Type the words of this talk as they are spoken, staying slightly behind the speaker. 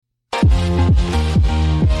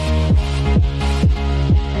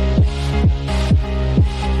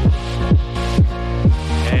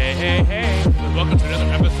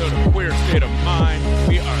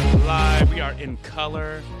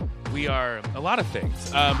color. We are a lot of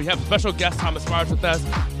things. We have special guest Thomas Mars with us.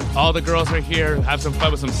 All the girls are here. Have some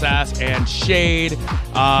fun with some sass and shade. We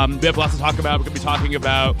have lots to talk about. We're going to be talking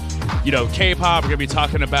about, K-pop. We're going to be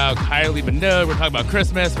talking about Kylie Minogue. We're talking about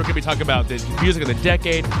Christmas. We're going to be talking about the music of the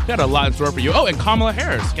decade. We got a lot in store for you. Oh, and Kamala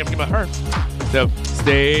Harris. Can't forget about her. So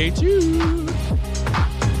stay tuned.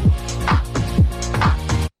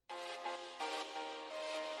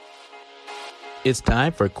 It's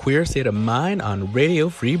time for Queer State of Mind on Radio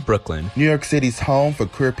Free Brooklyn, New York City's home for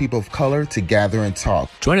queer people of color to gather and talk.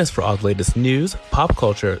 Join us for all the latest news, pop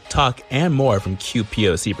culture, talk, and more from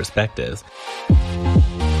QPOC perspectives.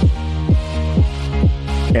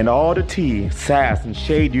 And all the tea, sass, and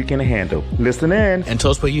shade you can handle. Listen in. And tell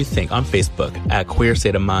us what you think on Facebook at Queer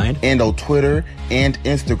State of Mind. And on Twitter and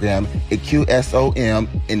Instagram at QSOMNYC.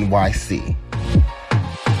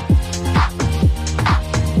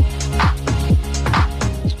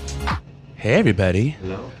 Hey, everybody.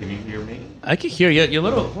 Hello, can you hear me? I can hear you. You're a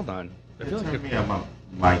little... Hold on. I feel like Turn me on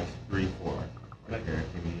my mic 3-4. Right there,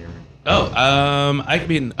 can you hear me?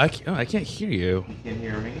 I can't hear you. You can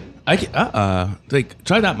hear me?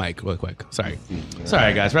 Try that mic real quick. Sorry.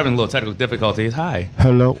 Sorry, guys. We're having a little technical difficulties. Hi.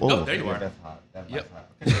 Hello. Oh, there you are. That's hot. That's Yep. hot.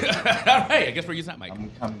 All right. I guess we're using that mic. I'm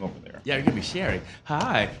coming over there. Yeah, you're going to be sharing.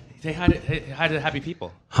 Hi. Say hi to the happy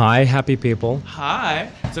people. Hi, happy people. Hi.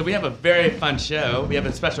 So we have a very fun show. We have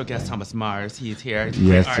a special guest, Thomas Mars. He's here. He's a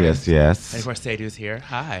Yes, great artist. yes. And of course, Seydu's here.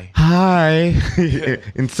 Hi. Hi.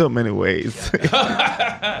 In so many ways.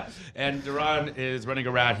 And Duran is running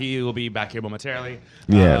around. He will be back here momentarily.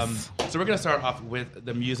 Yes. So we're going to start off with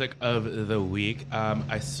the music of the week.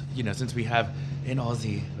 Since we have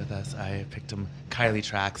Inalzi with us, I picked some Kylie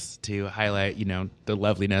tracks to highlight, the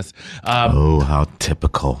loveliness. How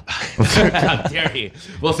typical. How dare he?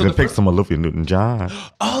 Well, so They picked some Olivia Newton-John.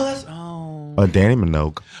 Or Danny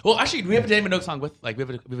Minogue. Well, actually, we have a Danny Minogue song with, we have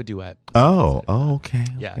a duet. Okay.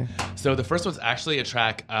 Yeah. Okay. So the first one's actually a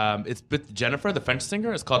track. It's with Jennifer, the French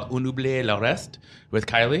singer. It's called On oublie le reste with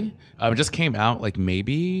Kylie. It just came out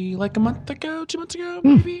maybe a month ago, 2 months ago,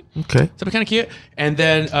 maybe. Okay. So kind of cute. And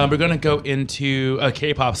then we're going to go into a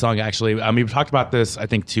K-pop song, actually. We talked about this, I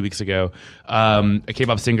think, 2 weeks ago. A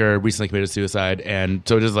K-pop singer recently committed suicide. And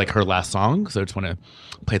so it is her last song. So I just want to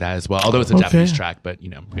play that as well. Although it's a Japanese track, but, we're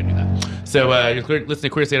going to do that. So you're listening to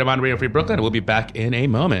Queer State of Mind, Radio Free Brooklyn. And we'll be back in a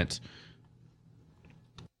moment.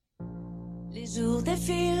 Les jours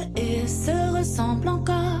défilent et se ressemblent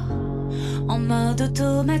encore. En mode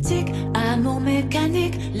automatique, amour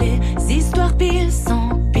mécanique. Les histoires pile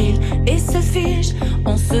s'empilent et se fichent.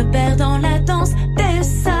 On se perd dans la danse des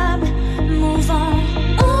sables mouvants.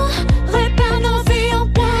 On répare nos vies en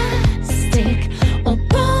plastique. On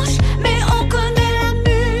penche, mais on connaît la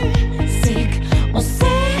musique. On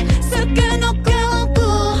sait ce que nos cœurs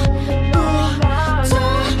encourent.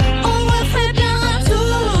 Pourtant, on refait bien un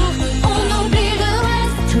tour. On oublie le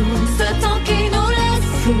reste, tout ce temps qui nous laisse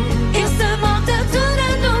fous. Il se manque de tout de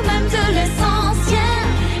nous-mêmes, de l'essentiel.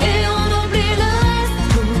 Et on oublie le reste,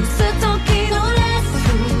 tout ce temps qui nous laisse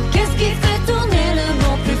fous. Qu'est-ce qui fait tourner le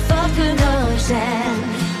monde plus fort que nos gènes?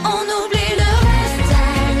 On oublie le reste. La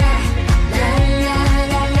la la la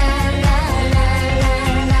la la la la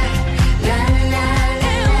la la la.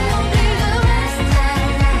 Et on oublie le reste.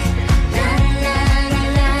 La la la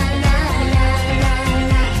la la la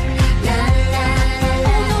la la.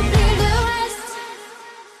 On oublie le reste.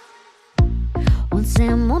 On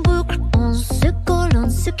s'aime en boucle, on se colle, on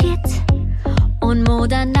se quitte. En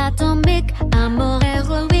mode anatomique, amour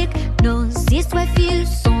héroïque. Nos histoires filent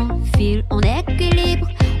sans fil, en équilibre.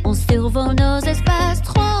 On survole nos espaces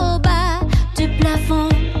trop bas du plafond.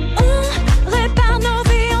 On répare nos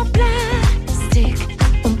vies en plastique.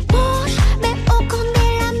 On penche, mais on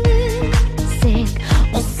connaît la musique.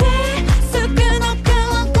 On sait ce que nos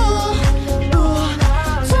cœurs encourent.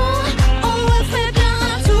 Pourtant, on refait bien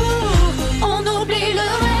un tour. On oublie le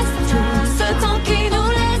reste, tout ce temps qui nous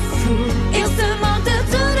laisse fous. Il se manque de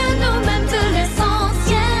tout de nous-mêmes, de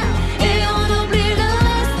l'essentiel. Et on oublie le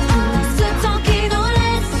reste, tout ce temps qui nous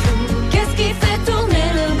laisse fous. Qu'est-ce qui fait tourner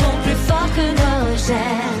le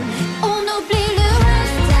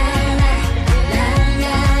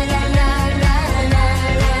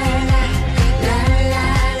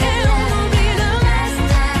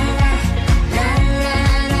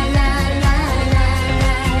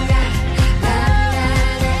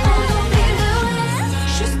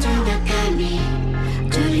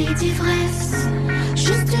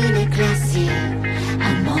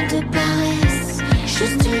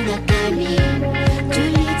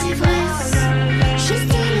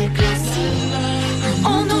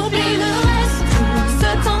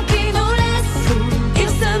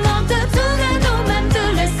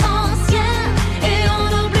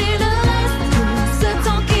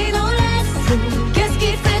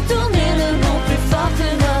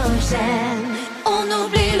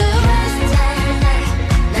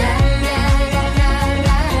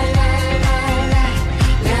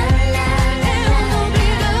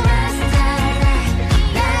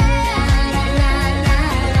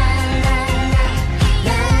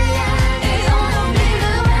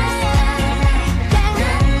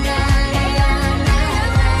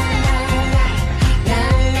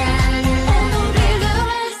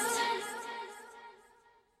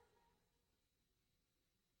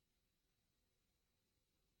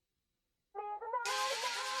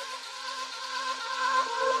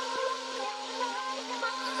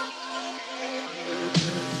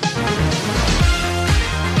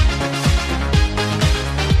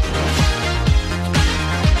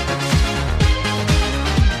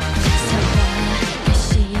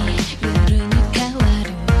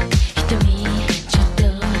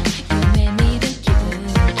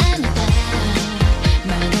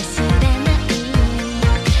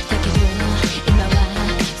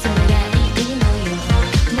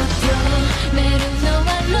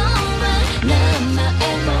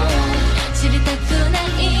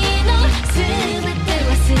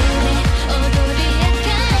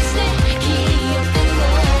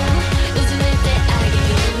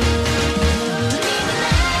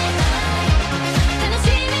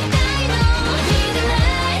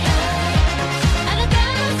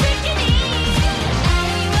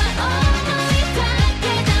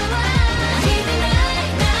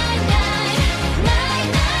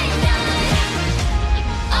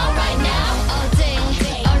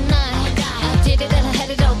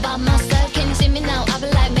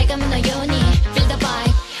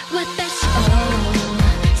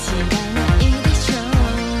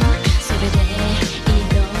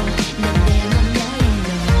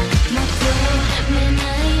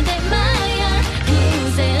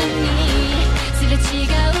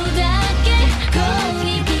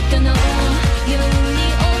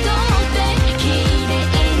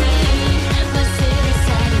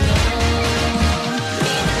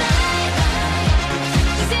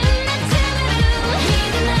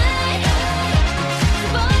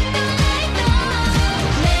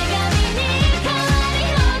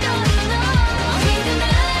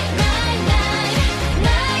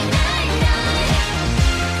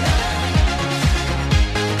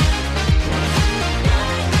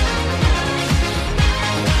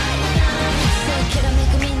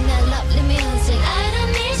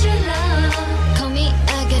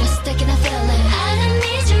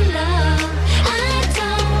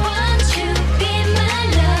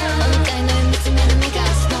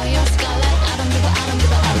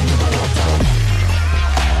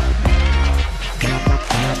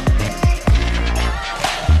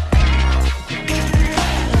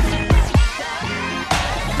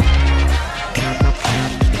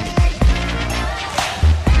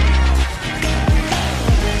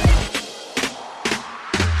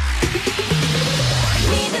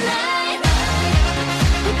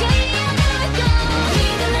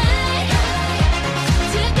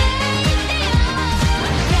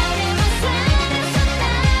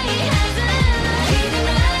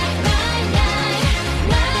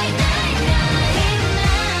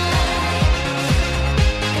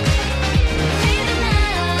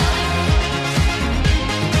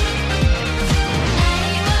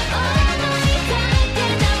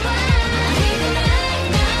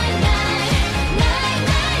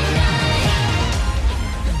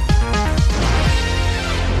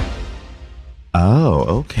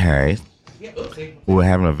Oh, okay. We're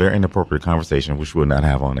having a very inappropriate conversation, which we'll not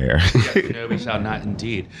have on air. No, we shall not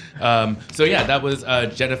indeed. So yeah, that was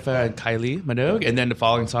Jennifer and Kylie Minogue, and then the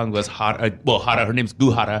following song was Hara. Hara. Her name's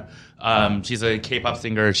Gu Hara. She's a K-pop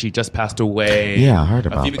singer. She just passed away. Yeah, I heard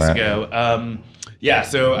about a few weeks that. ago. Yeah,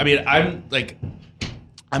 so I mean, I'm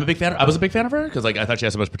a big fan. I was a big fan of her because like I thought she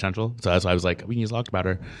had so much potential. So that's why I was like, we need to talk about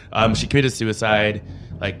her. She committed suicide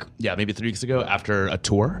maybe 3 weeks ago after a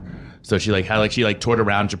tour. So she toured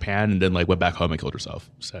around Japan and then like went back home and killed herself.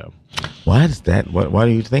 So Why is that? Why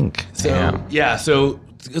do you think? so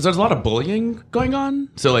there's a lot of bullying going on.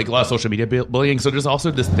 So like a lot of social media bullying. So there's also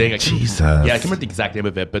this thing. Jesus. Yeah, I can't remember the exact name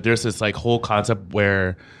of it, but there's this like whole concept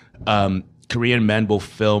where Korean men will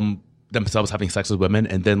film themselves having sex with women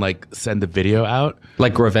and then like send the video out.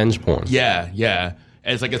 Like revenge porn. Yeah.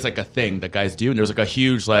 And it's like a thing that guys do. And there's like a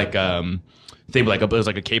huge thing, like it was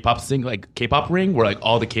like a K-pop thing, like K-pop ring, where like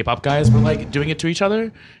all the K-pop guys were like doing it to each other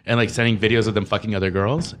and like sending videos of them fucking other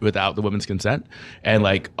girls without the women's consent. And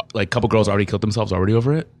like a couple girls already killed themselves already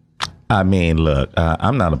over it. I mean, look,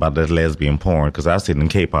 I'm not about that lesbian porn because I've seen in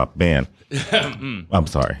K-pop band. I'm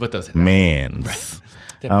sorry, With those men.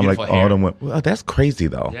 That I'm like, beautiful hair. all them. Well, that's crazy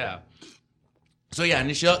though. Yeah. So yeah,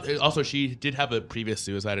 and she did have a previous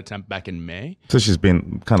suicide attempt back in May. So she's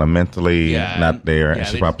been kind of mentally not there, and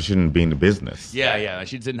she they- probably shouldn't be in the business. Yeah.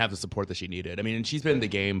 She didn't have the support that she needed. I mean, and she's been in the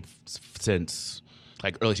game since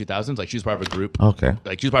like early 2000s. Like she was part of a group. Okay.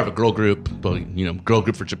 Like she was part of a girl group, but girl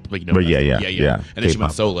group for like But yeah. And then she K-pop.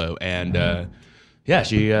 went solo, and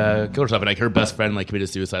she killed herself. And like her best friend like committed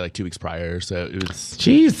suicide like 2 weeks prior. So it was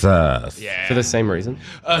Jesus. yeah For the same reason.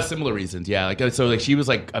 similar reasons. Yeah, like so like she was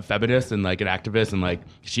like a feminist and like an activist, and like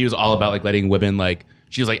she was all about like letting women like.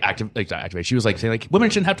 She was like activate. She was like saying like women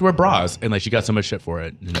shouldn't have to wear bras, and like she got so much shit for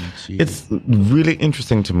it. And It's really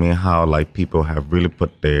interesting to me how like people have really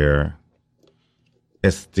put their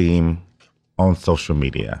esteem on social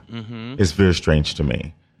media. Mm-hmm. It's very strange to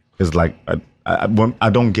me. It's like I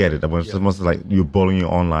don't get it. When someone's like you're bullying you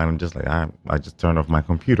online, I'm just like I just turned off my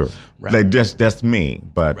computer. Right. Like that's me,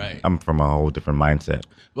 but Right. I'm from a whole different mindset.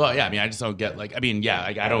 Well, yeah, I mean, I just don't get like, I mean, yeah,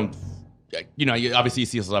 like I don't, you obviously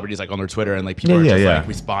see celebrities like on their Twitter and like people are just like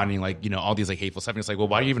responding like, all these like hateful stuff. And it's like, well,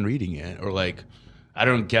 why are you even reading it? Or like, I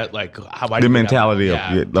don't get like how why The do you mentality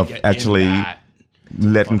get of in actually that.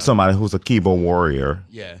 letting somebody who's a keyboard warrior.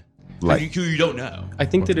 Yeah. Like- Like you don't know. I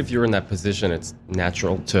think that if you're in that position, it's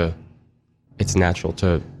natural to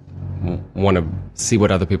want to see what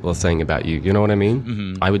other people are saying about you. You know what I mean?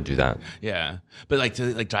 Mm-hmm. I would do that. Yeah. But like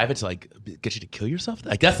to like drive it to like get you to kill yourself.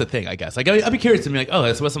 Like that's the thing, I guess. Like I'd be curious to be like, oh,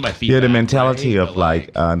 that's what's on my feet. Yeah, the mentality of But,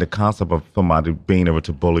 like the concept of somebody being able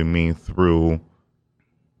to bully me through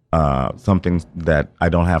something that I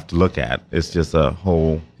don't have to look at. It's just a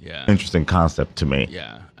whole Yeah. interesting concept to me.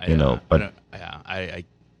 Yeah. I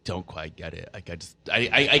don't quite get it. Like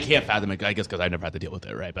I can't fathom it. I guess because I've never had to deal with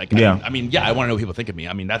it, right? But like, Yeah. I mean, I want to know what people think of me.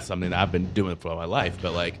 I mean, that's something that I've been doing for all my life.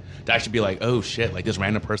 But like, to actually be like, oh shit, like this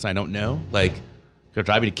random person I don't know, like, gonna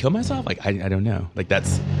drive me to kill myself? Like, I don't know. Like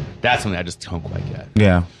that's something I just don't quite get.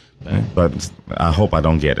 Yeah, but I hope I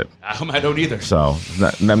don't get it. I don't either. So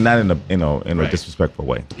not in a in a Right. disrespectful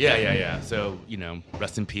way. Yeah. So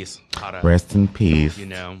rest in peace, Hara. Rest in peace.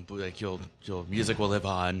 Like your music will live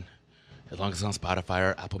on. As long as it's on Spotify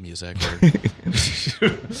or Apple Music.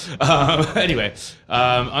 Anyway,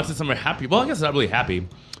 on to somewhere happy. Well, I guess it's not really happy.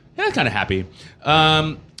 Yeah, it's kind of happy.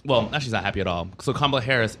 Well, actually, it's not happy at all. So Kamala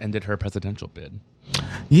Harris ended her presidential bid.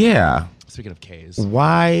 Yeah. Speaking of K's.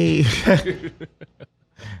 Why?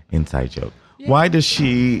 Inside joke. Why does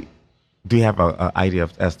she? Do you have an idea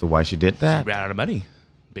as to why she did that? Ran out of money,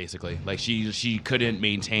 basically. Like she couldn't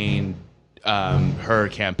maintain her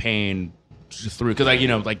campaign through because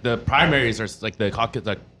like the primaries are like the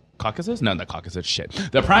caucuses. No, not caucuses. Shit.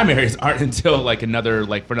 The primaries aren't until like another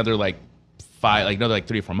 3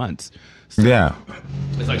 or 4 months. So Yeah.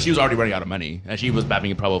 it's like she was already running out of money and she was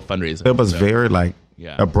having a problem with fundraising. It was So, very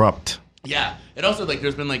Yeah. abrupt. Yeah, and also like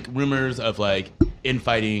there's been like rumors of like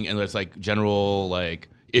infighting and there's like general like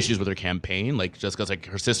issues with her campaign, like just because like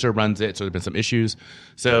her sister runs it, so there's been some issues.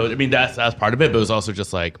 So I mean that's part of it, but it was also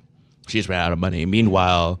just like she just ran out of money.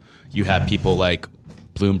 Meanwhile, you have people like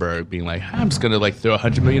Bloomberg being like, I'm just gonna like throw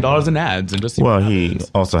 $100 million in ads and just see what he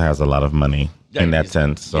happens. also has a lot of money Yeah, in that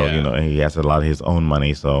sense. So, he has a lot of his own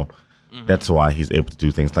money. So that's why he's able to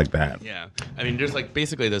do things like that. Yeah. I mean, there's like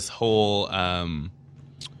basically this whole,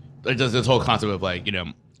 this whole concept of like,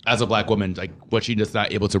 as a black woman, like what she just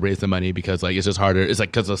not able to raise the money because like it's just harder. It's like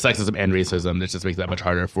because of sexism and racism, it just makes that much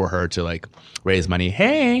harder for her to like raise money.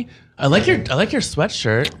 Hey, I like your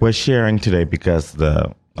sweatshirt. We're sharing today because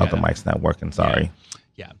the other mic's not working. Sorry.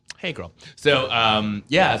 Yeah. Hey, girl. So, so I mean,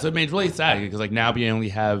 it's really sad because like now we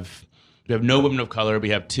have no women of color. We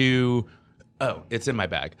have two. Oh, it's in my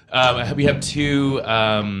bag. We have two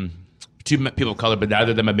people of color, but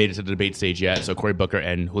neither of them have made it to the debate stage yet. So Cory Booker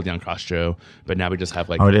and Julian Castro. But now we just have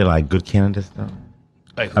like. Are they like good candidates though?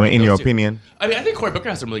 Like, I mean, in your opinion? I mean, I think Cory Booker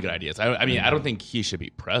has some really good ideas. I mean, I don't think he should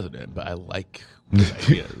be president, but I like his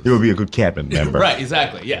ideas. He would be a good cabinet member. Right,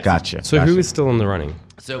 exactly. Yes. Gotcha. So who is still in the running?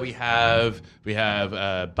 So we have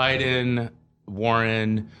Biden,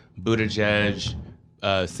 Warren, Buttigieg,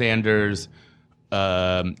 Sanders,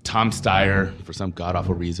 Tom Steyer for some god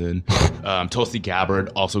awful reason, Tulsi Gabbard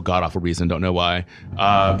also god awful reason, don't know why,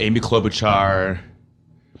 Amy Klobuchar.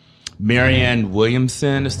 Marianne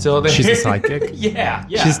Williamson is still there. She's a psychic? yeah.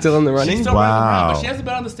 She's still in the running? She's still running around, Wow. but she hasn't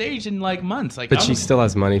been on the stage in like months. Like, But she still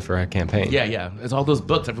has money for her campaign. Yeah. It's all those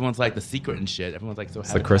books. Everyone's like The Secret and shit. Everyone's like so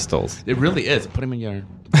It's the crystals. It really is. Put them in your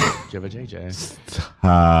Java JJ.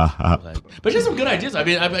 But she has some good ideas. I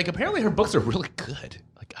mean, like apparently her books are really good.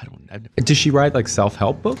 Like Does she write like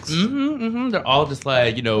self-help books? They're all just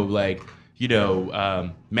like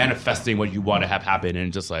manifesting what you want to have happen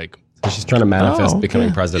and just like. She's trying to manifest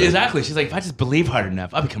becoming president. Exactly. She's like, if I just believe hard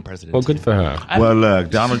enough, I'll become president. Well, good for her. Well, look,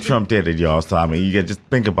 Donald Trump did it, y'all. So, I mean, you just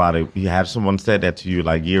think about it. You have someone said that to you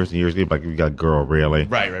like years and years ago, like, you got a girl, really?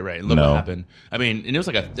 Right. Look what happened. I mean, and it was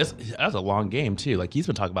like that was a long game, too. Like, he's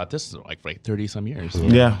been talking about this like for like 30-some years.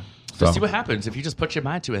 Yeah. So see what happens if you just put your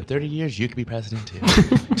mind to it. In 30 years, you could be president, too.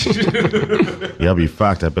 You'll be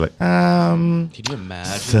fucked. I'd be like, Can you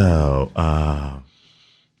imagine? So,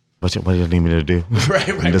 what do you need me to do? Right.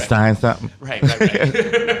 To sign something? Right.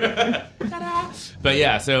 But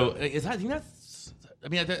yeah, so I think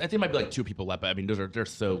it might be like two people left. But I mean, they're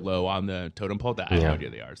so low on the totem pole that I have no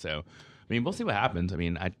idea they are. So, I mean, we'll see what happens. I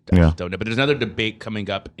mean, I just don't know. But there's another debate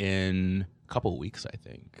coming up in a couple of weeks, I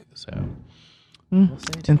think. So, we'll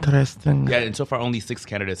see. Interesting. Yeah, and so far only 6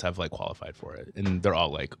 candidates have like qualified for it, and they're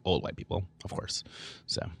all like old white people, of course.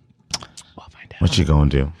 So. We'll find out. What you gonna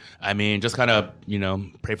do? I mean, just kind of,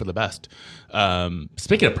 pray for the best.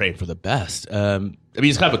 Speaking of praying for the best, I mean,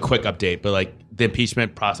 it's kind of a quick update, but like the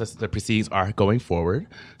impeachment process, the proceedings are going forward.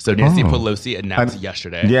 So Nancy Pelosi announced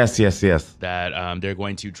yesterday Yes. that they're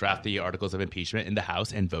going to draft the articles of impeachment in the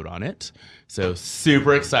House and vote on it. So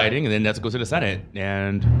super exciting. And then that's go to the Senate.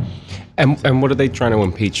 And what are they trying to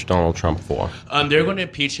impeach Donald Trump for? they're going to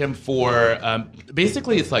impeach him for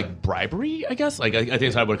basically it's like bribery, I guess. Like I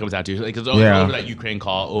think that's what it comes down to. Like it's over that Ukraine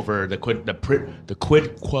call over the quid pro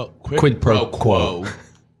quo. Quid pro quo.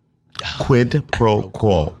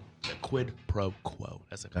 Quid pro quo.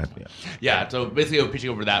 That's it. Yeah. So basically, impeaching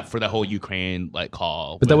over that for the whole Ukraine like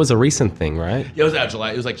call. But that was a recent thing, right? Yeah, it was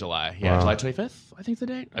July. It was like July. Yeah, July 25th. I think the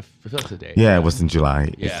date. I feel like the date. Yeah, it was in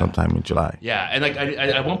July. Yeah. Sometime in July. Yeah, and like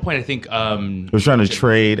at one point, I think it was trying to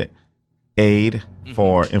trade aid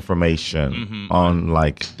for information on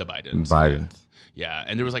like the Bidens. Yeah,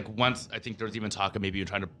 and there was like once I think there was even talk of maybe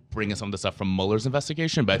trying to bring in some of the stuff from Mueller's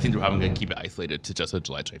investigation, but I think they're probably going to keep it isolated to just a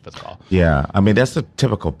July 25th call. Yeah, I mean that's a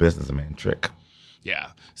typical businessman trick. Yeah,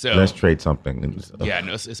 so let's trade something. Yeah,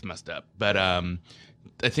 no, it's messed up, but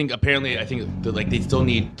I think like they still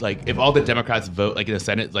need like if all the Democrats vote like in the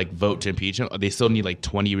Senate like vote to impeach him, they still need like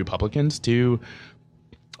 20 Republicans to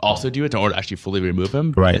also do it in order to actually fully remove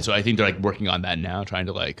him. Right. And so I think they're like working on that now, trying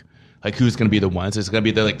to like who's going to be the ones? Is it going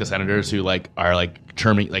to be the senators who like are like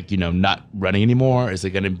terming like not running anymore? Is it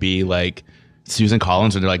going to be like Susan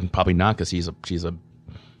Collins? And they're like probably not because she's a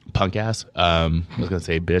punk ass. I was going to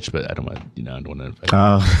say bitch, but I don't want I don't want to.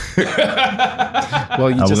 Well,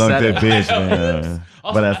 you just said it. Bitch, man.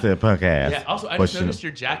 Also, but I said punk ass. Yeah. Also, I just noticed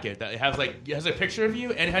your jacket that it has a picture of you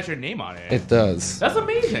and it has your name on it. It does. That's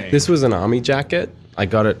amazing. This was an army jacket. I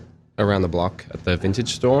got it around the block at the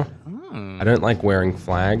vintage store. I don't like wearing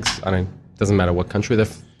flags. Doesn't matter what country they're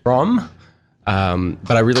from.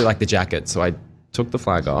 But I really like the jacket, so I took the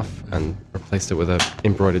flag off and replaced it with an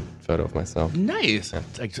embroidered photo of myself. Nice. Yeah.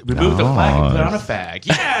 Like, remove the flag and put on a fag.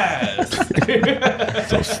 Yes.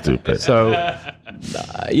 So stupid. So,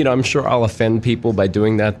 I'm sure I'll offend people by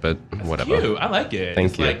doing that, but whatever. Cute. I like it.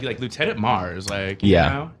 Thank you. Like Lieutenant Mars. Like,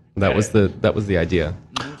 yeah. That was the idea.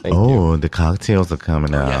 Thank you. Oh, the cocktails are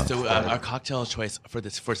coming out. Yeah, so our cocktail choice for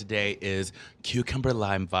today is cucumber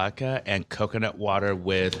lime vodka and coconut water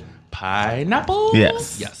with pineapple.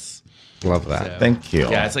 Yes. Love that. Thank you.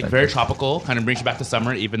 Yeah, it's like very tropical, kind of brings you back to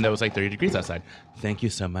summer, even though it's like 30 degrees outside. Thank you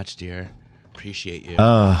so much, dear. Appreciate you.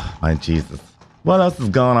 Oh, my Jesus. What else is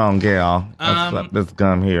going on, Gail? Let's let this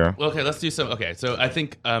gum here. Well, okay, let's do some. Okay, so I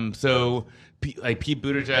think Pete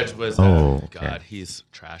Buttigieg was. Oh, okay. God, he's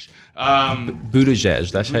trash.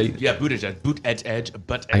 Buttigieg. That's how you. Yeah, Buttigieg.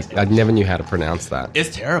 But I never knew how to pronounce that.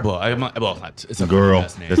 it's terrible. It's a Girl.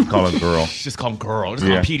 best name. Just call it girl. Just call him girl. Just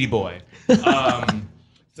call Yeah. him Petey boy.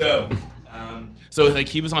 So like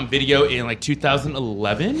he was on video in like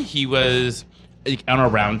 2011. He was like, on a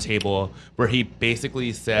round table where he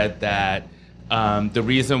basically said that the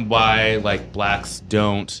reason why like blacks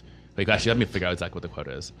don't like actually let me figure out exactly what the quote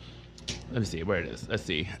is. Let me see where it is. Let's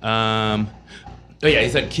see. Oh yeah, he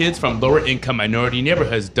said kids from lower income minority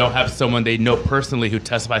neighborhoods don't have someone they know personally who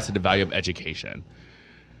testifies to the value of education.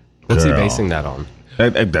 What's he Girl. basing that on?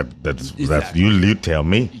 That's Exactly. you tell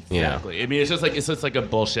me. Exactly. I mean, it's just like a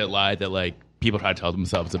bullshit lie that like people try to tell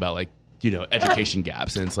themselves about like education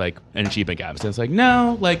gaps and it's like and achievement gaps and it's like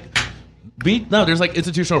no like there's like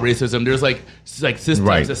institutional racism. There's like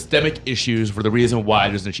systemic issues for the reason why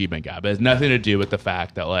there's an achievement gap. It has nothing to do with the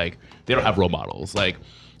fact that like they don't have role models. Like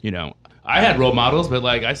I had role models, but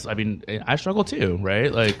like I mean I struggle too,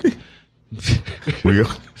 right? Like. I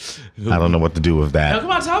don't know what to do with that. No,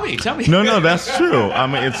 come on, tell me. No, that's true. I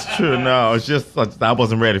mean, it's true. No, it's just I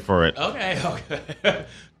wasn't ready for it. Okay.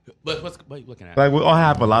 But what are you looking at? Like we all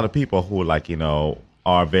have a lot of people who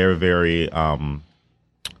are very, very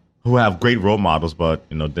who have great role models, but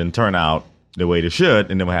didn't turn out the way they should,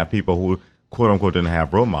 and then we have people who quote unquote didn't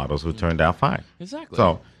have role models who turned out fine. Exactly.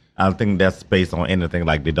 So I think that's based on anything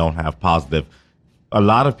like they don't have positive. A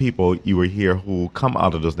lot of people you will hear who come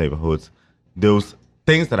out of those neighborhoods, those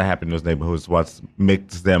things that are happening in those neighborhoods, what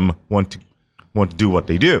makes them want to do what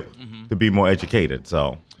they do, to be more educated.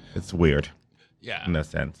 So it's weird. Yeah. In that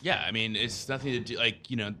sense. Yeah, I mean, it's nothing to do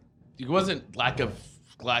it wasn't lack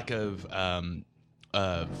of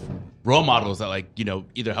role models that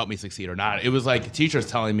either help me succeed or not. It was like teachers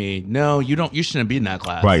telling me, no, you shouldn't be in that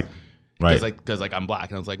class. Right. Because I'm black,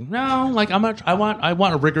 and I was like, no, like I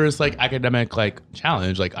want a rigorous academic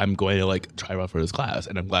challenge. Like I'm going to try out for this class,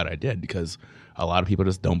 and I'm glad I did because a lot of people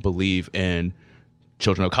just don't believe in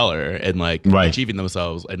children of color and achieving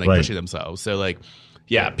themselves and pushing themselves. So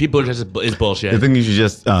yeah, people are just is bullshit. I think you should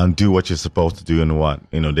just do what you're supposed to do and what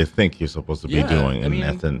they think you're supposed to be doing. In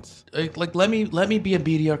essence, let me be a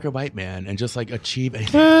mediocre white man and just achieve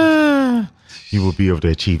anything. You will be able to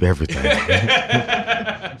achieve everything.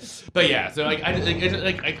 But yeah, so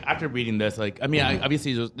after reading this,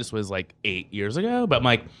 obviously this was 8 years ago,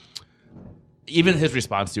 but even his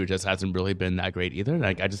response to it just hasn't really been that great either.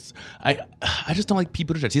 I just don't like Pete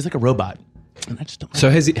Buttigieg. He's like a robot. And I just don't. So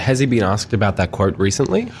has he been asked about that quote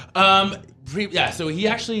recently? Yeah, so he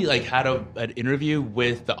actually had an interview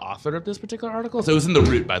with the author of this particular article. So it was in The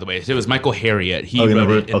Root, by the way. So it was Michael Harriot. He wrote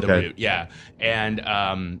it in The Root. Yeah, and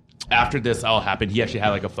after this all happened, he actually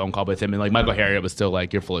had a phone call with him, and Michael Harriot was still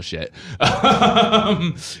you're full of shit.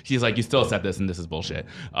 He's like, you still said this, and this is bullshit.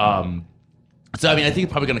 So I mean, I think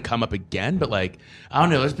it's probably going to come up again, but I don't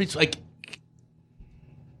know. It's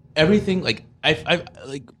everything.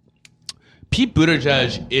 Pete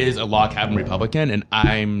Buttigieg is a log cabin Republican, and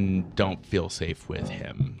I don't feel safe with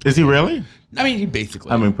him. Is he really? I mean, he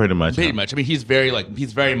basically. I mean, pretty much. Pretty much. I mean, he's very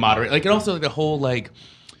moderate. And also the whole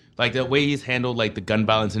the way he's handled the gun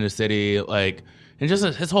violence in the city, and just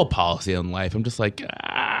his whole policy on life. I'm just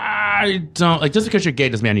I don't just because you're gay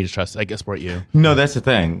doesn't mean I need to support you. No, that's the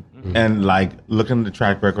thing. Mm-hmm. And looking at the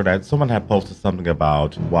track record, that someone had posted something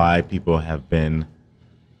about why people have been,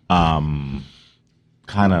 kind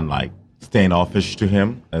of standoffish to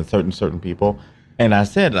him and certain people. And I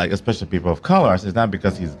said, especially people of color, I said, it's not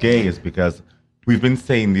because he's gay, it's because we've been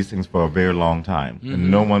saying these things for a very long time,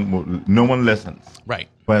 and no one listens. Right.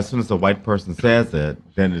 But as soon as a white person says it,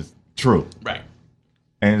 then it's true. Right.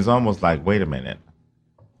 And it's almost wait a minute.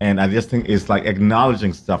 And I just think it's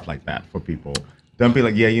acknowledging stuff like that for people. Don't be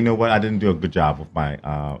yeah, you know what? I didn't do a good job with my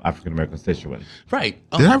African American constituents. Right.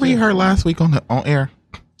 Did I read her last week on air?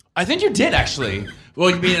 I think you did, actually. Well,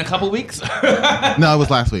 you mean in a couple weeks? No, it was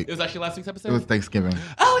last week. It was actually last week's episode? It was Thanksgiving.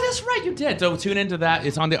 Oh, that's right, you did. So tune into that.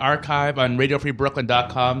 It's on the archive on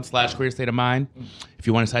radiofreebrooklyn.com/queerstate-of-mind if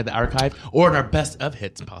you want to cite the archive, or in our best of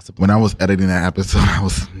hits, possibly. When I was editing that episode, I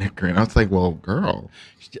was snickering. I was like, well, girl,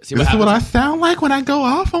 See this is what I sound like when I go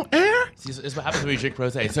off on air? This is what happens when we drink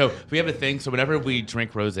rosé. So we have a thing. So whenever we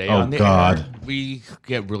drink rosé Oh, on the God. air, we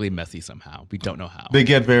get really messy somehow. We don't know how. They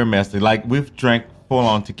get very messy. Like we've drank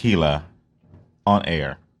full-on tequila on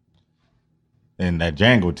air. And that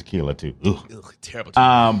Django tequila too. Ugh. Ugh, terrible.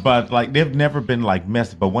 But like they've never been like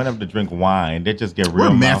messy. But whenever they drink wine, they just get real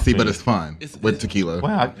We're messy, mouthy. but it's fun with tequila.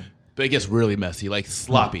 Wow. But it gets really messy, like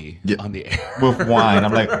sloppy on the air. With wine,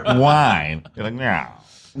 I'm like wine. You're like, nah.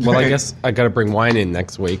 Well, I guess I got to bring wine in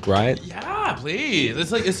next week, right? Yeah, please.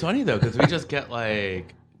 It's funny though because we just get not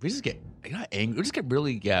angry. We just get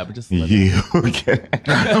really we just You get.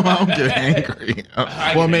 I don't get angry.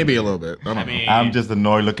 Well, maybe a little bit. I mean, I'm just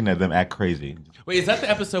annoyed looking at them act crazy. Wait, is that the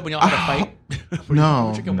episode when y'all had a fight? No. Were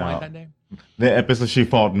you drinking wine No. that day? The episode she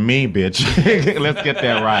fought me, bitch. Let's get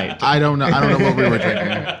that right. I don't know. I don't know what we were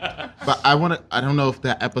drinking. But I don't know if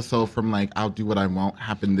that episode from like I'll Do What I Want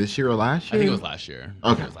happened this year or last I year. think it was last year. I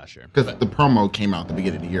think Okay. it was last year. Because the promo came out at the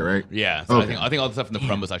beginning of the year, right? Yeah, so Okay. I think all the stuff in the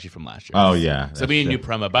promo was actually from last year. Oh, yeah. So me and you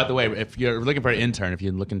promo. By the way, if you're looking for an intern, if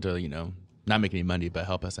you're looking to not make any money but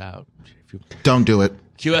help us out, if you, Don't do it.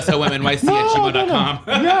 QSOMNYC@gmail.com.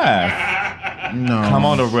 Yes. No. Come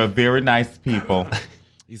on, we're very nice people.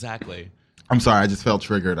 Exactly. I'm sorry. I just felt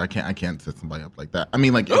triggered. I can't set somebody up like that. I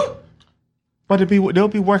mean, like. But they'll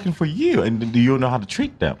be working for you, and do you know how to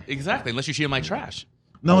treat them? Exactly. Unless you treat them like trash.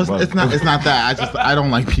 No, it's not. It's not that. I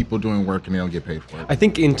don't like people doing work and they don't get paid for it. I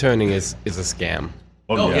think interning is a scam.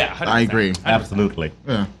 Oh, yeah. 100%. I agree. 100%. Absolutely.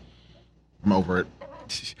 Yeah, I'm over it.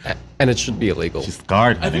 And it should be illegal. She's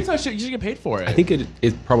scarred. I think so. You should get paid for it. I think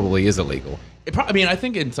it probably is illegal. I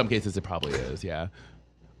think in some cases it probably is, yeah.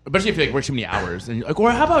 Especially if you work too many hours. And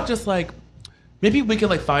or how about just maybe we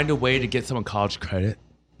could find a way to get someone college credit.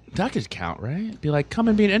 That could count, right? Be like, come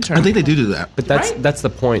and be an intern. I think they do that. But that's Right? that's the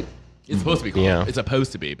point. It's supposed to be called. Yeah. It's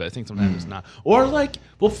supposed to be, but I think sometimes it's not. Or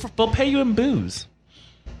we'll pay you in booze.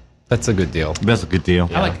 That's a good deal. That's a good deal.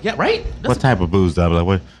 Right? What type of booze, though? Like,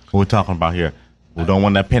 what we're talking about here? We don't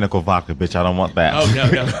want that Pinnacle vodka, bitch. I don't want that. Oh,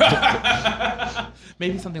 no.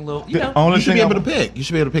 Maybe something little, Only You should thing be I able to want- pick. You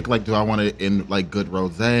should be able to pick. Do I want it in good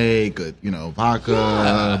rosé, good vodka,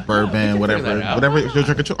 Yeah. We bourbon, can whatever, figure that out. whatever you're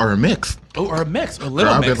drinking, or a mix. Oh, or a mix. A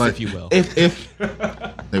little I'll be mix, like, if you will. If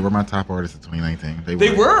they were my top artists of 2019,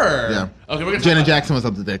 They were? Yeah. Okay, we're gonna Janet talk about- Jackson was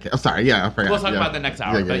up to decade. I'm sorry. Yeah, I forgot. We'll talk Yeah. about the next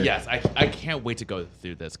hour, Yeah, but yeah. yes, I can't wait to go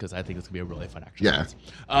through this because I think it's gonna be a really fun exercise.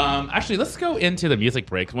 Yeah. Actually, let's go into the music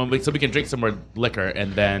break so we can drink some more liquor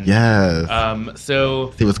and then. Yes.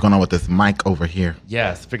 So See what's going on with this mic over here.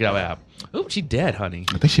 yes, figure that out. Oh, she dead, honey.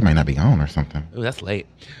 I think she might not be on or something. Oh, that's late.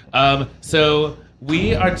 So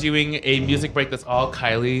we are doing a music break that's all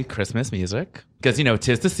Kylie Christmas music because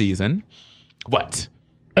 'tis the season. What?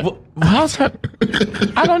 How's her?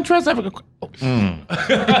 I don't trust Africa.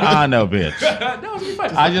 I know, bitch. No, it's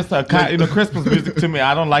fine. I just Christmas music to me.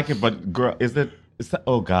 I don't like it, but girl, is it?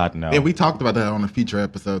 Oh God, no. Yeah, we talked about that on a feature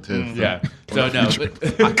episode too. so- Yeah. So no.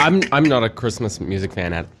 But, I'm not a Christmas music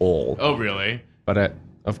fan at all. oh really? But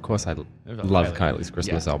of course I love Kylie's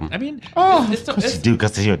Christmas album. I mean, it's Of course you do,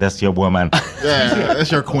 because that's your woman. Yeah,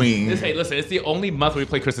 that's your queen. Hey, listen, it's the only month we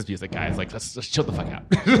play Christmas music, guys. Let's just chill the fuck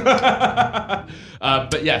out.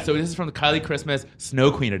 But yeah, so this is from the Kylie Christmas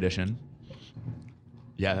Snow Queen edition.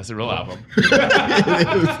 Yeah, that's a real album.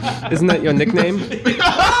 Isn't that your nickname?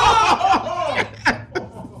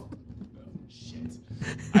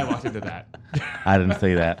 I walked into that. I didn't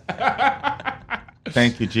say that.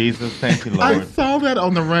 Thank you, Jesus. Thank you, I Lord. saw that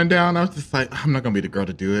on the rundown. I was just like, I'm not gonna be the girl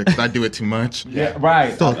to do it because I do it too much. Yeah,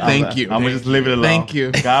 right. So thank you. I'm gonna just leave it alone. Thank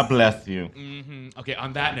you. God bless you. Okay,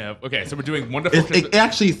 on that note, so we're doing wonderful It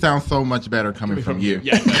actually sounds so much better coming from you.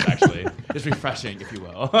 Yeah, it does, actually. It's refreshing, if you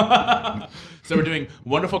will. So we're doing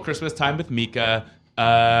Wonderful Christmas Time with Mika.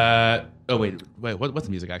 Wait, what's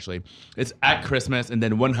the music actually? It's At Christmas and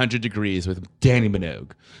then 100 Degrees with Danny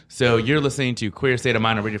Minogue. So you're listening to Queer State of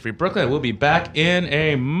Mind on Radio Free Brooklyn. We'll be back in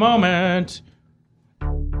a moment.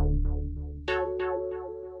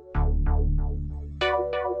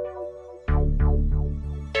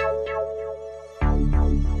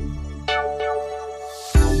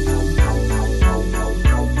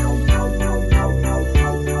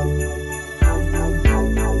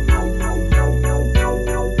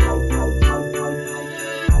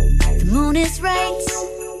 The moon is right,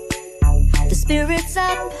 the spirit's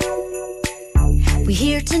up. We're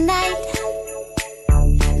here tonight,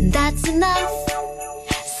 and that's enough.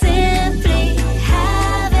 Simply have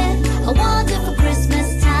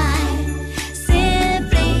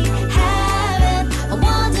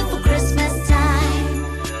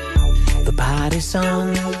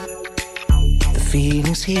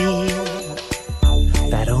appeal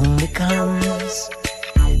that only comes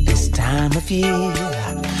this time of year.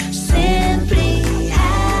 Simply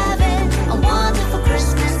having a wonderful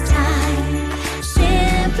Christmas time.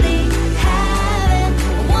 Simply having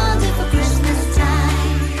a wonderful Christmas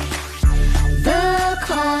time. The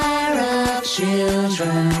choir of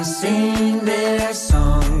children sing their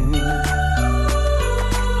song.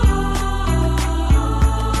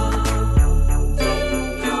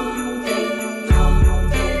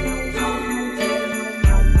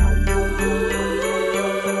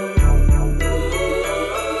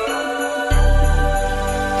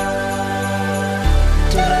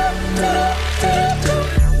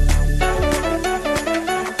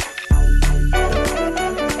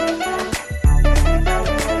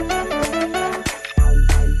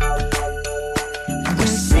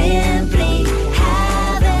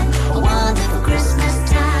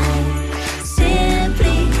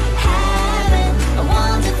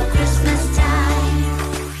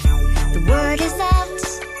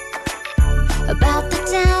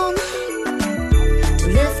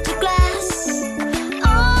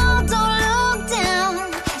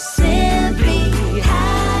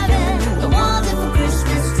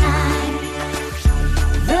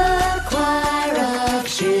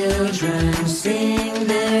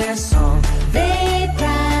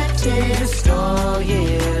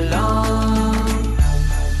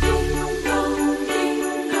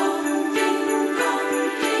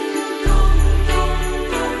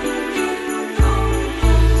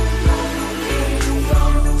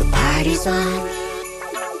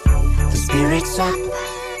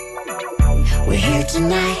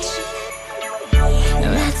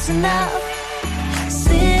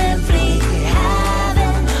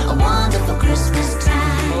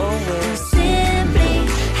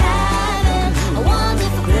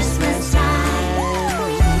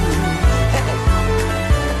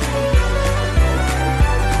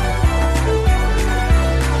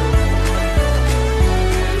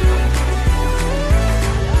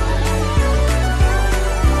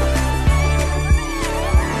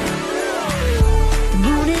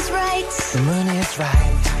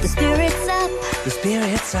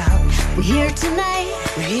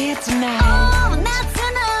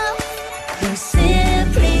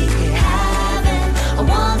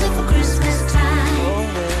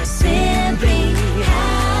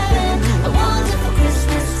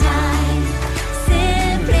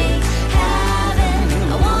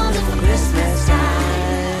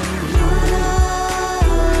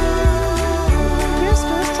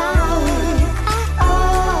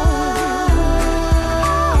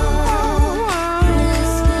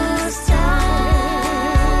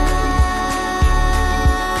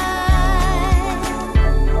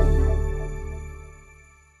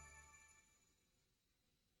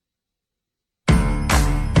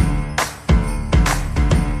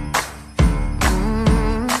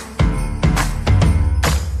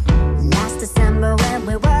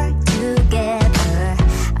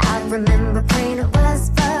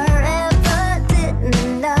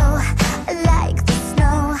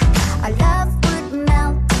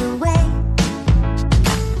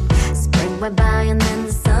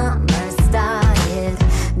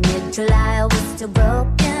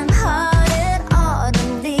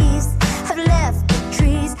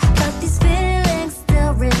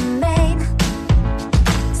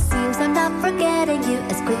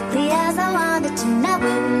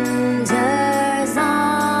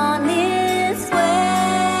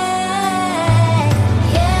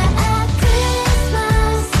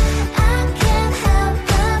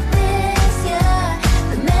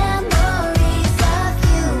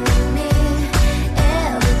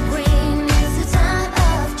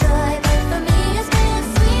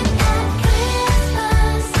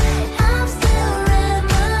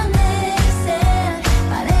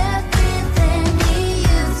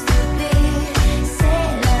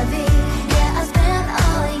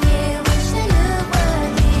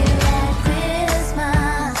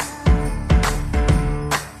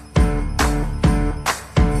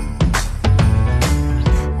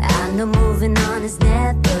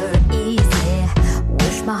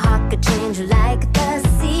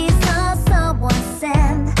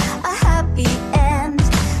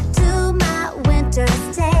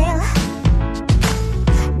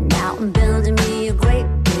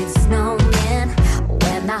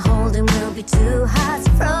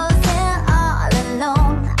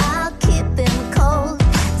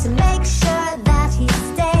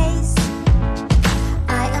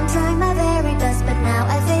 But now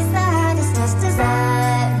I face the hardest test as I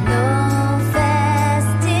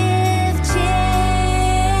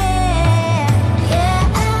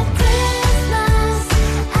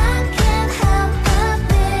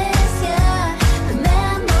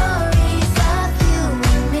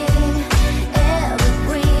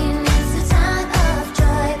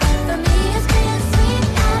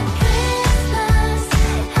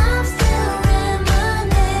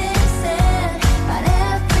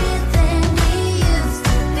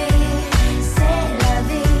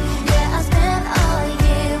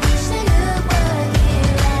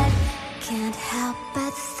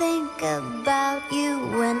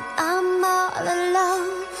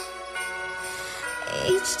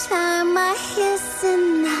each time I hear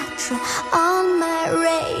Sinatra on my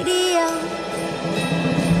radio.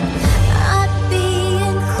 I'd be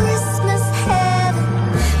in Christmas heaven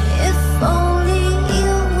if only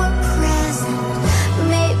you were present.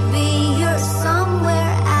 Maybe you're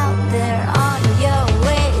somewhere out there on your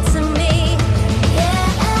way to me. Yeah,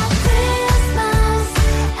 at Christmas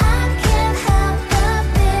I can't help but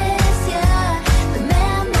miss you. The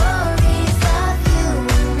memories of you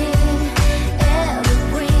and me,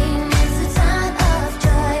 evergreen. It's a time of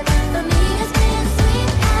joy. For me it's been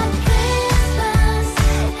sweet at Christmas.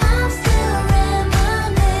 I'm still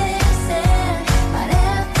reminiscing about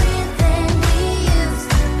everything we used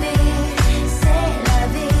to be. C'est la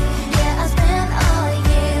vie. Yeah, I spent all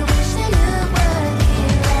year wishing you were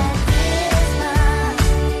here at Christmas.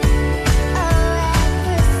 Oh, at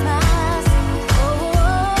Christmas. Oh,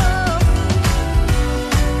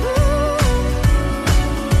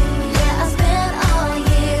 yeah, I spent all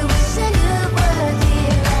year wishing you were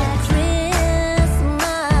here at Christmas.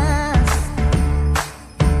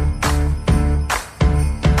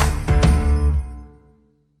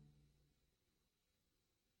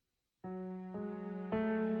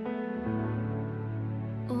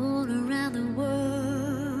 All around the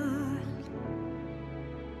world,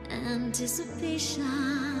 anticipation,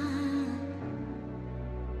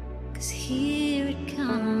 'cause here it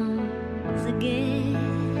comes again.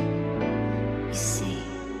 You see,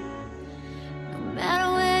 no matter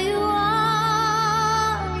where you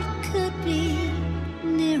are, it could be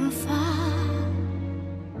near or far,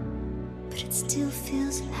 but it still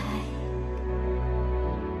feels like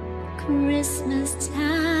Christmas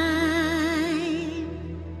time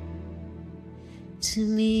to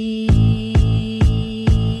me.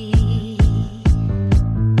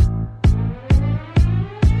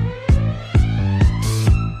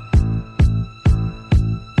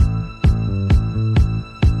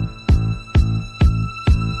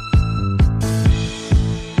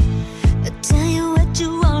 I tell you what you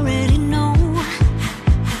already know.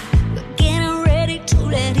 We're getting ready to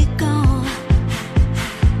let it go.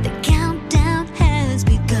 The countdown has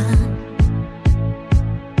begun.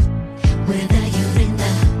 Whether you're in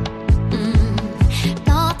the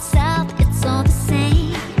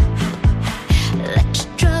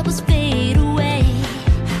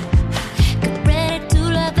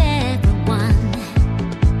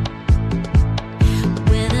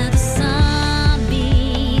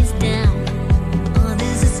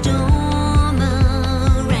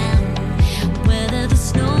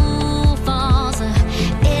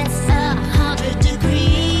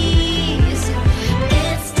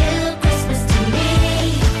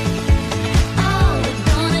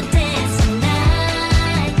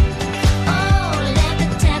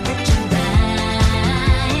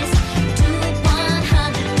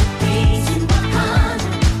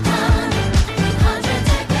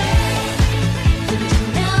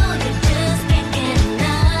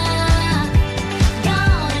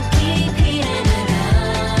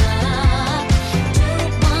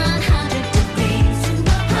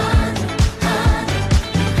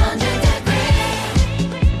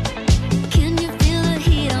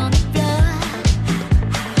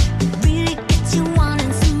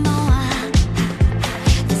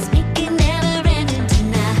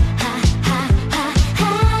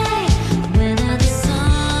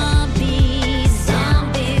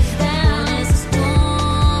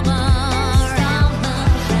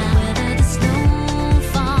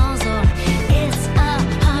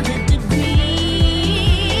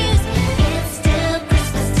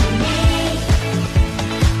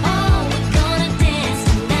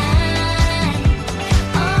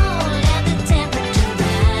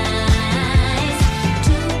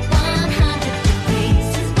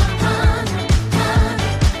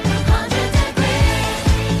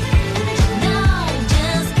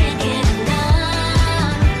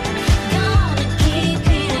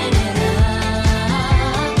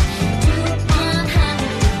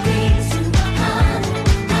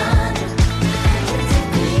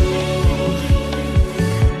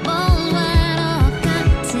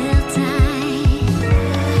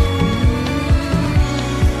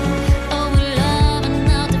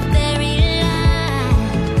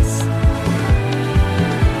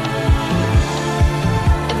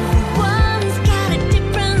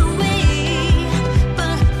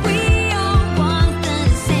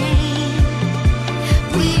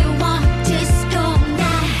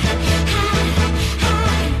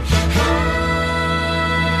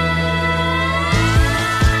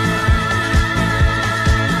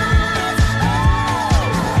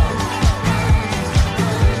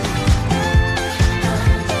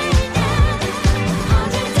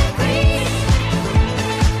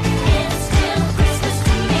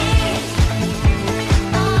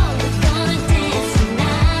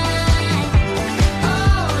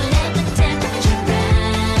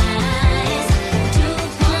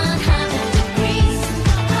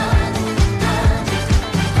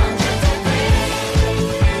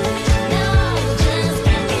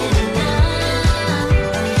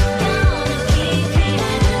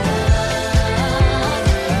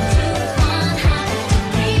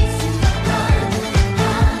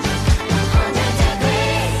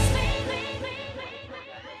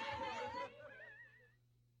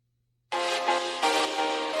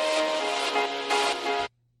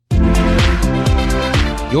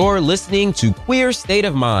You're listening to Queer State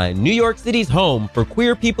of Mind, New York City's home for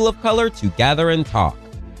queer people of color to gather and talk.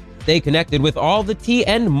 Stay connected with all the tea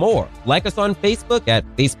and more. Like us on Facebook at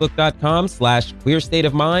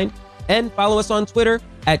facebook.com/queerstateofmind and follow us on Twitter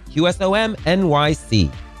at QSOMNYC.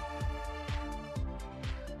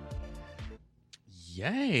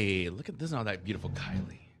 Yay. Look at this and all that beautiful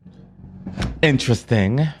Kylie.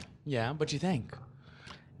 Interesting. Yeah, what'd you think?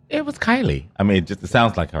 It was Kylie. I mean, it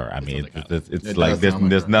sounds like her. I mean, it's like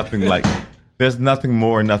there's nothing like there's nothing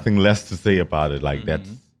more, nothing less to say about it. Like that's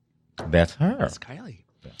her. That's Kylie.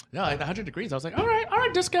 No, like 100 Degrees. I was like, all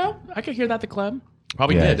right, disco. I could hear that at the club.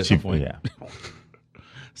 Probably did at some point. Yeah.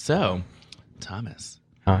 So, Thomas.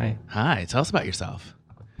 Hi. Tell us about yourself.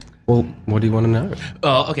 Well, what do you want to know?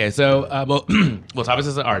 Oh, okay. So, well, Thomas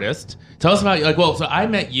is an artist. Tell us about so I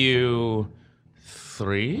met you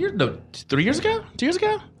 3 years ago? 2 years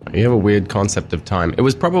ago? You have a weird concept of time. It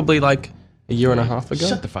was probably like a year and a half ago.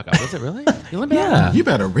 Shut the fuck up. Was it really? Yeah. You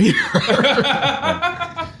better read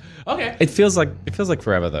her. Okay. It feels like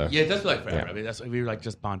forever though. Yeah, it does feel like forever. Yeah. I mean, we were like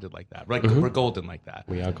just bonded like that. We're golden like that.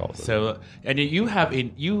 We are golden. So, and you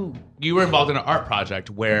were involved in an art project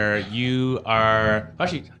where you are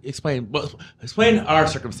explain our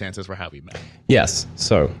circumstances for how we met. Yes.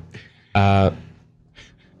 So,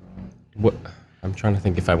 what? I'm trying to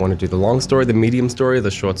think if I want to do the long story, the medium story, or the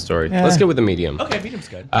short story. Yeah. Let's go with the medium. Okay, medium's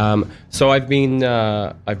good. So I've been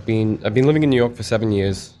living in New York for 7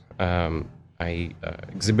 years. I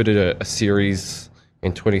exhibited a series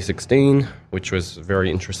in 2016, which was very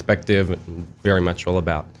introspective and very much all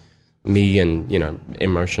about me and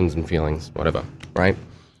emotions and feelings, whatever, right?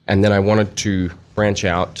 And then I wanted to branch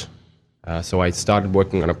out, so I started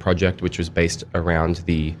working on a project which was based around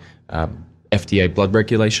the FDA blood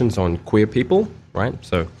regulations on queer people, right?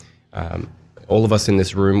 So all of us in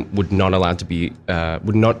this room would not be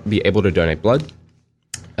able to donate blood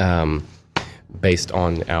based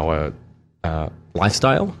on our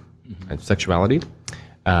lifestyle and sexuality.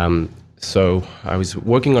 So I was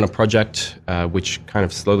working on a project which kind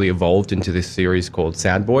of slowly evolved into this series called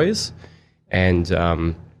Sad Boys. And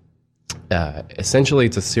essentially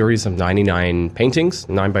it's a series of 99 paintings,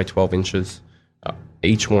 9 by 12 inches.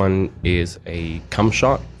 Each one is a cum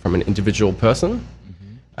shot from an individual person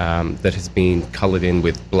that has been colored in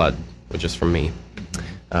with blood, which is from me.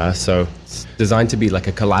 So it's designed to be like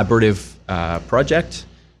a collaborative project.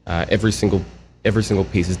 Every single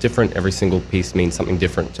piece is different. Every single piece means something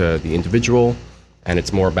different to the individual, and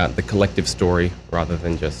it's more about the collective story rather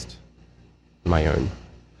than just my own.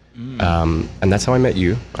 And that's how I met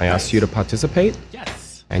you. I asked you to participate.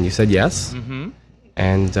 Yes. And you said yes. Mm-hmm.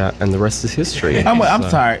 And the rest is history. I'm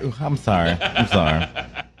sorry.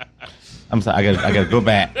 I gotta go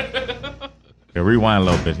back. Rewind a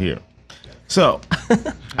little bit here. So,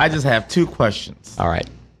 I just have 2 questions. All right.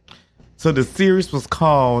 So the series was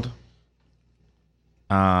called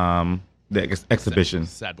the exhibition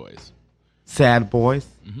Sad Boys. Sad Boys.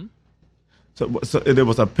 Mm-hmm. So there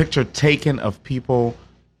was a picture taken of people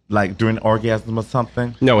like during orgasm or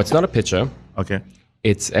something. No, it's not a picture. Okay.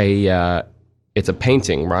 It's a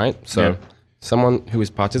painting, right? So someone who is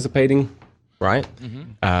participating, right?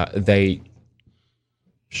 Mm-hmm. They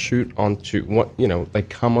shoot onto they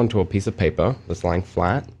come onto a piece of paper that's lying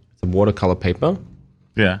flat. It's a watercolor paper.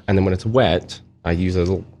 Yeah. And then when it's wet, I use a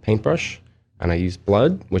little paintbrush and I use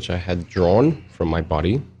blood, which I had drawn from my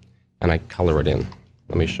body, and I color it in.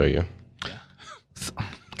 Let me show you.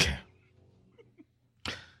 Okay.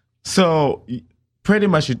 So pretty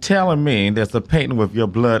much you're telling me there's a painting with your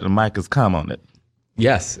blood and Micah's cum on it.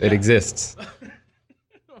 Yes, it exists.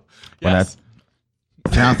 Yes.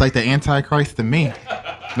 Sounds like the Antichrist to me.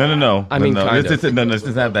 No. I mean, kind this is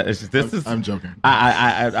not that. This is. I'm joking.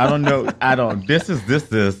 I don't know. I don't. This is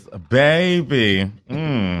baby.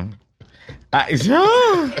 I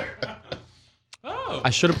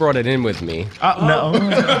should have brought it in with me. No.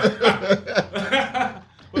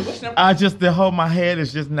 I just my head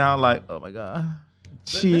is just now like, oh my god,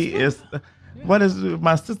 she is. What is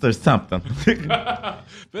my sister? Something.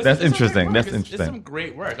 That's interesting. That's interesting. It's some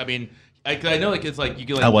great work. I mean, I know it's like you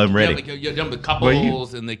can like. I wasn't ready. You've done with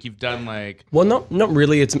couples and like you've done like. Well, not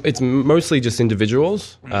really. It's mostly just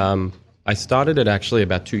individuals. I started it actually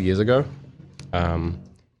about 2 years ago.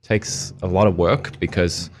 Takes a lot of work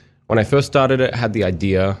because when I first started it, I had the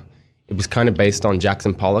idea. It was kind of based on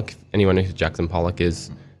Jackson Pollock. Anyone knows who Jackson Pollock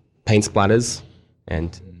is? Paint splatters.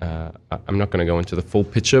 And I'm not going to go into the full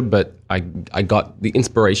picture, but I got the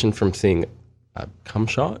inspiration from seeing a cum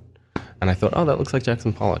shot, and I thought, oh, that looks like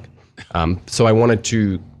Jackson Pollock. So I wanted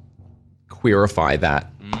to queerify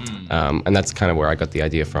that, and that's kind of where I got the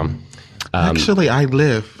idea from. Actually, I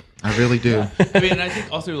live I really do. I mean, I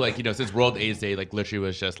think also like, since World AIDS Day like literally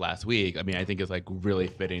was just last week, I mean, I think it's like really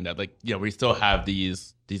fitting that like, we still have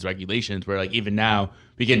these regulations where like even now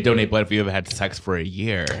we can donate blood if we ever had sex for a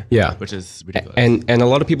year. Yeah. Which is ridiculous. And a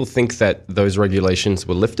lot of people think that those regulations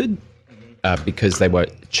were lifted because they were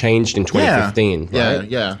changed in 2015. Right?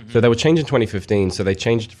 Yeah. So they were changed in 2015. So they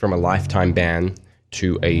changed from a lifetime ban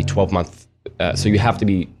to a 12-month. So you have to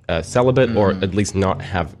be celibate or at least not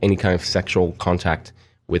have any kind of sexual contact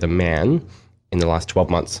with a man in the last 12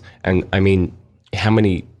 months. And I mean, how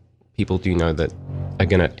many people do you know that are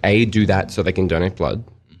going to A, do that so they can donate blood,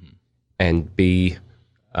 and B,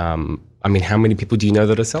 I mean, how many people do you know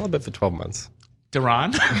that are celibate for 12 months?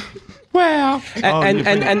 Duran? Well, and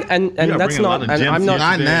that's not, and I'm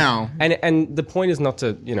not now. And the point is not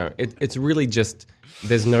to, it's really just,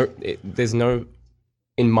 there's no,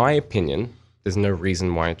 in my opinion, there's no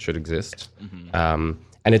reason why it should exist.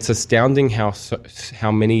 And it's astounding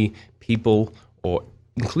how many people, or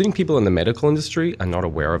including people in the medical industry, are not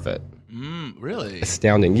aware of it. Really?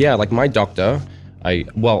 Astounding. Yeah, like my doctor, I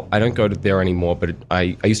don't go to there anymore, but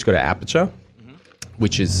I used to go to Aperture,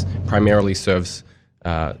 which is primarily serves,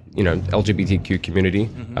 LGBTQ community.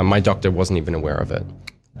 My doctor wasn't even aware of it.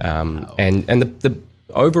 And the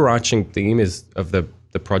overarching theme of the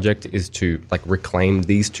project is to like reclaim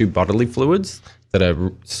these two bodily fluids that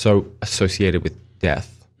are so associated with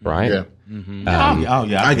death, right? Yeah.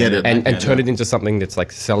 I get it. And turn it into something that's like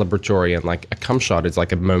celebratory, and like a cum shot is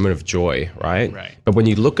like a moment of joy, right? Right. But when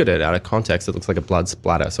you look at it out of context, it looks like a blood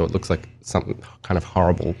splatter, so it looks like something kind of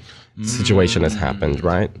horrible situation has happened,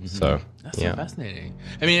 right? So That's so fascinating.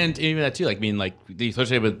 I mean, and even that too, like, the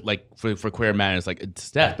associated with, like, for queer men, it's like,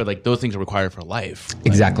 it's death, but, like, those things are required for life. Like,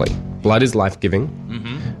 exactly. Blood is life-giving.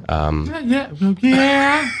 And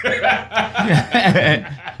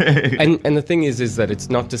the thing is that it's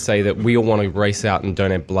not to say that we all want to race out and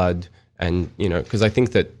donate blood, and, because I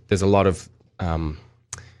think that there's a lot of,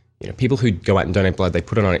 people who go out and donate blood, they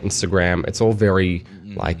put it on Instagram. It's all very,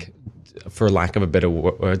 like, for lack of a better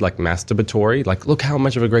word, like masturbatory, like, look how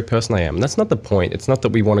much of a great person I am. And that's not the point. It's not that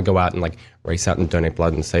we want to go out and like race out and donate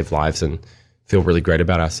blood and save lives and feel really great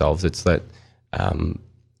about ourselves. It's that,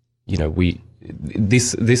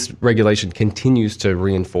 this regulation continues to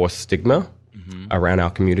reinforce stigma around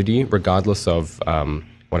our community, regardless of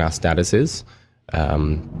what our status is.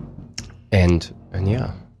 And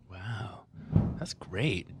yeah. Wow. That's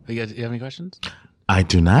great. You have any questions? I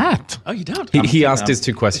do not. Oh, you don't? He asked his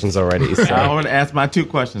 2 questions already. So. I want to ask my 2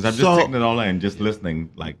 questions. I'm just taking it all in, just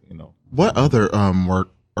listening, like, What other work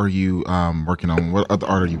are you working on? What other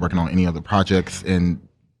art are you working on? Any other projects? And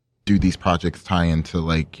do these projects tie into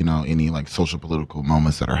like, any like social political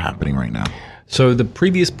moments that are happening right now? So the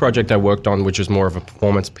previous project I worked on, which was more of a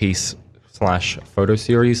performance piece / photo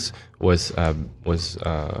series, was had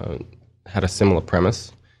a similar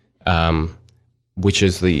premise. Which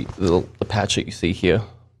is the little patch that you see here.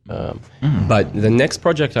 But the next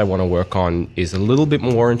project I want to work on is a little bit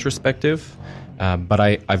more introspective, but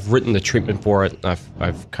I've written the treatment for it.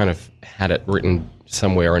 I've kind of had it written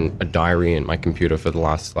somewhere in a diary in my computer for the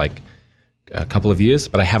last like a couple of years,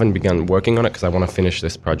 but I haven't begun working on it because I want to finish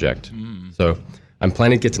this project. So I'm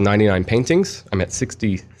planning to get to 99 paintings. I'm at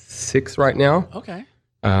 66 right now. Okay.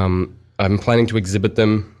 I'm planning to exhibit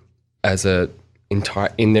them as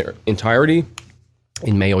in their entirety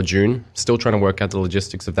in May or June. Still trying to work out the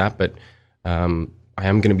logistics of that, but I am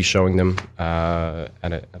going to be showing them at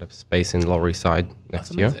a space in Lower East Side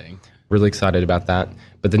next year. Really excited about that.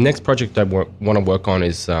 But the next project I want to work on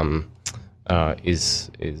is like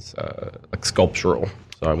sculptural.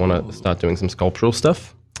 So I want to start doing some sculptural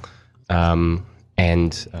stuff. And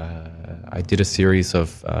I did a series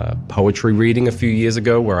of poetry reading a few years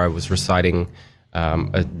ago where I was reciting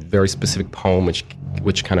a very specific poem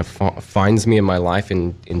which kind of finds me in my life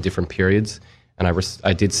in different periods. And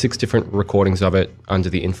I did 6 different recordings of it under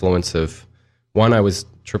the influence of, one, I was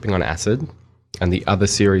tripping on acid, and the other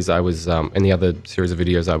series I was, in the other series of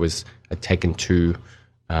videos I'd taken 2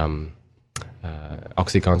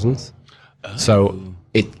 Oxycontins. So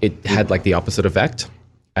it had like the opposite effect.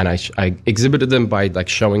 And I exhibited them by like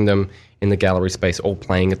showing them in the gallery space all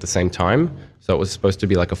playing at the same time. So it was supposed to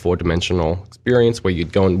be like a 4-dimensional experience where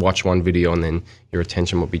you'd go and watch one video and then your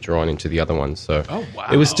attention would be drawn into the other one. So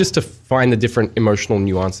it was just to find the different emotional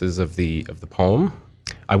nuances of the poem.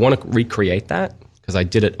 I want to recreate that because I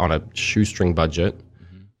did it on a shoestring budget.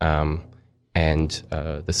 And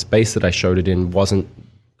the space that I showed it in wasn't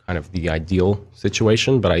kind of the ideal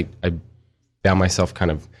situation, but I found myself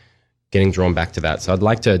kind of getting drawn back to that. So I'd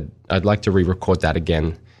like to re-record that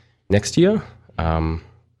again next year.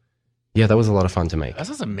 Yeah, that was a lot of fun to make. That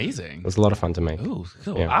sounds amazing. It was a lot of fun to make. Ooh,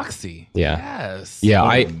 cool. Yeah. Oxy. Yeah. Yes. Yeah,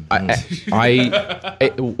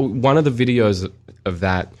 one of the videos of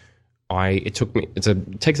that,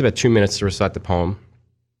 it takes about 2 minutes to recite the poem,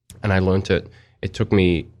 and I learned it. It took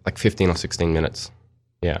me like 15 or 16 minutes.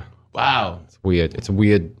 Yeah. Wow. It's weird. It's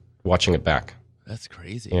weird watching it back. That's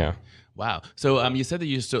crazy. Yeah. Wow. So you said that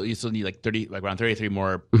you still need like around 33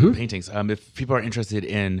 more Mm-hmm. paintings. If people are interested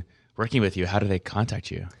in working with you, how do they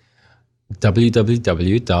contact you?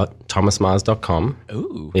 www.thomasmars.com.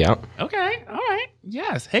 Ooh. Yeah. Okay. All right.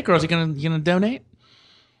 Yes. Hey, girls, you gonna donate?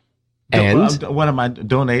 And what am I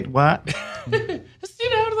donate? What? Just a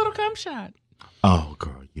little cum shot. Oh,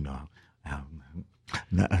 girl,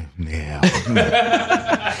 yeah.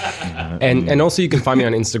 and also you can find me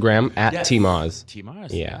on Instagram at Yes. T-Mars.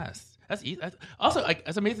 T-Mars. Yeah. Yes. That's also like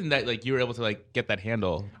it's amazing that like you were able to like get that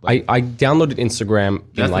handle. I downloaded Instagram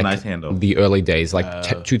That's in a like nice handle. the early days,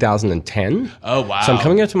 like 2010. Oh wow. So I'm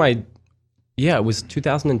coming out to my, it was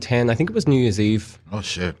 2010. I think it was New Year's Eve. Oh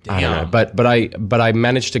shit. I don't know, but I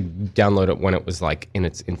managed to download it when it was like in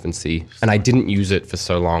its infancy, and I didn't use it for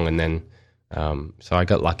so long, and then so I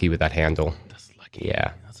got lucky with that handle. That's lucky.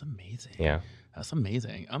 Yeah. That's amazing. Yeah. That's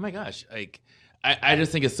amazing. Oh my gosh. Like I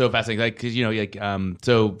just think it's so fascinating. Like, cause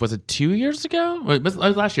so was it 2 years ago? It was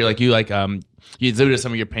last year. Like you exhibited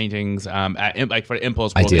some of your paintings at like for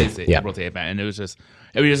Impulse World Day event, and it was just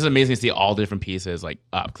amazing to see all the different pieces like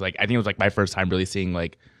up. Cause like I think it was like my first time really seeing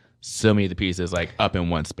like so many of the pieces like up in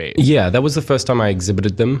one space. Yeah, that was the first time I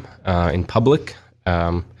exhibited them in public,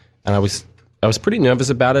 and I was pretty nervous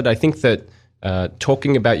about it. I think that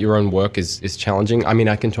talking about your own work is challenging. I mean,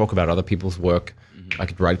 I can talk about other people's work. I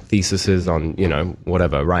could write theses on,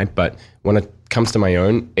 whatever, right? But when it comes to my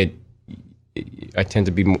own, I tend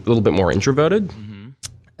to be a little bit more introverted,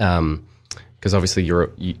 because obviously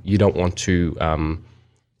you don't want to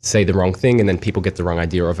say the wrong thing and then people get the wrong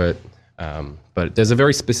idea of it. But there's a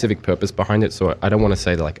very specific purpose behind it, so I don't want to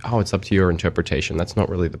say like, oh, it's up to your interpretation. That's not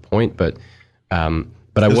really the point, but I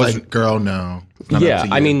was like, girl, no. Yeah,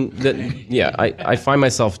 I mean, I find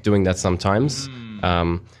myself doing that sometimes.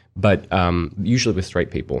 But usually with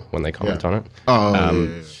straight people when they comment on it.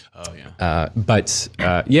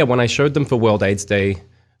 When I showed them for World AIDS Day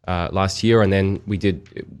last year, and then we did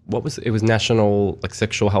it was National like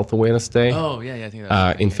Sexual Health Awareness Day. Oh yeah, I think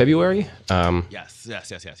that was in February. Yes.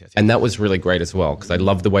 And that was really great as well because I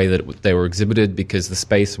loved the way that they were exhibited because the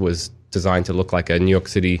space was designed to look like a New York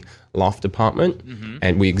City loft apartment,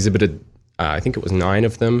 and we exhibited I think it was 9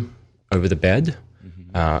 of them over the bed,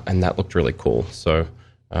 and that looked really cool. So.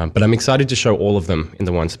 But I'm excited to show all of them in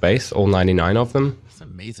the one space, all 99 of them. That's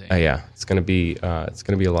amazing. Yeah, it's gonna be a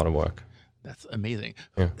lot of work. That's amazing.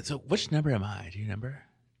 Yeah. So, which number am I? Do you remember?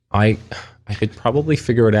 I could probably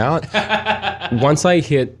figure it out. Once I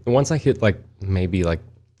hit like maybe like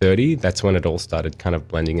 30, that's when it all started kind of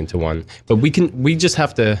blending into one. But we just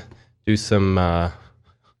have to do some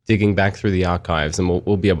digging back through the archives, and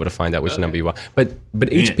we'll be able to find out which number you are. But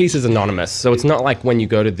each piece is anonymous, so it's not like when you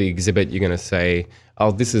go to the exhibit, you're going to say,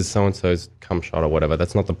 "Oh, this is so and so's cum shot" or whatever.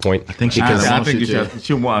 That's not the point. I think she wants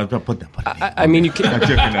to put that. I mean, you can.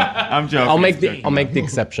 I'm joking. I'll make the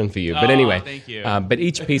exception for you. But anyway, thank you. But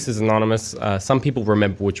each piece is anonymous. Some people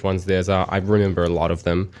remember which ones theirs are. I remember a lot of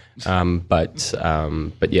them. But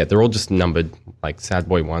yeah, they're all just numbered like Sad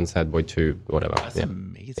Boy 1, Sad Boy 2, whatever. That's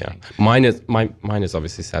amazing. Yeah. Mine is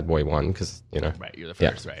obviously Sad Boy 1 because Right, you're the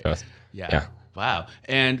first, right? First. Yeah. Wow.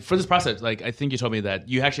 And for this process, like I think you told me that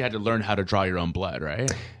you actually had to learn how to draw your own blood, right?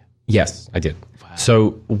 Yes, I did. Wow.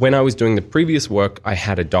 So when I was doing the previous work, I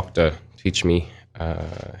had a doctor teach me.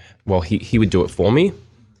 He would do it for me,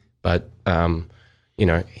 but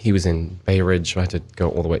he was in Bay Ridge. I had to go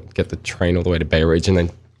all the way, get the train all the way to Bay Ridge, and then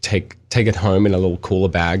take it home in a little cooler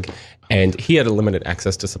bag. And he had a limited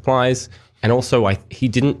access to supplies. And also,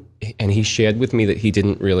 he shared with me that he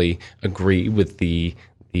didn't really agree with the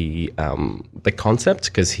concept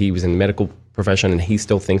because he was in the medical profession and he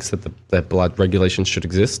still thinks that blood regulations should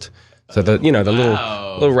exist. So the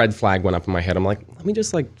little red flag went up in my head. I'm like, let me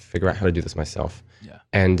just like figure out how to do this myself. Yeah.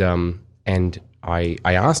 And I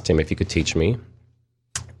asked him if he could teach me,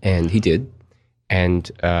 and he did. And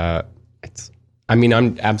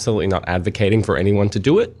I'm absolutely not advocating for anyone to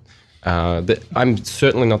do it. I'm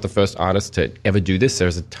certainly not the first artist to ever do this.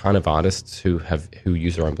 There's a ton of artists who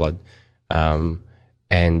use their own blood, but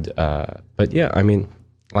yeah, I mean,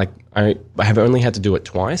 like I have only had to do it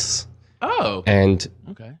twice. Oh, and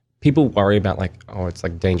okay. People worry about like, oh, it's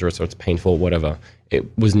like dangerous or it's painful, whatever.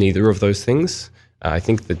 It was neither of those things. I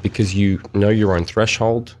think that because you know your own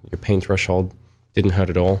threshold, your pain threshold didn't hurt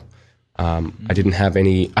at all. I didn't have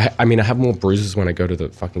any. I mean, I have more bruises when I go to the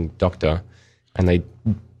fucking doctor, and they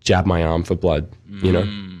jab my arm for blood. You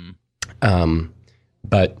know,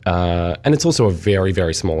 but and it's also a very,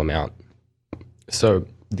 very small amount. So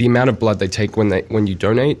the amount of blood they take when you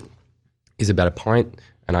donate is about a pint,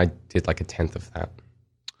 and I did like a tenth of that.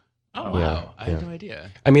 Oh wow! I had no idea.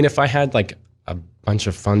 I mean, if I had like a bunch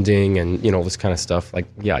of funding and all this kind of stuff, like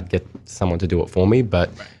I'd get someone to do it for me. But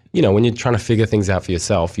when you're trying to figure things out for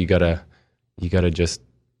yourself, you gotta just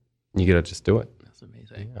do it. That's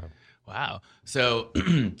amazing. Yeah. Wow. So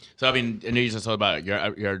I mean, I know you just told about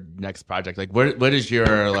your next project. Like, what is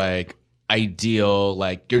your like ideal,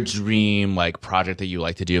 like your dream, like project that you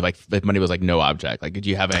like to do? Like, if money was like no object, like, do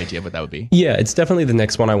you have an idea of what that would be? Yeah, it's definitely the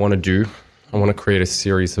next one I want to do. I want to create a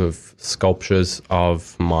series of sculptures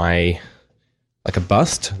of like a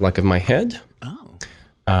bust, like of my head.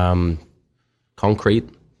 Oh. Concrete.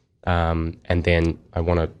 And then I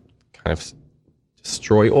want to kind of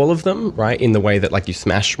destroy all of them, right? In the way that like you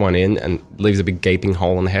smash one in and leaves a big gaping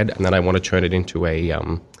hole in the head, and then I want to turn it into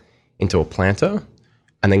a planter,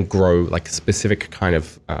 and then grow like specific kind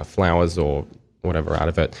of flowers or whatever out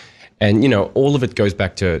of it. And all of it goes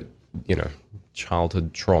back to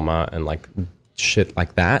childhood trauma and like shit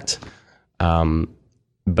like that.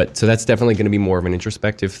 But so that's definitely going to be more of an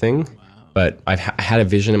introspective thing. Wow. But I've had a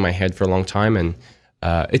vision in my head for a long time, and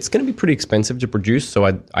it's going to be pretty expensive to produce. So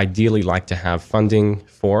I'd ideally like to have funding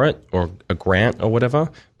for it or a grant or whatever.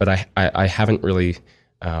 But I haven't really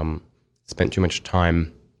spent too much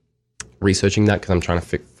time researching that because I'm trying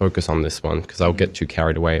to focus on this one, because I'll get too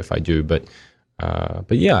carried away if I do. But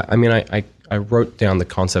yeah, I mean, I wrote down the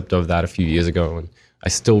concept of that a few years ago, and I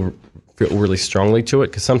still feel really strongly to it,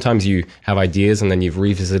 because sometimes you have ideas and then you've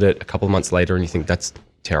revisited it a couple of months later and you think that's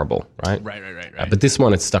terrible, right? Right. But this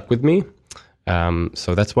one, it's stuck with me.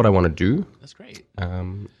 So that's what I want to do. That's great.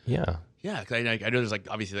 Yeah. Yeah, because I know there's like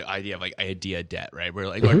obviously the idea of like idea debt, right? Where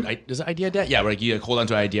like, is it idea debt? Yeah, where like you hold on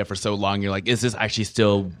to an idea for so long, you're like, is this actually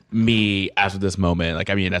still me after this moment?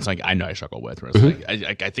 Like, I mean, that's like I know I struggle with. Where it's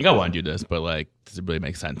like I think I want to do this, but like, does it really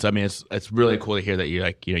make sense? So, I mean, it's really cool to hear that you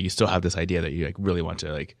like you still have this idea that you like really want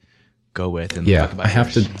to like go with and talk about. I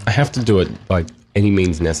have to do it by any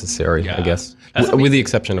means necessary. I guess, with the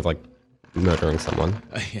exception of like murdering someone.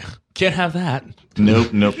 Yeah, can't have that.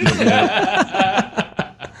 Nope.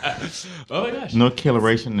 Oh my gosh. No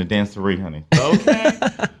killeration in the dancery, honey. Okay.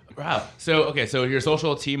 Wow. So your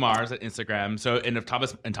social T Mars at Instagram. So and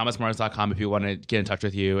thomasmars.com if you want to get in touch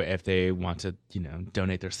with you, if they want to,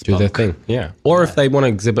 donate their spunk. Do their thing. Yeah. Or if they want to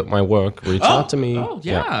exhibit my work, reach out to me. Oh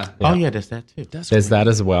yeah. Oh yeah, there's that too. There's that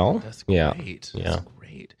as well. That's great. Yeah. That's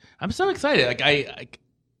great. I'm so excited. Like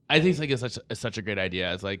I think it's such a great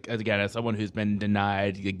idea. It's like, again, as someone who's been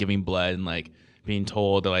denied giving blood and like being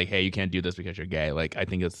told that like, hey, you can't do this because you're gay. Like, I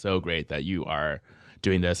think it's so great that you are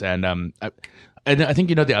doing this. And I think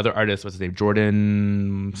the other artist, what's his name,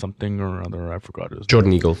 Jordan something or other. I forgot his name.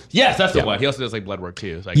 Jordan Eagle. Yes, that's the one. He also does like blood work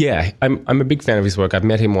too. It's like, yeah, I'm a big fan of his work. I've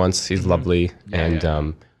met him once. He's lovely,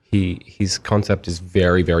 and his concept is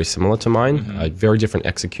very, very similar to mine. Very different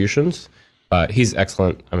executions, but he's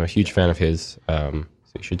excellent. I'm a huge fan of his.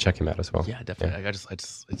 So you should check him out as well. Yeah, definitely. Yeah.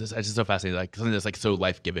 It's just so fascinating. Like something that's like so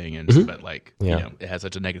life giving, and but like it has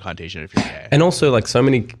such a negative connotation if you're gay. And also, like so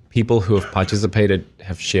many people who have participated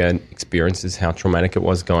have shared experiences how traumatic it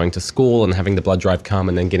was going to school and having the blood drive come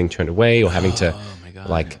and then getting turned away, or having to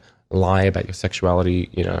like lie about your sexuality.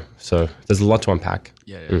 So there's a lot to unpack.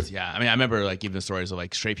 Yeah, it is. Yeah. I mean, I remember like even the stories of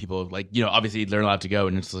like straight people, like obviously they're allowed to go,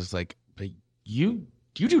 and it's just like you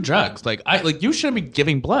do drugs. Like you shouldn't be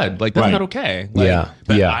giving blood. Like that's not okay. Like,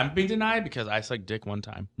 but I'm being denied because I sucked dick one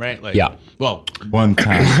time. Right? Like well, one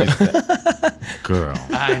time. Girl.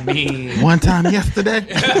 I mean, one time yesterday.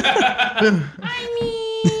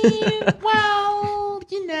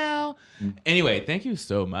 Anyway, thank you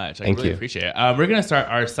so much. I Thank really you. appreciate it. We're gonna start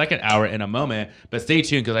our second hour in a moment, but stay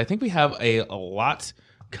tuned because I think we have a lot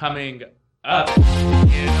coming up in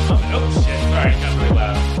a moment. Oh shit! Sorry, got really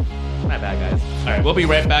loud. My bad, guys. All right, we'll be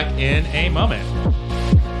right back in a moment.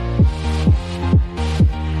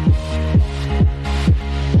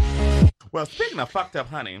 Well, speaking of fucked up,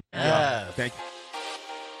 honey. Thank you.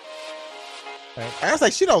 I was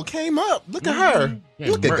like, she don't came up. Look at her.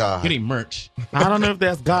 Look at God. Getting merch. I don't know if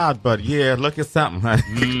that's God, but yeah, look at something,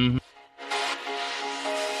 honey.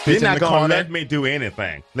 You're not gonna let me do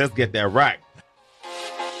anything. Let's get that right.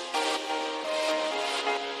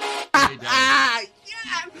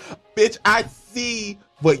 Bitch, I see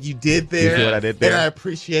what you did there. You see what I did there? And I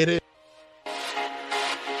appreciate it.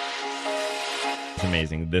 It's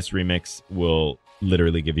amazing. This remix will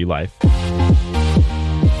literally give you life.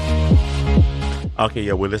 Okay,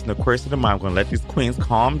 yeah, we're listening to Queer State of Mind. I'm going to let these queens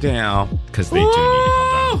calm down because they do need to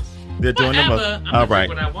calm down. They're doing the most. All right.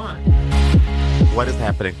 What I want. What is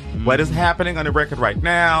happening? What is happening on the record right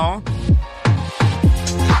now?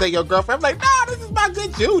 You say your girlfriend, I'm like, nah, this is my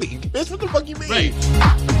good Judy. Bitch, what the fuck you mean? Right.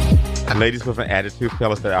 Ladies with an attitude,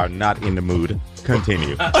 fellas that are not in the mood,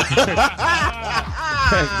 continue.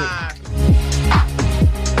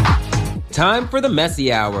 Time for the Messy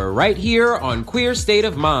Hour, right here on Queer State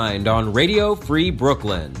of Mind on Radio Free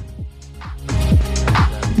Brooklyn.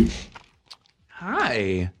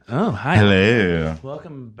 Hi. Oh, hi. Hello.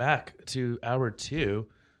 Welcome back to hour 2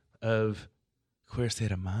 of Queer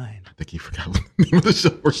State of Mind. I think you forgot what the name of the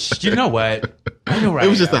show was. You know what? I know where It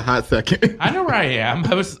was I just am. a hot second. I know where I am.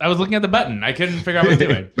 I was looking at the button. I couldn't figure out what I was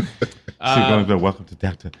doing. She's going to go, welcome to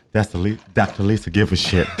Dr. Lisa Give a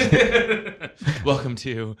Shit. Welcome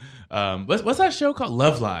to, what's that show called?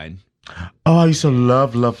 Loveline. Oh, I used to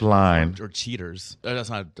love Loveline. Or Cheaters.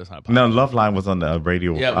 That's not a podcast. No, Loveline was on the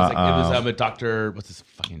radio. Yeah, it was a Dr. What's his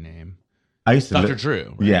fucking name? I used to Dr.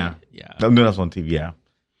 Drew. Right? Yeah. Yeah. No, that's on TV, yeah.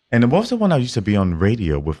 And what was the one I used to be on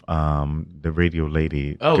radio with the radio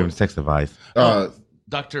lady giving sex advice?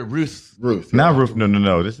 Dr. Ruth. Not Ruth.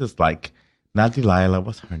 No. This is like, not Delilah.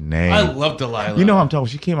 What's her name? I love Delilah. You know what I'm talking about?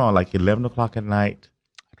 She came on like 11 o'clock at night.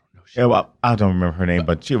 Yeah, well, I don't remember her name,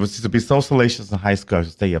 but she used to be so salacious in high school. I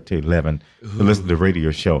used to stay up till 11 to listen to the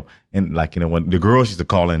radio show. And like, when the girls used to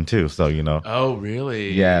call in too. So, Oh,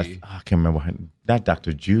 really? Yes. I can't remember her. That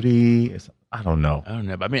Dr. Judy. I don't know. I don't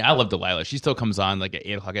know. But I mean, I love Delilah. She still comes on like at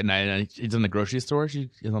 8 o'clock at night and she's in the grocery store.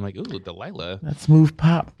 I'm like, ooh, Delilah. That's smooth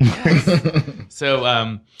pop.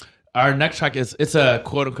 So, our next track it's a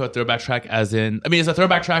quote unquote throwback track, as in, I mean, it's a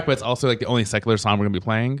throwback track, but it's also like the only secular song we're going to be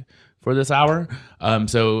playing for this hour.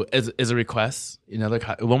 So as a request,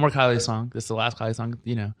 one more Kylie song. This is the last Kylie song,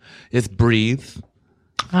 it's Breathe.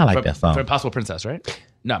 I like that song. For Possible Princess, right?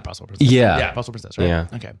 Not Possible Princess. Yeah. Yeah, Possible Princess, right? Yeah.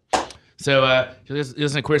 Okay. So,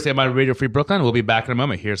 listen to Queer State of Mind, Radio Free Brooklyn. We'll be back in a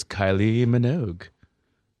moment. Here's Kylie Minogue.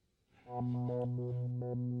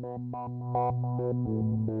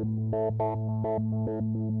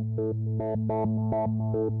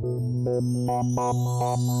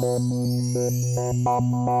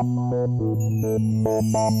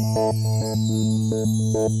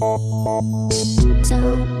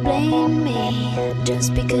 Don't blame me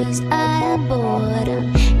just because I am bored.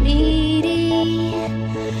 I'm needy.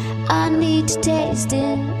 I need to taste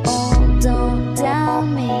it all. Don't doubt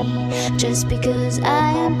me just because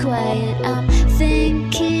I am quiet. I'm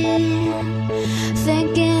thinking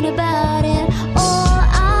about it. Oh,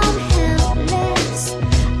 I'm helpless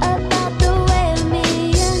about the way of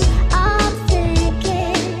me, and I'm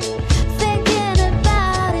thinking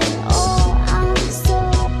about it. Oh, I'm so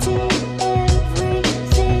deep,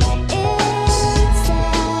 everything inside.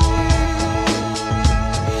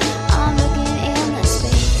 I'm looking in the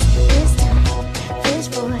space, this time, this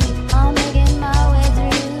void. I'm making my way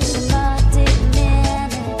through the muddy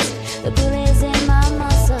minutes. The bullets in my mind.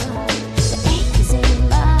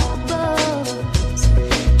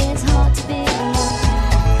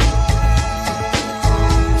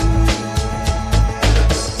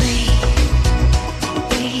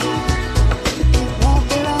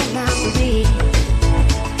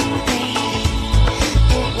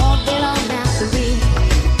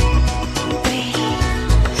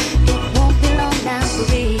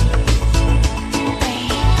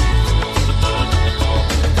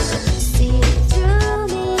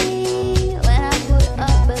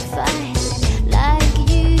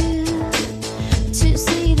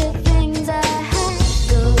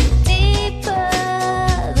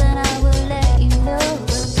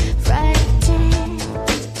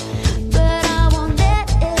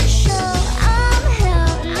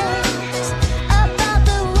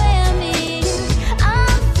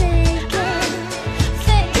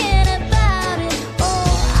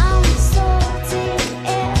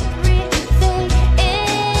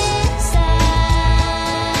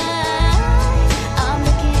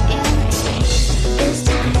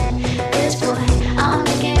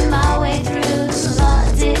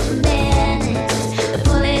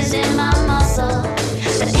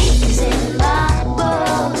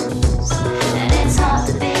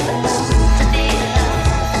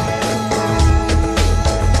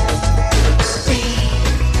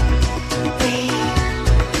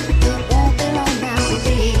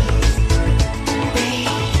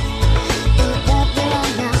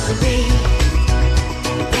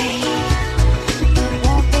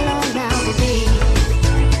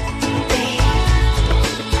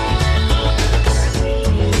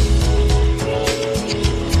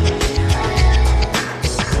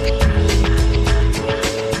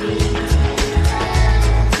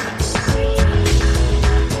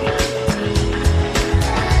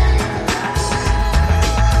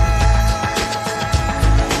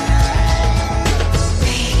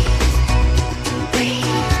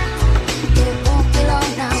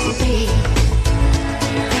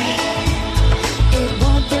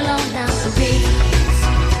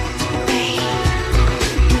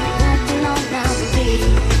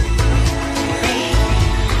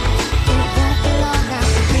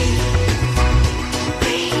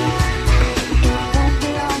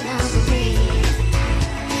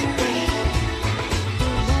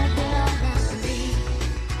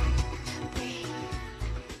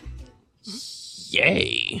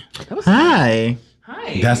 Yay. Hi.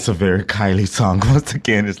 Hi. That's a very Kylie song. Once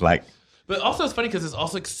again, it's like. But also, it's funny because it's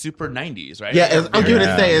also like super 90s, right? Yeah, I was going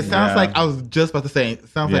to say, it sounds yeah. like, I was just about to say, it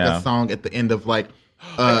sounds like a song at the end of like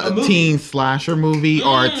a teen slasher movie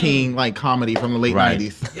or a teen like comedy from the late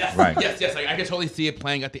 90s. Yes, Right. yes. Like, I could totally see it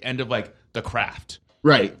playing at the end of like The Craft.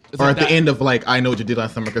 Right. It's Or like at the that. end of like, I Know What You Did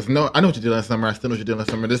Last Summer. Because I know what you did last summer. I still know what you did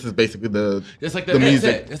last summer. This is basically It's like the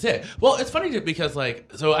music. That's it. Well, it's funny because like,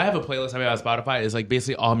 so I have a playlist I have on Spotify. It's like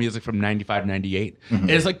basically all music from 95, 98. And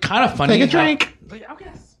it's like kind of funny. Take a drink. Like, I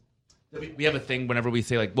guess. We have a thing whenever we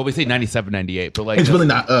say like, well, we say 97, 98, but like. It's really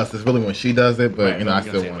not us. It's really when she does it. But, Right, you know, I I'm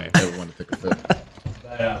gonna still say want it. everyone to take a sip.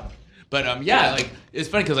 But yeah, like it's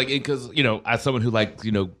funny because you know, as someone who likes,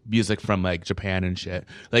 you know, music from like Japan and shit,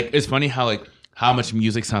 like it's funny how much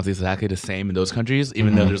music sounds exactly the same in those countries,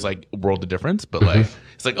 even though there's like a world of difference. But like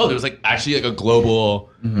it's like, oh, there was like actually like a global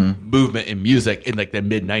movement in music in like the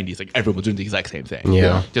mid 90s. Like everyone was doing the exact same thing.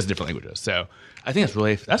 Yeah. Just different languages. So I think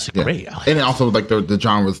that's great. I like And also like the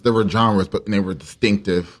genres. There were genres, but they were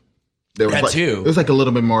distinctive. There was That like, too. It was like a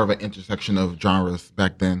little bit more of an intersection of genres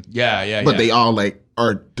back then. Yeah. But they all like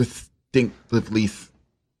are distinctively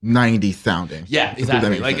 90s sounding. Yeah, If that exactly.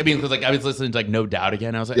 makes Like sense. I mean, because like I was listening to like No Doubt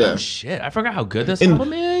again. I was like, Yeah. oh shit, I forgot how good this And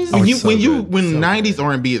album is. when so when good. 90s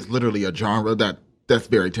R&B is literally a genre that's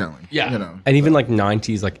very telling. Yeah. You know. And even like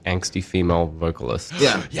 90s, like angsty female vocalists.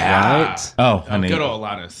 Yeah. Yeah. Right? Oh, honey. Good old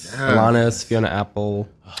Alanis. Alanis, Fiona Apple,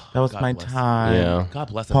 That was God my bless her. time. yeah. God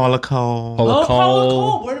bless her. Paula Cole. Paula Oh, Paula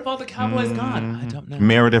Cole. Cole. Where have all the cowboys gone? I don't know.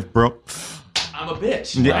 Meredith Brooks. I'm a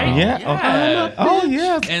bitch. Yeah, Right? yeah. Oh,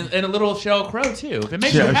 yes. And a little Sheryl Crow too. If it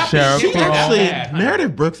makes you Sheryl happy, Crow. you Actually, happy.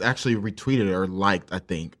 Meredith Brooks actually retweeted or liked, I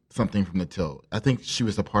think, something from the Tilt. I think she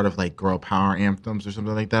was a part of like girl power anthems or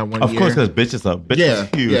something like that one Of year. course, because bitches are Yeah,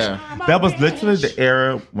 huge. yeah. That was literally the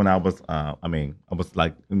era when I was, I was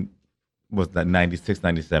like, was that 96,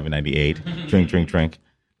 97, 98, drink.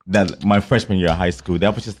 That my freshman year of high school,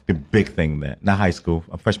 that was just the big thing then. Not high school,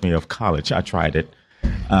 a freshman year of college. I tried it.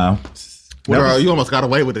 Girl, you almost got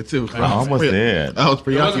away with it too. I almost did. I was It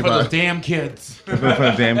wasn't for those preoccupied. damn kids. For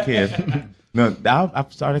the damn kid. No, I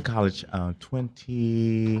started college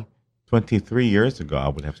 23 years ago. I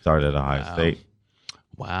would have started at Ohio State.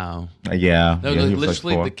 Wow. Yeah. No, yeah, he was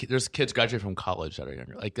literally, like 4. there's kids graduating from college that are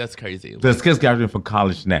younger. Like that's crazy. There's kids graduating from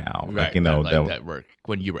college now. Right, Like, you know, that work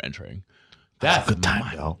when you were entering. That's a good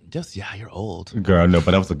time, though. Just you're old. Girl, no,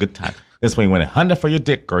 but that was a good time. That's when you went 100 for your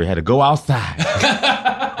dick, girl. You had to go outside.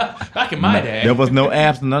 Back in my day, There was no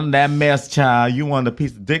apps, none of that mess, child. You wanted a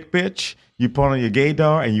piece of dick, bitch. You put on your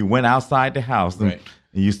gaydar and you went outside the house and, Right.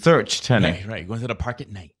 and you searched, honey. right. Going to the park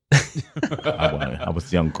at night. I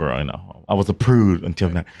was a young girl, you know. I was a prude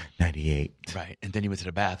until 98. Right, and then you went to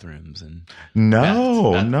the bathrooms and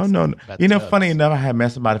No. Bath You know, tubs. funny enough, I had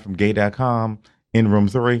met somebody from gay.com in room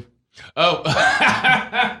 3. oh.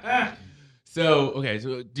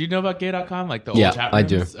 So do you know about gay.com? Like the old Yeah, chat I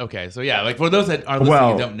do. rooms? Okay, so yeah, like for those that are listening Well,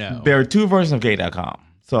 and don't know. there are 2 versions of gay.com.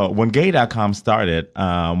 So when gay.com started,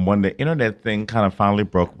 when the internet thing kind of finally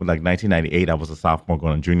broke with like 1998, I was a sophomore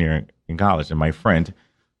going to junior in college, and my friend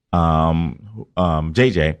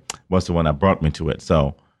JJ was the one that brought me to it.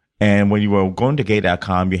 So, and when you were going to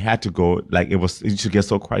gay.com, you had to go, like it used to get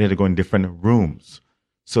so crowded, you had to go in different rooms.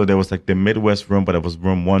 So there was like the Midwest room, but it was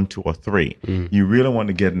room 1, 2, or 3. You really want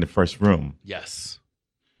to get in the first room, Yes.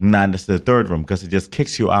 not the third room, because it just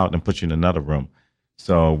kicks you out and puts you in another room.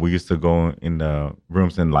 So we used to go in the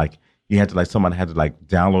rooms and like you had to like someone had to like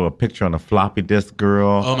download a picture on a floppy disk,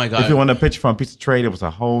 girl. Oh, my God. If you want a picture from a piece of trade, it was a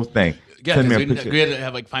whole thing. Yeah, Send me a because picture. we had to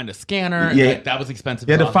have like find a scanner. Yeah. Yeah, that was expensive.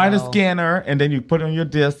 You had to as find a hell. scanner, and then you put it on your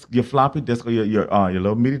disk, your floppy disk, or your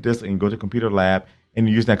little mini disk, and you go to computer lab, and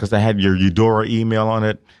you use that because I had your Eudora email on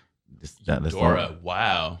it. Dora,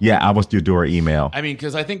 wow. Yeah, I was Eudora email. I mean,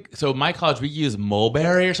 because I think so. My college, we used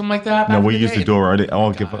Mulberry or something like that. No, back we in the used day. Eudora. They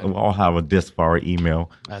all have a disk for our email.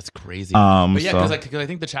 That's crazy. But But yeah, because I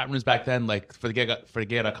think the chat rooms back then, like for the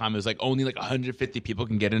gay.com, it was like only like 150 people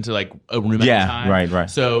can get into like a room at a time. right.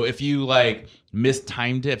 So if you like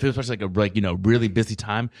mistimed it, if it was like a really busy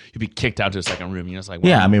time, you'd be kicked out to a second room. You know, it's like, wow.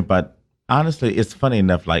 Yeah, I mean, but honestly, it's funny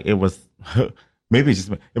enough. Like it was, maybe it's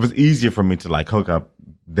just it was easier for me to like hook up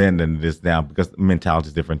then than it is now because mentality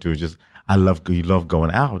is different too. It's just you love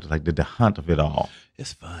going out, like the hunt of it all.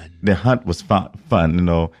 It's fun. The hunt was fun. You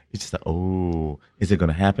know, it's just like, oh, is it going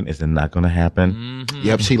to happen? Is it not going to happen? Mm-hmm.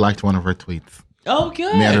 Yep, she liked one of her tweets. Oh,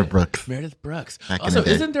 good. Meredith Brooks. Meredith Brooks. Back in Also, the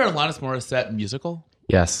day. isn't there a Alanis Morissette musical?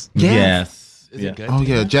 Yes. Yes. Is it good? Oh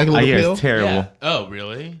yeah, Jagged I Little hear Pill. it's terrible. Yeah. Oh,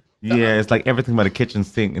 really? Yeah, it's like everything but a kitchen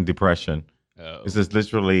sink and depression. Oh. It's just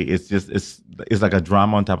literally, it's like a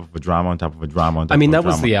drama on top of a drama on top of a drama on top I mean, of a that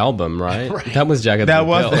was drama. the album, right? That was Jagged That Little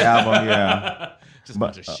was Pill. the album, yeah. Just a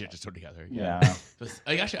bunch of shit just thrown together. Yeah.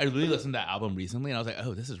 Actually, I really listened to that album recently, and I was like,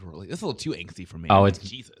 oh, this is a little too angsty for me. Oh, it's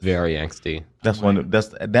Jesus. very angsty.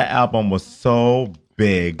 That album was so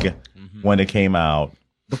big when it came out.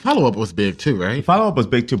 The follow up was big too, right? The follow up was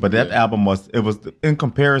big too, but that album was in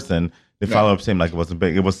comparison. The follow up seemed like it wasn't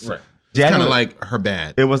big. It was kind of like her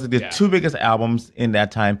bad. It was the two biggest albums in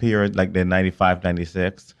that time period, like the 95,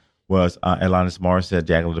 96, was Alanis Morissette,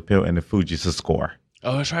 Jagged Little Pill, and the Fugees' Score.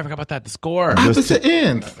 Oh, that's right. I forgot about that. The score. Opposite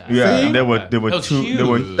ends. Yeah, See? there were That was two.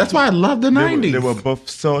 huge. That's why I love the 90s. They were both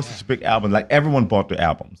such big albums. Like everyone bought the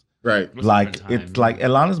albums. Right. Like it's like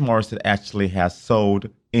Alanis Morissette actually has sold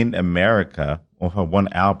in America on her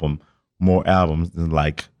one album more albums than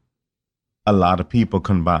like a lot of people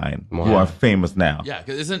combined who are famous now. Yeah,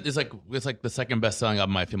 because it's like the second best selling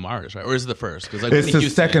album by a female artist, right? Or is it the first? Because like It's Whitney the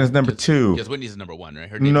Houston, second is number 2. Because Whitney's is number 1, right?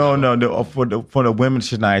 Her No, for the women,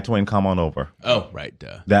 Shania Twain, Come On Over. Oh, right.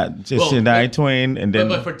 Duh. That Shania Twain, and then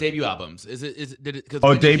but for debut albums, did it?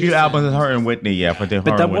 debut albums is her and Whitney, yeah. For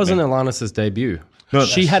But that wasn't Alanis's debut. No,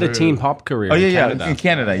 she had a teen pop career. Oh yeah, in yeah, Canada. in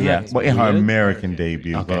Canada, yeah. Well, in her American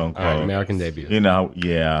debut, quote unquote. All right, American debut. You know,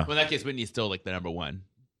 yeah. Well, in that case, Whitney's still like the number 1.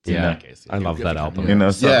 Yeah, In that case, I love that album. You know,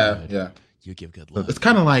 so yeah. You give good love. It's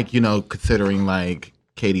kind of like, considering like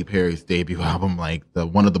Katy Perry's debut album, like the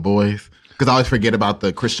One of the Boys, because I always forget about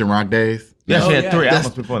the Christian rock days. Yeah, she had 3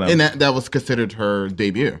 albums before that. And that was considered her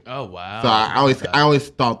debut. Oh wow! So I always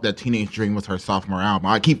thought that Teenage Dream was her sophomore album.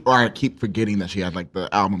 I keep forgetting that she had like the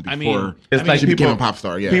album before she became a pop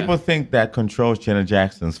star. Yeah, people think that Control's Janet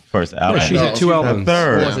Jackson's first album. No, she had 2 albums.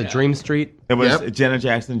 Third. Was it Dream Street? It was Janet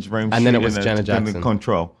Jackson, Dream Street, And then it was Janet Jackson.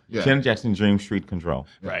 Control. Yeah. Janet Jackson, Dream Street, Control.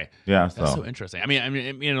 Right. Yeah. That's so interesting. I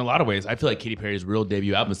mean, in a lot of ways, I feel like Katy Perry's real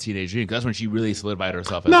debut album is Teenage Dream, because that's when she really solidified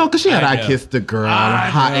herself. No, because she had I Kissed a Girl,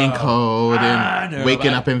 Hot and Cold, and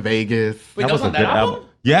Waking Up in Vegas. Wait, that was on that album?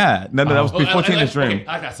 Yeah, no, that was before Teenage Dream. Okay,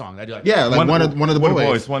 I like that song. I do like Yeah, that. like one of the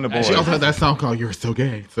boys. One of the boys. She also had that song called "You're So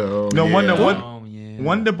Gay." So No, yeah.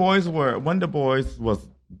 One of the boys was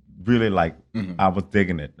really like I was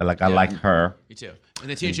digging it. Like I liked her. Me too. And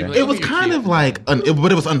then Teenage Dream, It was kind of like,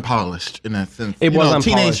 but it was unpolished in that sense. It was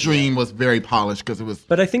Teenage unpolished. Dream was very polished because it was.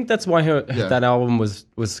 But I think that's why that album was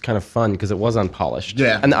kind of fun, because it was unpolished.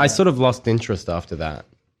 Yeah. And I sort of lost interest after that.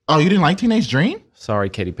 Oh, you didn't like Teenage Dream? Sorry,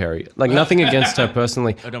 Katy Perry. Like, nothing against her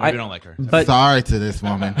personally. we don't like her. But Sorry to this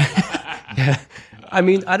woman. I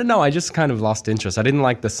mean, I don't know. I just kind of lost interest. I didn't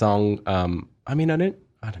like the song.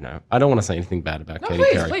 I don't know. I don't want to say anything bad about Katy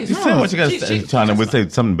Perry. You say what you got to say, China. We'll say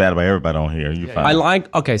something bad about everybody on here. You fine. I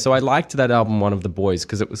liked that album, One of the Boys,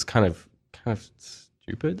 because it was kind of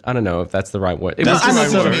stupid. I don't know if that's the right word. It was I know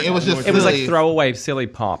just what sort you of, mean. It was just it was like silly. throwaway, silly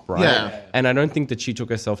pop, right? Yeah. And I don't think that she took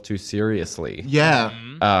herself too seriously. Yeah.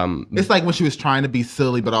 It's like when she was trying to be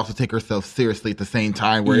silly, but also take herself seriously at the same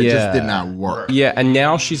time, where it just did not work. Yeah, and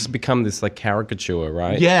now she's become this like caricature,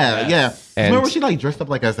 right? Yeah, yeah. And- Remember when she like dressed up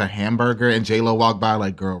like as a hamburger and J-Lo walked by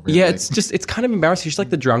like, girl, really? Yeah, it's kind of embarrassing. She's like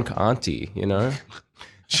the drunk auntie, you know?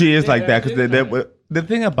 She is like that because the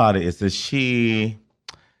thing about it is that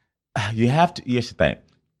here's the thing.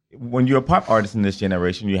 When you're a pop artist in this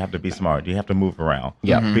generation, you have to be smart. You have to move around.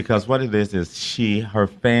 Yeah. Because what it is her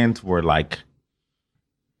fans were like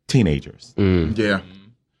teenagers. Yeah.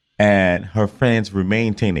 And her fans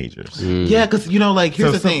remain teenagers. Yeah, because like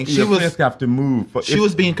here's the thing. She was have to move. She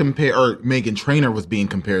was being compared, or Meghan Trainor was being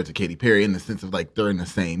compared to Katy Perry in the sense of like they're in the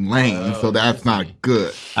same lane. So that's not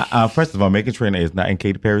good. First of all, Meghan Trainor is not in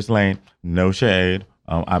Katy Perry's lane. No shade.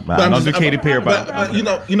 I don't do Katy Perry, but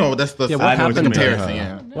you know that's the what happened to comparison. her?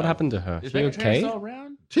 Yeah. What happened to her? Is She Meghan Trainor okay? still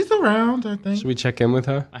around? She's around, I think. Should we check in with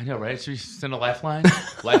her? I know, right? Should we send a lifeline?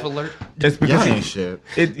 Life alert? it's because Yeah,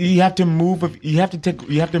 shit. you have to move. You have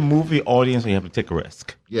to move the audience, and you have to take a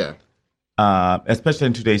risk. Yeah. Especially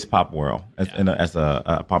in today's pop world, as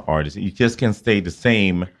a pop artist, you just can't stay the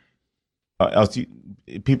same. Else,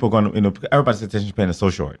 people are going to, everybody's attention span is so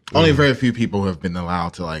short. Only very few people have been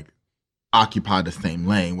allowed to like occupy the same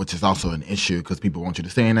lane, which is also an issue because people want you to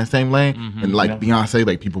stay in that same lane. And like Beyonce,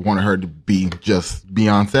 like people wanted her to be just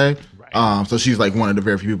Beyonce. Right. So she's like one of the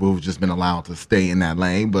very few people who've just been allowed to stay in that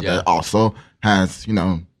lane, but that also has,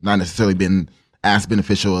 not necessarily been as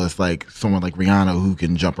beneficial as like someone like Rihanna who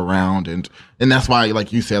can jump around and that's why,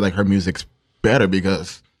 like you said, like her music's better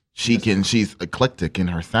because she's eclectic in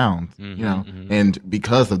her sound, and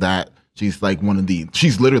because of that, she's like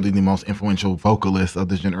she's literally the most influential vocalist of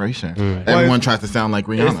this generation. Everyone tries to sound like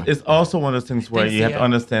Rihanna. It's also one of those things where you have to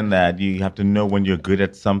understand that you have to know when you're good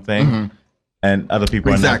at something and other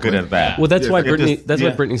people are not good at that. Well, that's why It Britney. just- That's why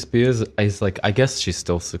yeah. Britney Spears is like. I guess she's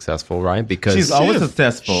still successful, right? Because She's always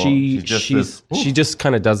successful. She She's just she just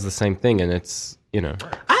kind of does the same thing, and it's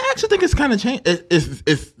I actually think it's kind of changed.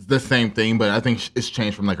 It's the same thing, but I think it's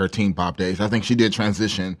changed from like her teen pop days. I think she did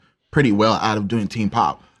transition pretty well out of doing teen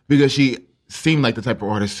pop because she seemed like the type of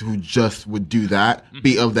artist who just would do that,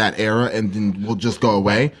 be of that era, and then will just go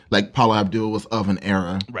away. Like Paula Abdul was of an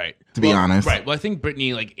era, Right. To be honest, Right. Well, I think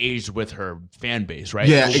Britney like aged with her fan base, right?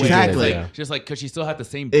 Yeah, In a way, exactly. Like, Yeah. just like because she still had the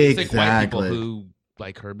same basic white people Exactly. who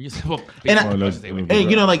like her music. Well, And basically, and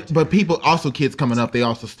you know, like, but people also kids coming up, they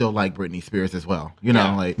also still like Britney Spears as well. You know,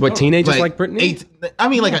 Yeah. like What, teenagers like Britney? I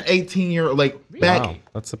mean, like an 18-year-old, like back Wow,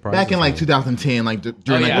 that surprises back in like me. 2010, like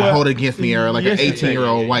during like yeah. the Hold It Against Me era, like an Yes,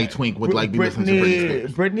 18-year-old white twink would like be listening to Britney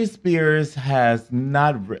Spears. Britney Spears has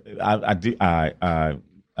not.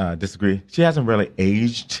 I disagree. She hasn't really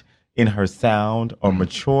aged in her sound or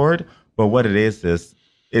matured. But what it is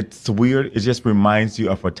it's weird. It just reminds you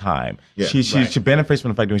of her time. Yeah, She benefits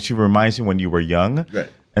from the fact that she reminds you when you were young. Right.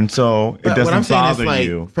 And so it But doesn't what I'm saying is bother like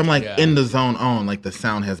you. from like Yeah. In the Zone on, like the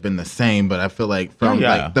sound has been the same, but I feel like from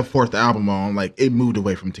Yeah. like the fourth album on, like it moved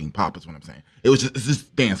away from teen pop. Is what I'm saying. It's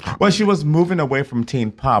just dance pop. Well, she was moving away from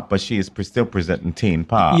teen pop, but she is still presenting teen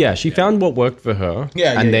pop. Yeah, she found what worked for her.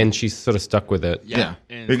 Yeah, and yeah, then she sort of stuck with it. Yeah.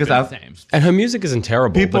 And Because it's been I- the same. And her music isn't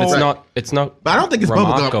terrible, but People- it's Right. not. It's not. But I don't think it's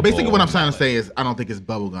bubblegum. remarkable. Basically, what I'm trying to say is I don't think it's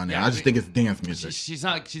bubblegum now. Yeah, I just think it's dance music. She's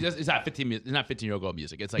not. She does. It's not 15. It's not 15-year-old girl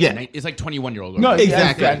music. It's like Yeah. it's like 21-year-old girl. No, music.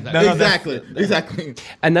 Exactly. Yeah, no, no, Exactly.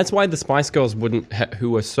 And that's why the Spice Girls wouldn't,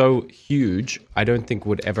 who were so huge, I don't think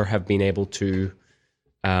would ever have been able to,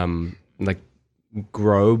 like,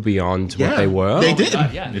 grow beyond what they were. They did.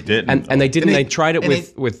 Yeah. It did. And they didn't. And they they- tried it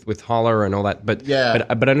and with Holler and all that, but Yeah,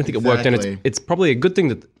 but I don't think it worked. And exactly. it's probably a good thing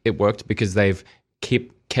that it worked because they've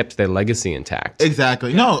kept their legacy intact.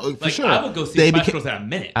 Exactly. No, for Like sure. I will go see They Spice became- Girls in a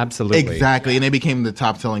minute. Absolutely. Exactly, and they became the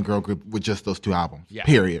top-selling girl group with just those two albums. Yeah.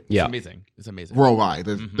 Period. Yeah. It's amazing. It's amazing. Worldwide,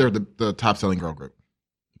 they're the top-selling girl group.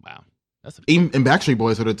 Wow. That's a, Even and Backstreet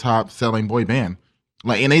Boys are the top-selling boy band.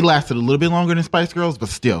 Like, and they lasted a little bit longer than Spice Girls, but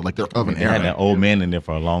still, like they're of an They had era. that old man in there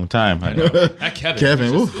for a long time. I know. that Kevin.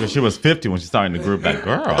 Kevin, he's just- woo. She was 50 when she started in the group. That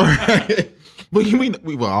girl. But you mean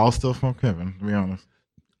we were all still from Kevin? To be honest,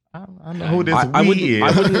 I know who this I we wouldn't.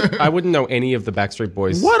 is. I wouldn't know any of the Backstreet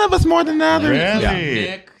Boys. one of us more than the other. Really?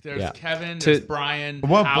 Nick. There's Yeah. Kevin. To- There's Brian.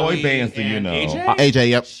 What boy Howie, bands do you and know? AJ? AJ,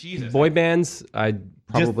 yep. Jesus. Boy bands, I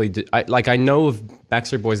probably do. I know of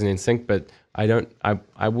Backstreet Boys and NSYNC, but I don't.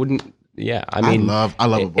 I wouldn't. Yeah, I mean, I love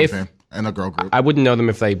a boy if- band and a girl group. I wouldn't know them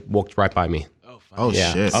if they walked right by me. Oh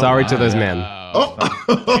Yeah, shit! sorry to those men.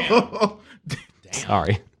 Oh.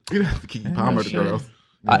 Sorry. You have to keep Palmer the girls.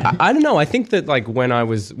 I don't know. I think that like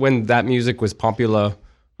when that music was popular,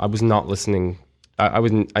 I was not listening.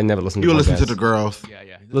 I never listened. You to were boy listening to bands. the girls. Yeah,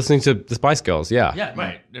 yeah. Listening to the Spice Girls. Yeah. Yeah,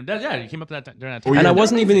 right. Yeah, you came up with that during that Oh, time. And yeah. I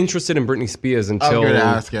wasn't even interested in Britney Spears I was until going to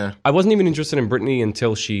ask, yeah. I wasn't even interested in Britney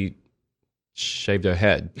until she shaved her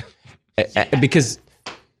head, because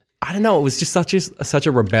I don't know. It was just such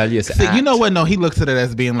a rebellious See, act. you know what? No, he looks at it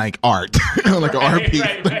as being like art, like an art piece.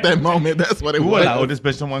 At that moment, that's what it was. Well, this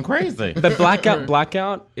bitch done went crazy. But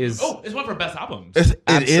Blackout is Oh, it's one for best albums. It is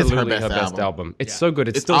absolutely her best album. It's so good.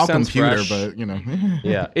 It It's still all sounds computer, fresh. but you know.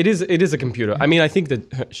 Yeah, it is a computer. I mean, I think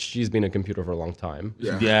that she's been a computer for a long time.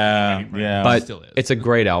 Yeah, yeah. But still is. it's a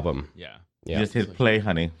great album. Yeah. Yeah. Just hit play,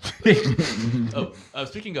 honey.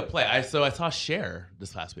 Speaking of play, I saw Cher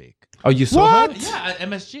this last week. Oh, you saw her? Yeah, at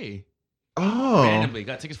MSG. Oh, Randomly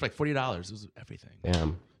got tickets for like $40. It was everything.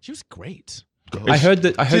 Damn. She was great. I heard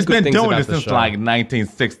that. I heard She's good been things doing about this the since show. like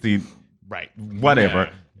 1960, Right. whatever.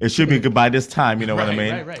 Yeah. It should be good by this time. You know what I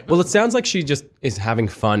mean? Right. Well, it sounds like she just is having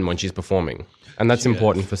fun when she's performing, and that's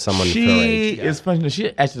important for someone her She age. is funny.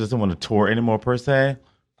 She actually doesn't want to tour anymore per se,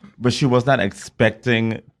 but she was not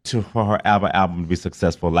expecting for her album to be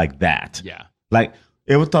successful like that. Yeah. Like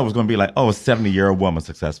it was thought it was going to be like, oh, a 70-year-old woman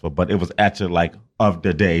successful, but it was actually like of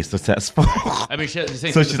the day successful. I mean, so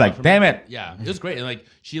she's like, damn it. Yeah, it was great, and like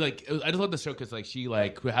she like I just love the show because like she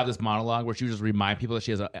like would have this monologue where she would just remind people that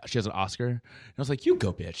she has an Oscar, and I was like, you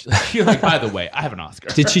go, bitch. Like, you're like, by the way, I have an Oscar.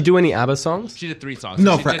 Did she do any ABBA songs? She did 3 songs.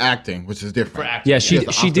 no, She for did- acting, which is different. For acting. Yeah, she Yes, the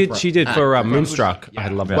Oscar did for acting. Moonstruck. Yeah. I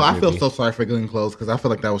love that Well, I movie. feel so sorry for Glenn Close because I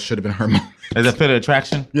feel like that should have been her moment. Is it Fatal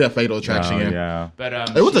Attraction? Yeah, Fatal Attraction. Oh, yeah. yeah.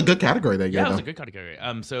 But It was a good category that year. yeah, it was though. a good category.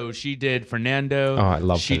 So she did Fernando. Oh, I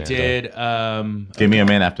love She Fernando. did. Give Me a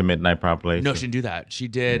Man After Midnight probably. No, she didn't do that. She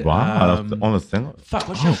did. Wow, that's on the single. Fuck,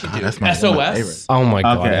 what should she do? that's my one of my SOS. favorites. Oh my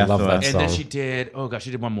god, Okay, I love SOS. that And song. then she did. Oh gosh,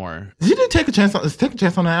 she did one more. She didn't take a chance on. Is Take a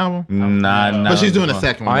Chance on the album? Nah. But she's doing a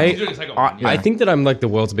second one. I, doing the second one, I think that I'm like the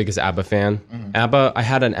world's biggest ABBA fan. ABBA, I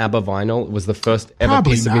had an ABBA vinyl. It was the first ever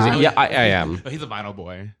Probably piece of not. music. Yeah, I am. But he's a vinyl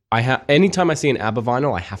boy. Anytime I see an ABBA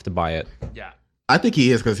vinyl, I have to buy it. Yeah. I think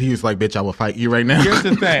he is because he was like, "Bitch, I will fight you right now." Here's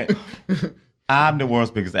the thing. I'm the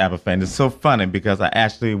world's biggest ABBA fan. It's so funny because I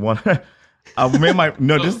actually want. I remember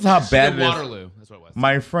this is how bad it is. Waterloo. That's what it was.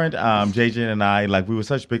 My friend JJ and I, like, we were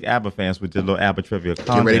such big ABBA fans. We did a little ABBA trivia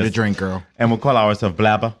contest. Get ready to drink, girl. And we'll call ourselves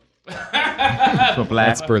Blabber. For black,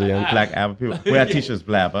 That's brilliant. Black ABBA people. We have t-shirts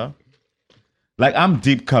Blabber. Like, I'm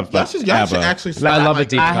deep cut. Y'all should ABBA. actually. Like, I love a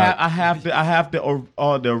deep cut. I have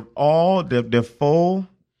the full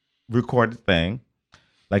recorded thing.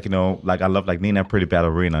 Like, like I love like Nina Pretty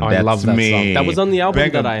Ballerina. Oh, That's I love that me. song. That was on the album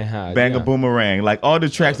that I had. Banger yeah. Boomerang. Like all the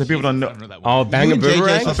tracks that people don't know. Oh, Banger You and JJ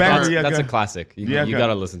Boomerang? should start- That's Yeah, a classic. You Yeah,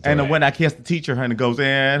 gotta listen to and it. when I kiss the teacher, and it goes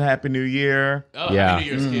in, Happy New Year. Oh, Yeah. Happy New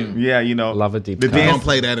Year's cute. Yeah, Love a deep the cut. We're dance. gonna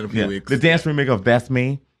play that in a few weeks. The dance remake of That's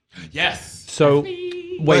Me. Yes. So,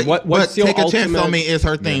 wait, what's but your Take a ultimate? Chance on Me is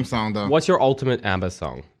her theme song, though. What's your ultimate ABBA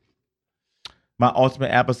song? My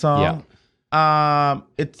ultimate ABBA song.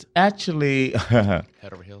 It's actually Head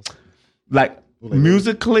over heels. like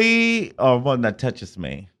musically or one that touches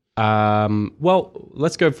me. Well,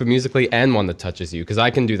 let's go for musically and one that touches you, because I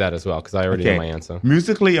can do that as well, because I already know my answer.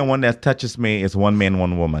 Musically and one that touches me is One Man,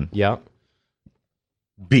 One Woman. Yeah.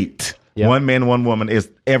 Beat. Yeah. One Man, One Woman is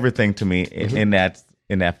everything to me in that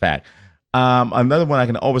fact. Another one I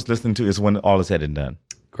can always listen to is When All Is Said and Done.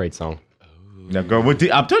 Great song. Now, girl,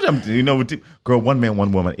 I'm telling you, girl, One Man,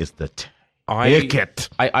 One Woman is the ticket.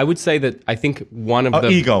 I would say that I think one of the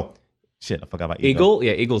Eagle. Shit, I forgot about Eagle. Eagle,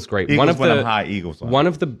 yeah, Eagle's great. Eagle's one of the high Eagles.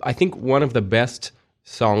 I think one of the best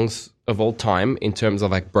songs of all time in terms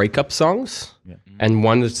of like breakup songs, and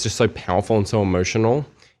one that's just so powerful and so emotional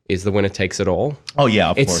is The Winner Takes It All. Oh yeah,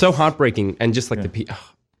 of it's course. so heartbreaking and just like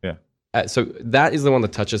Yeah. so that is the one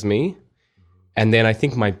that touches me. And then I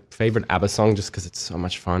think my favorite ABBA song, just because it's so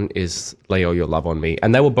much fun, is Lay All Your Love on Me.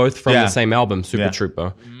 And they were both from the same album, Super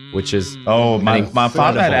Trooper, which is my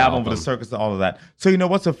father had an album album. with the circus and all of that. So you know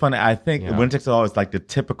what's so funny? I think When It Takes It All is like the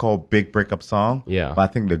typical big breakup song. Yeah. But I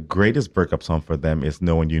think the greatest breakup song for them is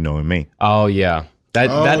Knowing You, Knowing Me. Oh yeah. yes,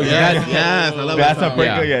 I love That's that a song.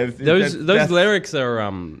 breakup. Yeah. Yeah. Those lyrics are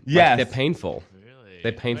Yes. they're painful.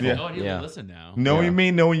 They're painful. Oh, I need to listen now. Knowing me,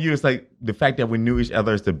 knowing you, it's like the fact that we knew each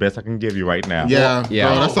other is the best I can give you right now. Yeah, Yeah.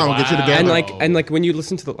 Bro, that song will get you together. And like when you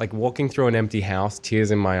listen to the like Walking Through an Empty House, Tears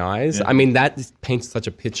in My Eyes. I mean that just paints such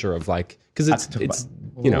a picture of like, because it's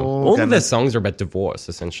you know, all of their songs are about divorce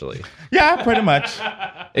essentially. Yeah, pretty much.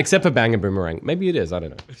 Except for Bang and Boomerang. Maybe it is. I don't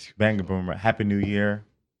know. Banger Boomer, Happy New Year,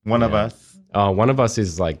 One of Us. One of Us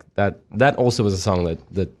is like that. That also is a song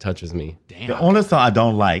that touches me. The only song I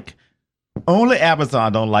don't like, only ABBA song I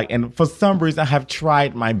don't like, and for some reason I have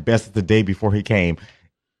tried my best the day before he came.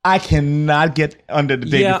 I cannot get under the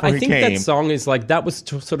day before I he think came. that song is like that was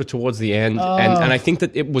sort of towards the end, and I think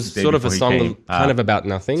that it was Day sort of a Before He song Came. kind of about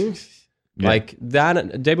nothing. Yeah. Like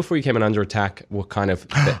that Day Before You Came and Under Attack were kind of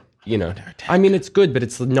you know. I mean, it's good, but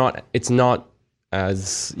it's not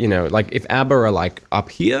as, you know, like if ABBA are like up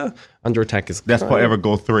here, Under Attack is That's kind of- Forever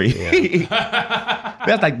Go 3.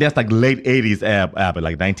 that's like late 80s ABBA,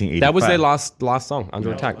 like 1985. That was their last song,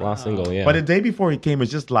 Under Attack, last single. Yeah, But the day before he came,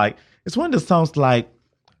 it's just like, it's one of the songs like,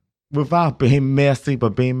 without being messy,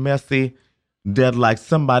 but being messy, that like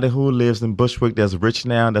somebody who lives in Bushwick that's rich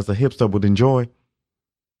now, that's a hipster would enjoy.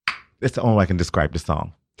 It's the only way I can describe the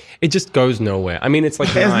song. it just goes nowhere. I mean, it's like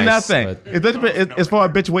It's nice, nothing. but- It's for a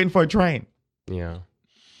bitch waiting for a train. yeah.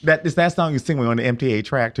 It's that song you sing when you're on the MTA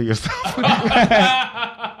track to yourself.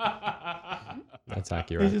 That's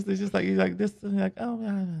accurate. It's just like, you're like this, like,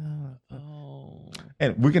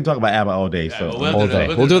 And we can talk about ABBA all day. So All day.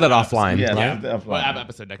 We'll do that offline. Yeah, Yeah. let's do that offline. Well, ABBA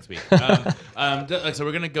episode next week. So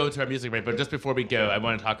we're gonna go to our music break, but just before we go, I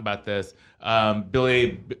want to talk about this.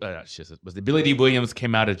 Billy D. Williams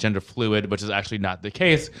came out as gender fluid, which is actually not the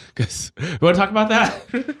case. Because we want to talk about that.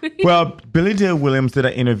 Well, Billy D. Williams did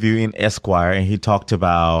an interview in Esquire, and he talked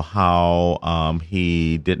about how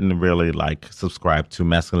he didn't really like subscribe to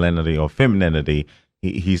masculinity or femininity.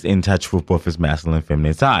 He's in touch with both his masculine and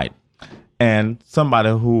feminine side. And somebody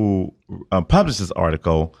who published this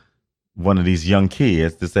article, one of these young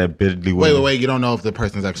kids, that said Billy D. Williams. Wait. You don't know if the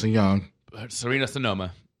person's actually young. Serena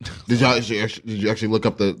Sonoma. Did you actually look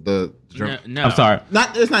up the journal? No. I'm sorry.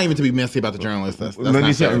 It's not even to be messy about the journalist. That's Let not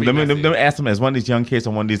me fair. ask him as one of these young kids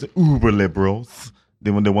or one of these uber liberals.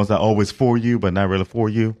 the ones that are always for you but not really for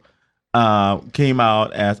you, came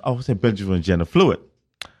out as Benjamin gender fluid,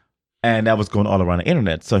 and that was going all around the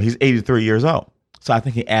internet. So he's 83 years old. So I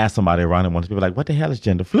think he asked somebody around him, one of the people, like, what the hell is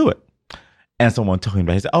gender fluid? And someone told him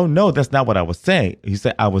that. He said, oh, no, that's not what I was saying. He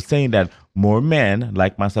said, I was saying that more men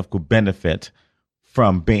like myself could benefit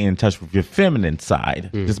from being in touch with your feminine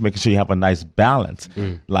side, just making sure you have a nice balance.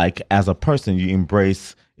 Like, as a person, you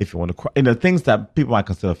embrace, if you want to cry, things that people might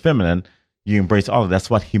consider feminine, you embrace all of that. That's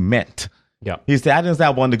what he meant. Yeah. He said, I didn't say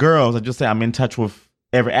I wanted the girls. I just say I'm in touch with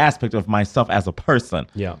every aspect of myself as a person.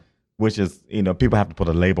 Yeah. Which is, people have to put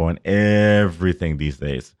a label on everything these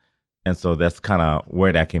days. And so that's kind of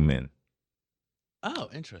where that came in. Oh,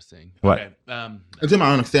 interesting. What? Okay. And to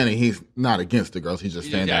my understanding, he's not against the girls. He's just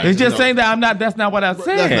saying that. He's just saying that that's not what I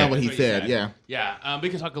said. That's not what he said. Yeah. Yeah. We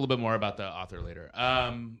can talk a little bit more about the author later.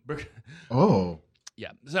 Oh.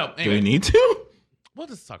 Yeah. So anyway, do we need to? We'll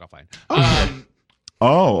just talk offline. Okay.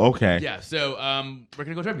 Okay. Yeah. So we're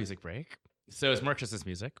gonna go to our music break. So it's Marcus's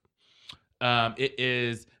music. It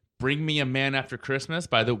is "Bring Me a Man After Christmas"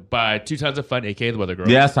 by Two Tons of Fun, aka the Weather Girls.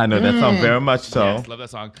 Yes, I know that song very much so. Yes, love that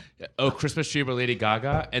song. "Oh Christmas Tree" by Lady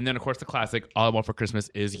Gaga, and then of course the classic "All I Want for Christmas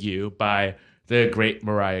Is You" by the great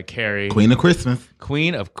Mariah Carey. Queen of Christmas.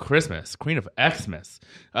 Queen of Christmas. Queen of Xmas.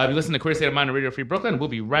 You listen to Queer State of Mind on Radio Free Brooklyn. We'll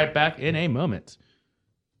be right back in a moment.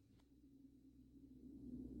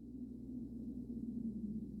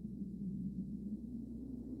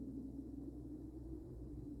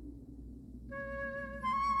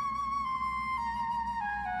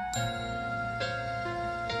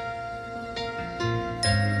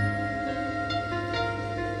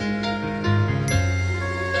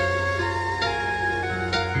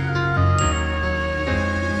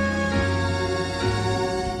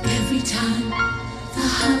 Every time the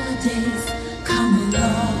holidays come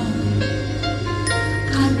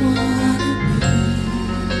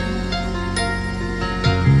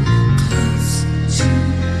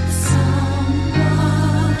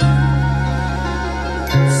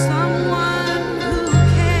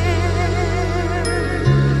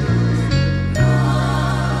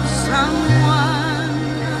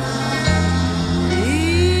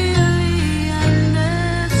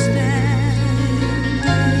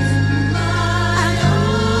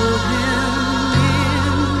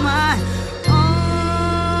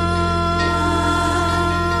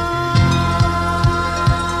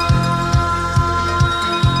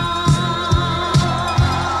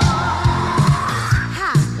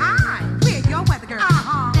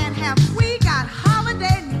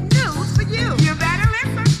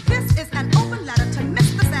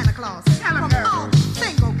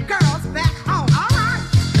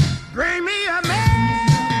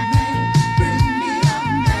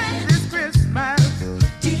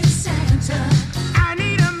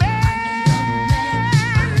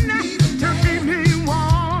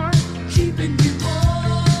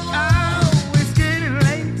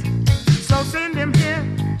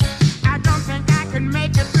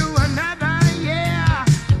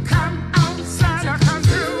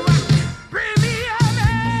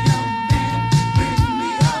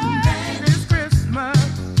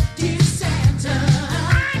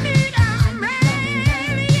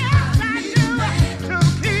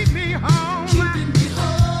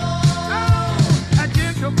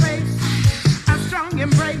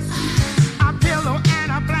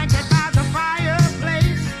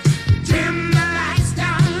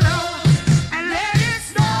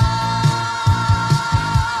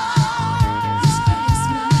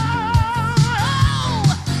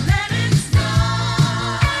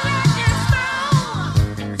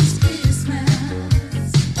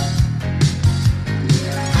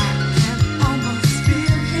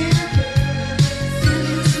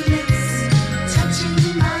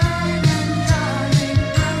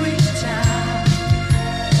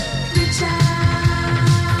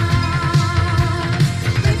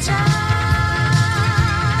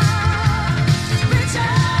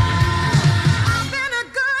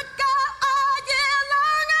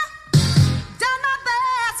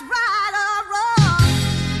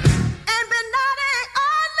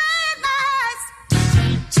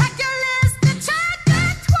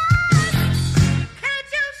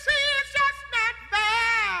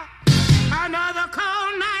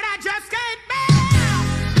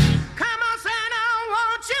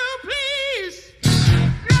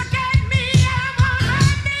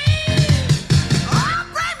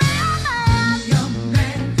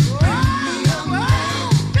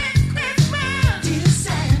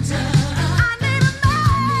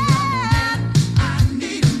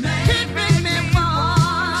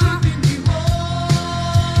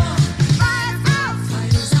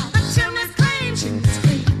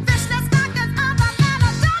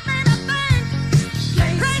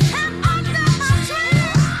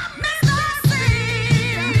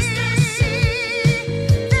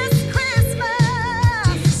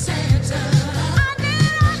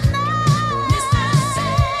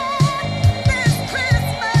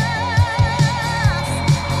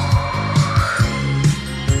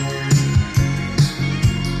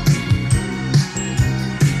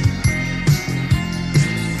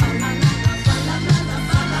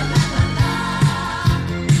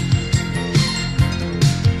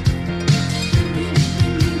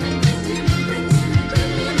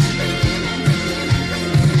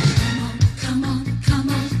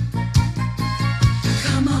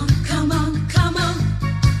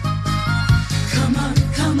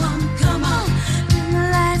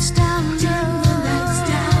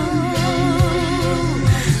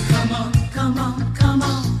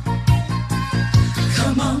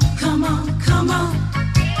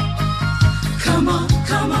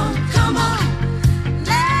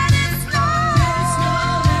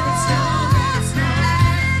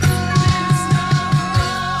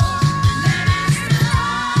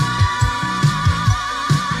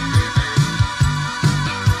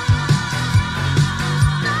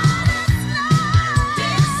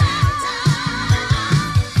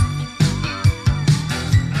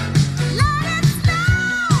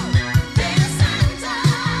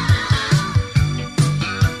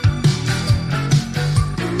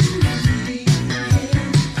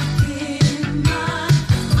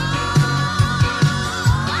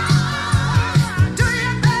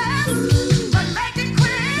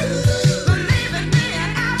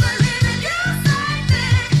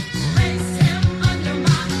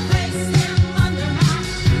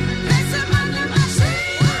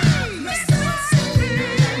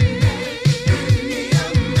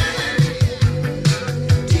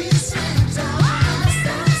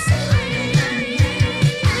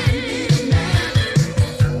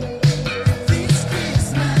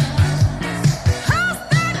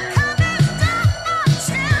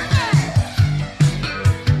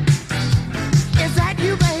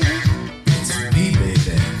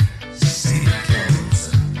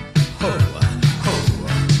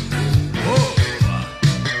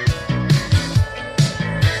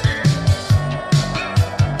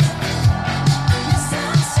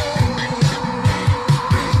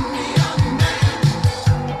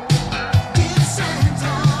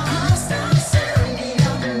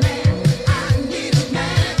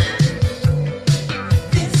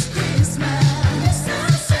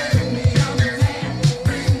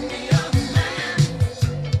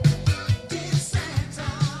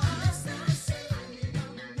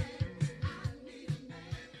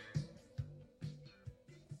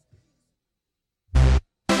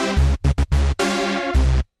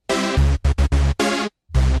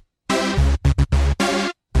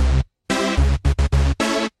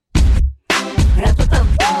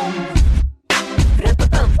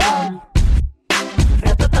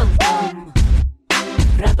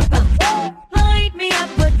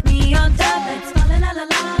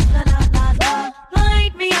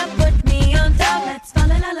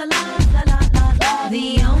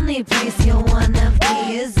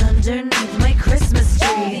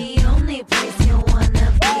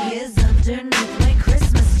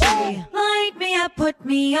put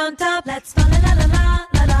me on top. Let's fa la la la la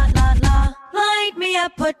la la la la. Light me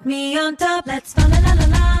up, put me on top. Let's fa la la la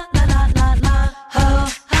la la la la la. Ho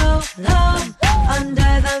ho ho,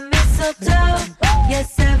 under the mistletoe.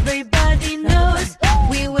 Yes, everybody knows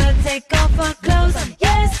we will take off our clothes.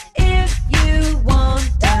 Yes, if you want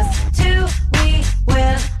us to, we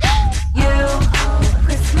will. You,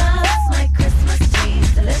 Christmas, my Christmas tree's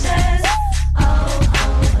delicious. Oh,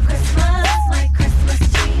 Christmas, my Christmas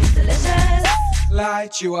tree's delicious.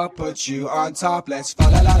 Light you up, put you on top. Let's fa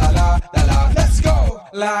la la la la la la. Let's go.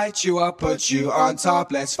 Light you up, put you on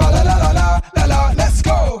top. Let's fa la la la la la la. Let's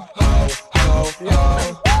go. Ho ho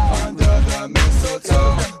ho, under the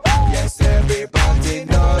mistletoe. Yes, everybody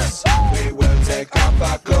knows we will take off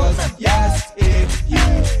our clothes. Yes, if you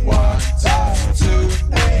want us to,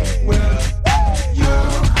 we will. You.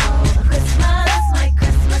 Christmas, my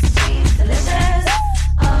Christmas tree's delicious.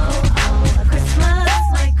 Oh, Christmas,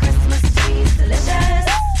 my Christmas tree's delicious.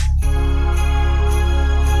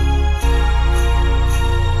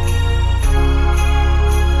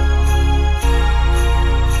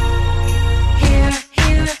 Here,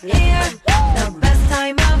 here, here, the best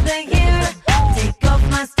time of the year. Take off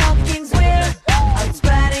my stockings, we're out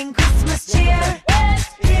spreading Christmas cheer.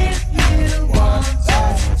 If you want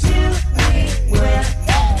us to, we will.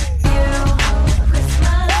 You,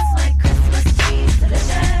 Christmas, my Christmas tree's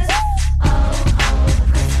delicious. Oh,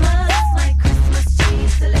 Christmas, my Christmas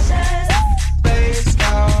tree's delicious. Space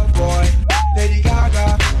cowboy, Lady Gaga,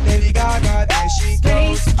 there she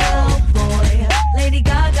goes. Space cowboy, Lady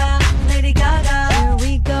Gaga, Lady Gaga. Here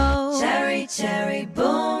we go. Cherry, cherry,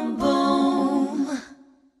 boom, boom.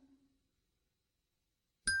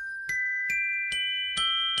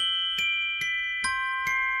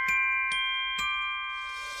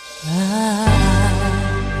 I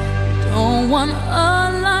don't want a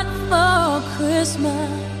lot for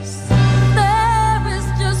Christmas. There is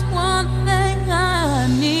just one thing I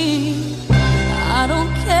need. I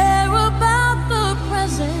don't care about the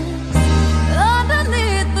presents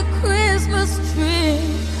underneath the Christmas tree.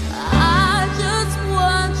 I just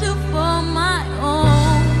want you for my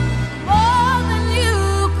own, more than you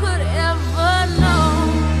could ever know.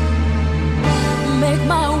 Make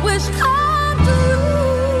my wish come true.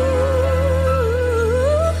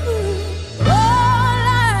 All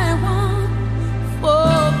I want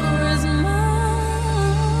for Christmas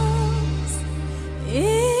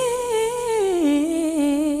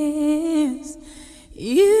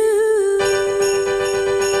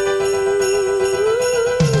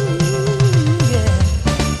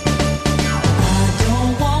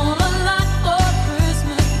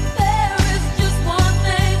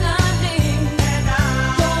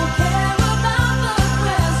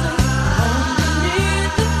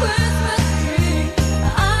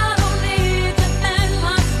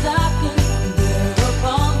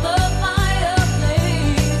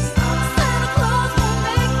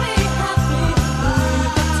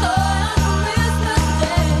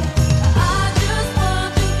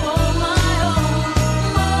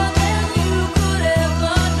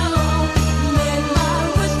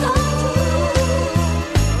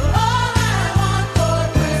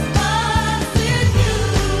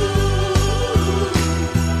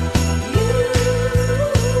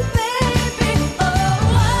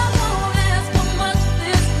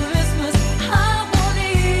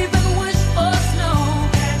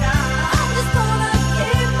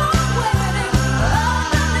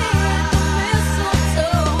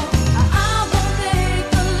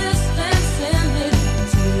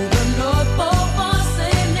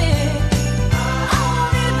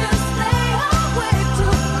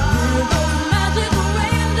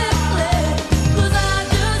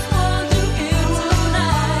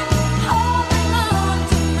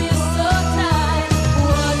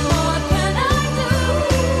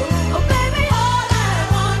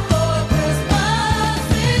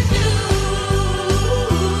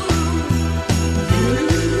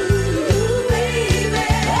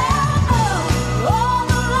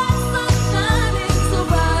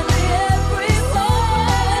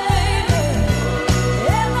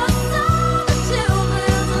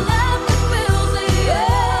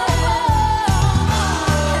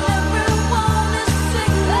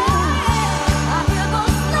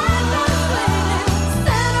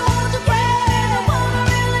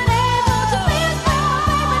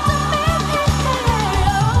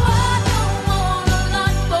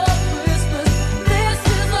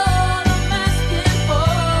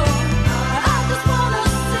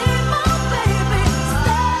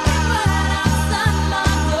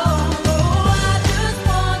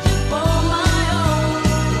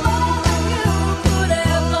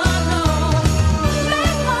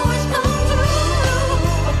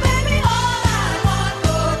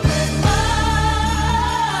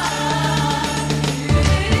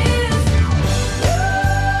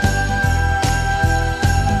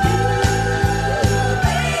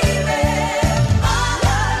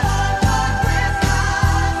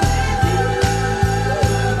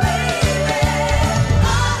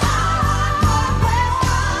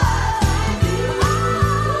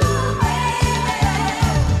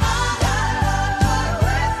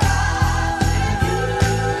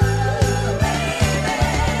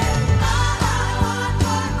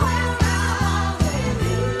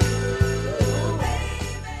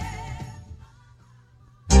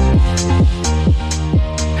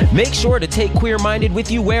Make sure to take Queer Minded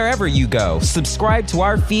with you wherever you go. Subscribe to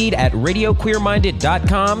our feed at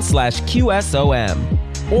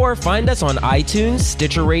radioqueerminded.com/QSOM. Or find us on iTunes,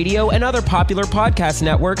 Stitcher Radio, and other popular podcast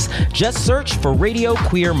networks. Just search for Radio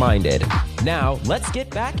Queer Minded. Now, let's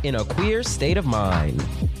get back in a queer state of mind.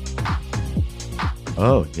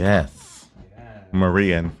 Oh, yes.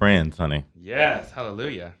 Maria and Friends, honey. Yes,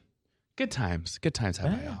 hallelujah. Good times. Good times, how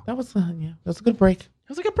about y'all? That was a good break. It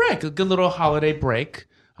was a good break. A good little holiday break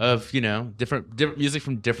of, different music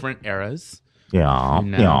from different eras. Yeah.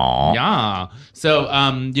 Yeah. So,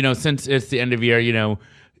 since it's the end of year,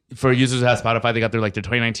 for users who have Spotify, they got their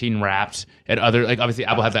 2019 Wrapped, and other, obviously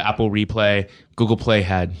Apple had the Apple Replay. Google Play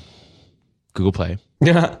had Google Play.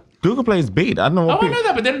 Yeah. Google Play's beat. I don't know what I know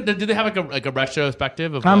that, but then do they have a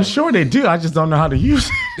retrospective of? I'm sure they do. I just don't know how to use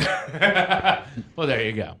it. Well, there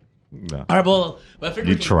you go. No. All right, well, I figured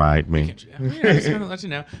You tried me. I just want to let you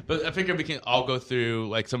know. But I figured we can all go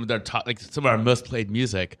through some of their top, some of our most played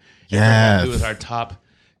music. Yes. It was our top,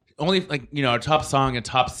 only our top song and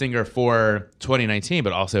top singer for 2019,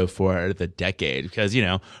 but also for the decade because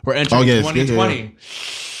we're entering 2020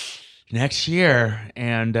 next year,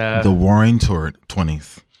 and the Warring Tour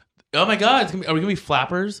 20s. Oh my God! Are we gonna be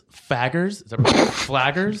flappers, faggers,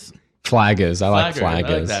 flaggers? Flaggers. I like flaggers. I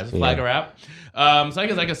like that. Flagger rap. So I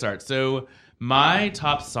guess I can start. So my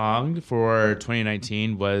top song for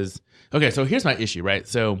 2019 was okay. So here's my issue, right?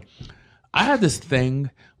 So I have this thing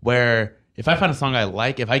where if I find a song I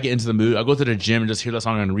like, if I get into the mood, I'll go to the gym and just hear that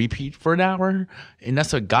song on repeat for an hour, and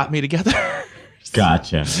that's what got me together.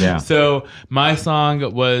 Gotcha. Yeah. So my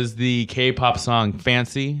song was the K-pop song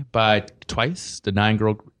 "Fancy" by Twice, the nine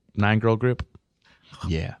girl group.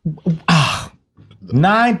 Yeah.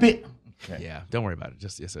 9-bit. Okay. Yeah, don't worry about it.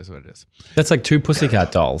 Just yes, that's what it is. That's like 2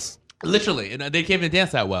 Pussycat Dolls. Literally, and they can't even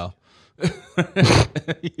dance that well.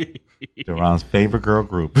 Duran's favorite girl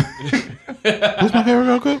group. Who's my favorite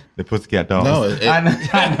girl group? The Pussycat Dolls. No, I know.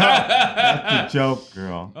 That's the joke,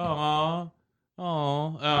 girl.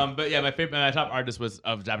 But yeah, my top artist was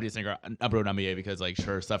of Japanese singer Aburo Namie because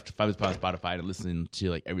her stuff if I was on Spotify to listen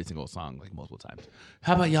to every single song multiple times.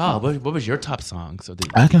 How about y'all? What was your top song? So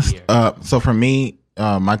for me,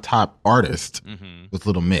 my top artist was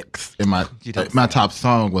Little Mix, and my top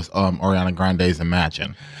song was Ariana Grande's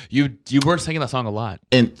Imagine. You were singing that song a lot,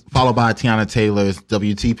 and followed by Tiana Taylor's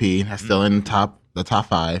WTP. That's still in the top 5.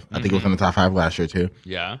 I think it was in the top 5 last year too.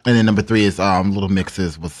 Yeah. And then number 3 is Little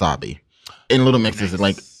Mix's Wasabi. And Little Mix is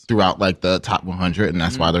throughout the top 100, and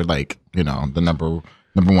that's why they're the number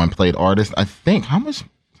 1 played artist. I think how much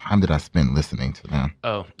time did I spend listening to them?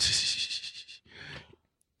 Oh,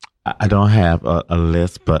 I don't have a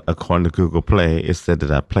list, but according to Google Play, it said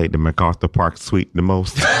that I played the MacArthur Park Suite the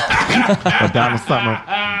most. Donna Summer.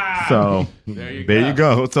 So there you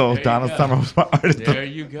go. So Donna Summer was my artist. There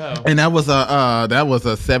you go. And that was a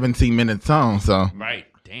 17-minute song. So right.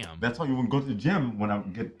 Damn. That's why you wouldn't go to the gym when I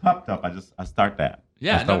get pumped up. I start that.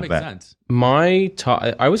 Yeah, that makes sense. My top,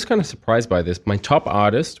 I was kind of surprised by this. My top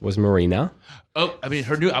artist was Marina. Oh, I mean,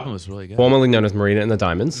 her new album was really good. Formerly known as Marina and the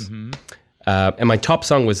Diamonds. And my top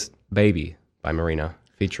song was Baby by Marina,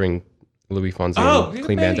 featuring Louis Fonsi and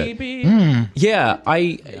Clean Bandit. Yeah,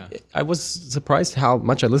 I was surprised how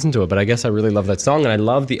much I listened to it, but I guess I really love that song, and I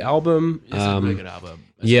love the album. It's a really good album.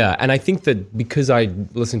 Yeah, and I think that because I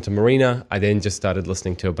listened to Marina, I then just started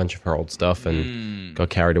listening to a bunch of her old stuff and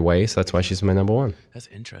got carried away. So that's why she's my number 1. That's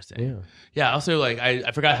interesting. Yeah. Also,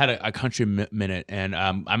 I forgot I had a country minute, and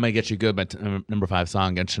I'm gonna get you good. My number 5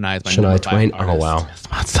 song, and Shania is my number 5 Twain. artist. Oh wow,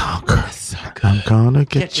 that's my song. That's so good. I'm gonna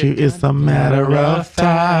get you. It's a matter of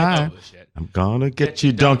time. Oh, shit. I'm gonna get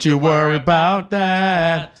you. Don't you worry about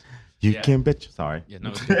that. You can bet you. Sorry. Yeah,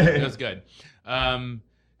 no, it was good.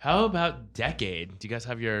 How about decade? Do you guys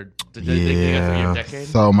have your decade?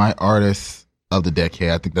 So my artist of the decade,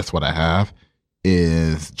 I think that's what I have,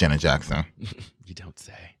 is Janet Jackson. You don't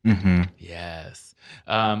say. Mm-hmm. Yes.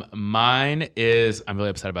 Mine is, I'm really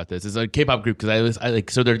upset about this. It's a K-pop group because I like,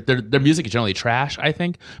 so their music is generally trash, I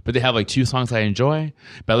think, but they have 2 songs I enjoy.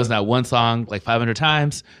 But I listen to that one song 500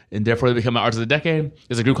 times, and therefore they become my artist of the decade.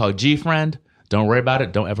 There's a group called G-Friend. Don't worry about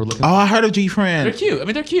it. Don't ever look at I heard of G-Friend. They're cute. I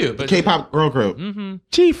mean, they're cute. But K-pop girl group. Mm-hmm.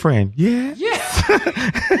 G-Friend. Yeah. Yeah.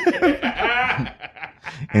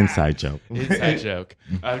 Inside joke. Inside joke.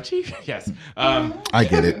 Yes. I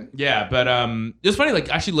get it. Yeah, but it's funny,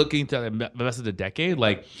 actually looking to the rest of the decade,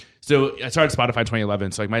 so I started Spotify in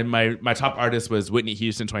 2011. So my top artist was Whitney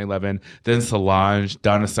Houston 2011, then Solange,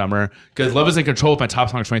 Donna Summer, because Love Is in Control was my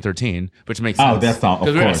top song 2013, which makes sense. Oh, that song, of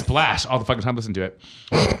course. Because we were at Splash all the fucking time listening to it.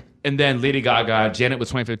 And then Lady Gaga, Janet was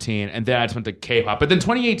 2015, and then I just went to K-pop. But then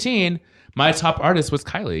 2018, my top artist was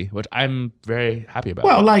Kylie, which I'm very happy about.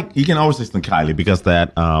 Well, like you can always listen to Kylie because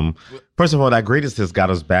that first of all, that greatest hits got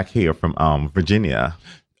us back here from Virginia.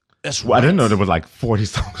 That's well, I didn't know there was like 40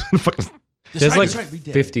 songs. There's like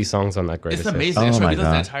 50 songs on that greatest. It's amazing. Oh my We listened to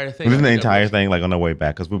God. the entire thing. We listened to the entire thing like on our way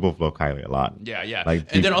back because we both love Kylie a lot. Yeah.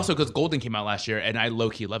 Like, and then also because Golden came out last year, and I low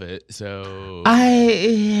key love it. So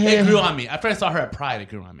it grew on me. After I saw her at Pride, it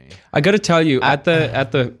grew on me. I got to tell you, at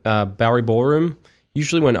the Bowery Ballroom,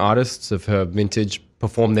 usually when artists of her vintage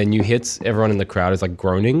perform their new hits, everyone in the crowd is like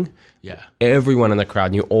groaning. Yeah. Everyone in the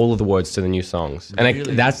crowd knew all of the words to the new songs, and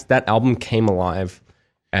Really? that album came alive.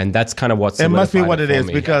 And that's kind of what It must be solidified what it for is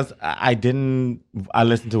me. because I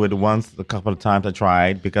listened to it once, a couple of times I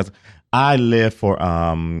tried because I live for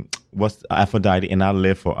what's Aphrodite and I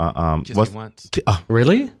live for Kiss what's Me Once.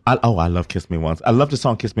 Really? I love Kiss Me Once. I love the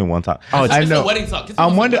song Kiss Me Once. Oh, I it's know. a wedding song. Kiss Me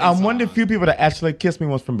I'm Once is a one wedding of the few people that actually Kiss Me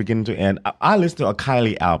Once from beginning to end. I listen to a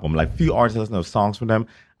Kylie album, like few artists listen to songs from them.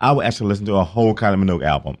 I would actually listen to a whole Kylie Minogue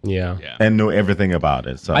album. Yeah. And know everything about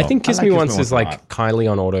it. So I think Kiss like Me Once is a like lot. Kylie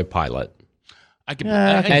on autopilot. I could,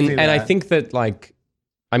 Yeah, I can see And I that. think that like,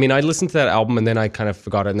 I mean, I listened to that album and then I kind of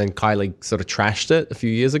forgot it, and then Kylie sort of trashed it a few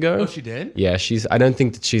years ago. Oh, she did? Yeah, I don't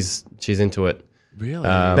think that she's into it. Really?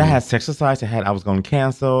 that has Sexercise. It had I Was Gonna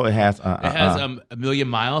Cancel. It has it has A Million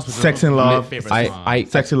Miles. Which is Sex one and of my Love. favorite songs. I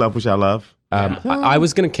Sexy Love, which I love. I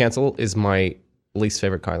Was Gonna Cancel is my least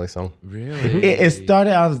favorite Kylie song. Really? It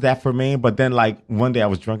started out as that for me, but then like one day I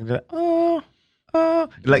was drunk and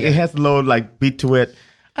like it has a little like beat to it.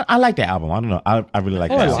 I like the album. I don't know. I really like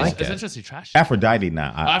Oh, that I album. like It's it. interesting trash. Aphrodite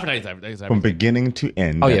now. Aphrodite's everything. From beginning to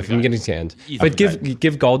end. Oh yeah, from beginning to end. But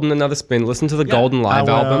give Golden another spin. Listen to the Golden live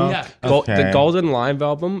I will. album. Yeah. Okay. The Golden live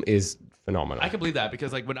album is phenomenal. I can believe that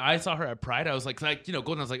because like when I saw her at Pride, I was like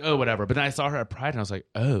Golden. I was like, oh, whatever. But then I saw her at Pride, and I was like,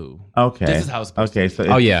 oh, Okay. this is how it's supposed okay. to be.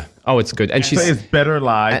 So Oh it's, yeah. Oh, it's good. And so she's it's better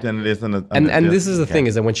live than it is in the. and this is the thing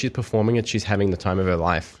is that when she's performing it, she's having the time of her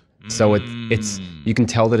life. So it's you can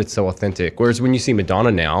tell that it's so authentic. Whereas when you see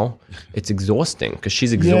Madonna now, it's exhausting because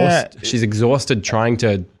she's exhausted. Yeah. She's exhausted trying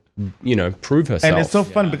to, prove herself. And it's so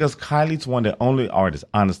fun because Kylie's one of the only artists,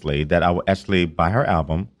 honestly, that I would actually buy her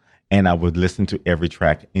album and I would listen to every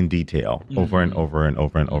track in detail over and over and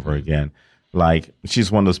over and over again. Like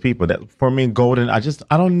she's one of those people that for me, Golden, I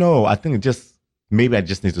don't know. I think maybe I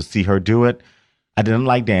just need to see her do it. I didn't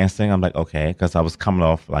like dancing. I'm like, okay, because I was coming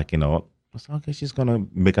off like, I was okay, she's going to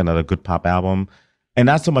make another good pop album. And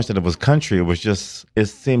not so much that it was country. It was it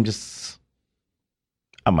seemed just,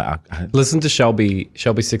 Listen to Shelby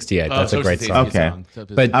 68. That's a great song. Okay.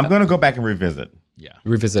 But I'm going to go back and revisit. Yeah.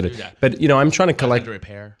 Revisit it. Yeah. But I'm trying to collect Under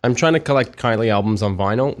repair. Kylie albums on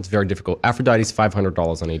vinyl. It's very difficult. Aphrodite's $500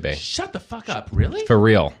 on eBay. Shut the fuck up! Really? For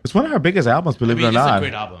real. It's one of her biggest albums, believe it or it's not. a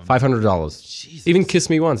great album. $500. Even Kiss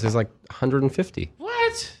Me Once is like $150.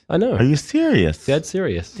 What? I know. Are you serious? Dead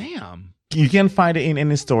serious. Damn. You can find it in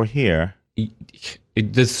any store here.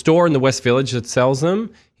 The store in the West Village that sells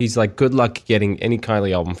them, he's like, good luck getting any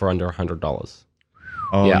Kylie album for under $100.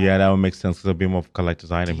 Oh, Yeah. yeah, that would make sense because it'll be more of a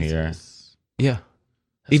collector's item here. Yeah.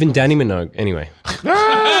 Even Danny Minogue. Anyway.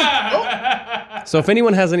 So if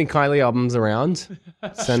anyone has any Kylie albums around,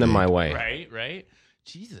 send them my way. Right?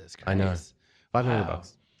 Jesus Christ. I know.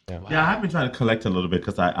 $500. Yeah. Yeah, I've been trying to collect a little bit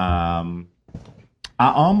because I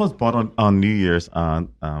almost bought on New Year's on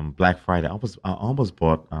Black Friday. I almost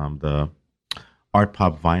bought the Art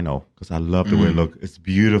Pop vinyl because I love the way it looks. It's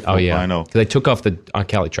beautiful Oh, yeah. vinyl. They took off the R.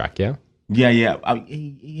 Kelly track, yeah? Yeah. I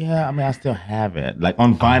mean, I still have it. Like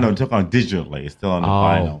on vinyl, it took on digitally. It's still on the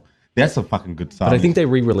vinyl. That's a fucking good song. But I think they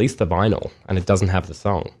re-released the vinyl and it doesn't have the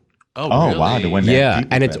song. Oh, Oh, wow. They went that Yeah, deep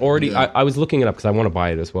and with it's it. already. I was looking it up because I want to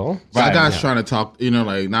buy it as well. That guy's trying to talk,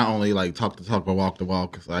 like not only like talk the talk, but walk the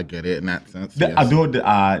walk. Because I get it in that sense. I do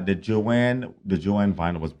the Joanne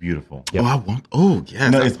vinyl was beautiful. Oh, I want. Oh,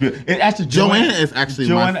 yes. No, it's beautiful. It actually Joanne is actually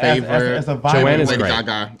my favorite. As a vinyl. Joanne is Lady great.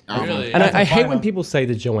 Gaga album. Really? And That's a I hate when vinyl. people say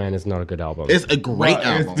that Joanne is not a good album. It's a great Well,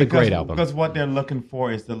 album. It's a great album. Because what they're looking for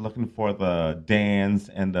is they're looking for the dance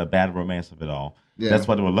and the bad romance of it all. Yeah. That's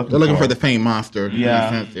what they were looking for. They're looking for the Fame Monster. Yeah.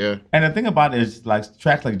 In a sense, yeah. And the thing about it is, like,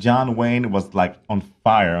 tracks like John Wayne was like on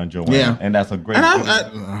fire on Joanne. Yeah. And that's a great. And I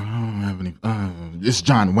don't have any. It's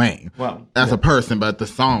John Wayne. Well, as a person, but the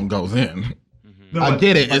song goes in. No, I but-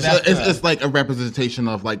 get it. but It's, that's it's like a representation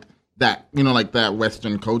of like that, like that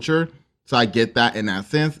Western culture. So I get that in that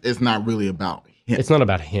sense. It's not really about him. It's not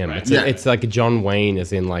about him. Right. It's like John Wayne,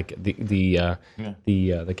 as in like the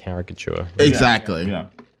caricature. Exactly. Yeah.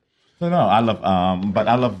 So no, I love but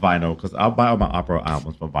I love vinyl because I'll buy all my opera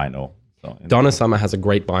albums for vinyl. So Donna Summer has a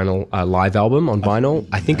great vinyl live album on vinyl.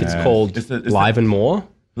 I think it's called It's Live and More.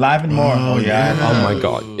 Live and More. Oh yeah. Oh my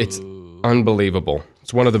god, it's unbelievable.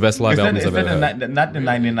 It's one of the best live albums I've ever heard. Not the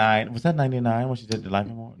 99. Was that 99 when she did the Live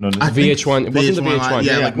More? No, VH1. It wasn't the VH1.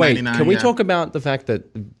 Yeah, like Wait, 99, can we yeah. talk about the fact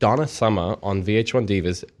that Donna Summer on VH1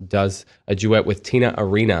 Divas does a duet with Tina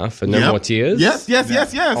Arena for No More Tears? Yes.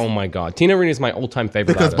 Oh my God. Tina Arena is my all-time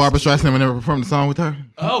favorite Because artist. Barbara Streisand never performed the song with her.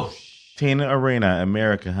 Oh, Tina Arena,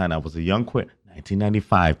 American Honey. I was a young queen.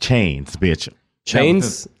 1995. Chains, bitch.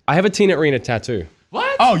 Chains. I have a Tina Arena tattoo.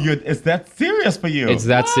 what? Oh, is that serious for you? It's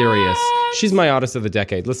that serious. She's my artist of the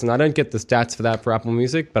decade. Listen, I don't get the stats for that for Apple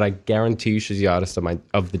Music, but I guarantee you she's the artist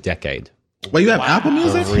of the decade. Wait, you have Apple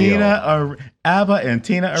Music? ABBA and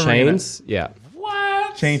Tina Arena. Chains, yeah.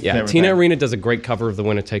 What? Chains. Yeah, everything. Tina Arena does a great cover of The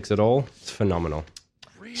Winner Takes It All. It's phenomenal.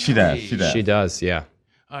 She does. She does, yeah.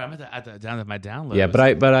 All right, I'm at the down of my download. Yeah, but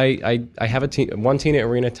I have one Tina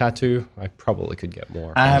Arena tattoo. I probably could get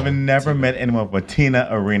more. I have never met anyone with a Tina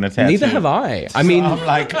Arena tattoo. Neither have I. I mean, I'm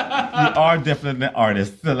like, you are definitely an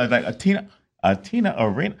artist. So like a Tina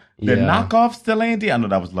Arena. The knockoff still ain't there. I know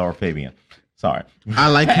that was Laura Fabian. Sorry. I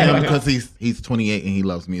like him because he's 28 and he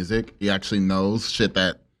loves music. He actually knows shit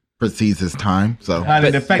that precedes his time. So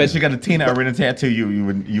The fact that you got a Tina Arena tattoo, you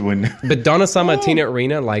wouldn't. But Donna Summer, Tina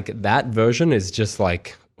Arena, like that version is just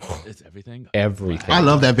like it's everything. Everything. I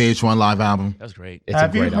love that VH1 live album. That was great. It's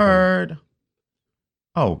Have a you great heard?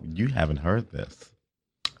 Oh, you haven't heard this.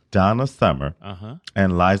 Donna Summer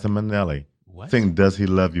and Liza Minnelli sing "Does He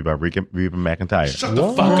Love You" by Reba McEntire. Shut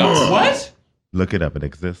the fuck up. What? Look it up. It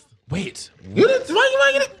exists. Wait. You didn't, why you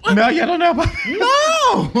like it? No, you don't know about it.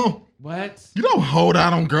 No. What? You don't hold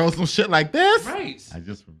out on girls and shit like this. Right. I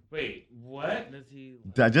just Wait. What does he?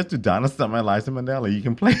 just do Donna Summer and Liza Minnelli. You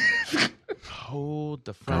can play. Hold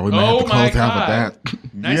the Girl, fuck. we might have to my close out with God. that.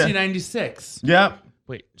 1996. Yep.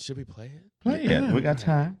 Wait, should we play it? Play it. We got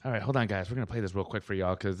time. All right, hold on, guys. We're gonna play this real quick for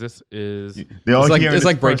y'all because this is. It's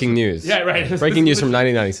like breaking news. Yeah, right. Breaking news from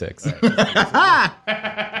 1996.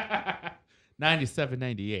 97,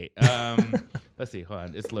 98. Let's see. Hold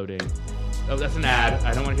on. It's loading. Oh, that's an ad.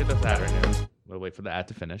 I don't want to hit this ad right now. We'll wait for the ad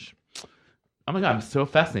to finish. Oh my God, I'm so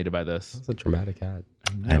fascinated by this. It's a dramatic ad.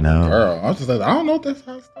 I know. Girl, I was just like, I don't know if that's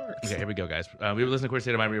how it starts. Okay, here we go, guys. We were listening to Queer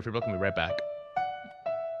State of Mind, Radio Free Brooklyn. We'll be right back.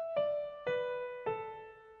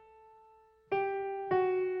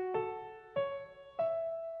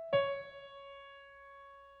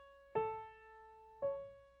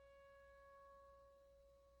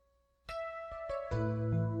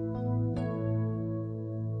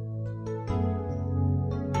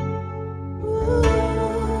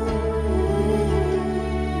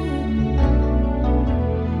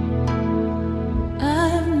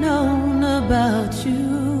 I've known about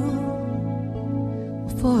you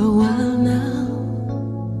for a while now,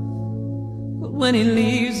 but when he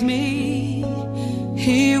leaves me,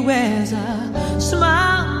 he wears a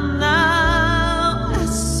smile now.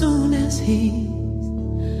 As soon as he's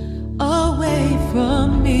away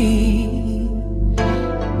from me,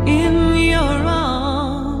 in your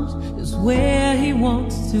arms is where he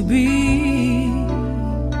wants to be.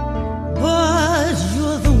 But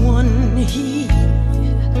you're the one he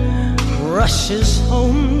rushes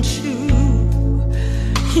home to.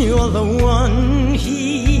 You're the one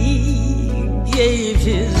he gave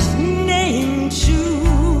his name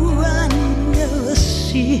to. I never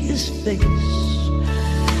see his face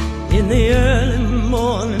in the early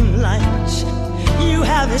morning light. You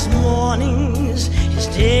have his mornings, his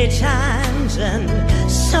daytimes, and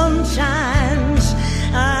sometimes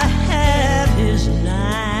I have his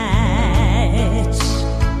nights.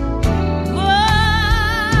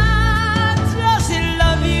 But does he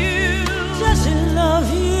love you? Does he love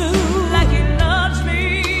you like he loves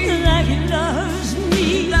me? Like he loves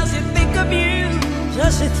me? Does he think of you?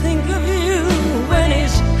 Does he think of you when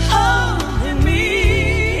he's holding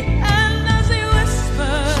me? And does he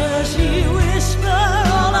whisper? Does he whisper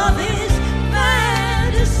all of his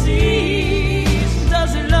fantasies?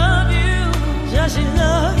 Does he love you? Does he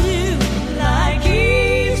love you like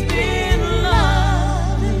he's been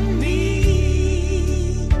loving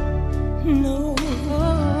me? No,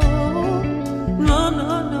 no, no,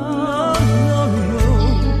 no, no,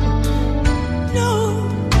 no,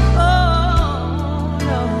 oh,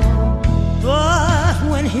 no. But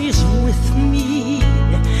when he's with me,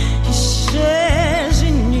 he says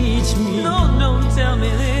he needs me. No, don't tell me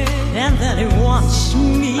this. And that he wants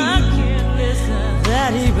me. I can't listen.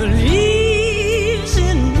 That he believes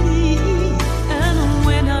in me. And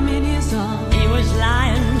when I'm in his arms, he was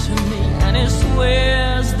lying to me. And he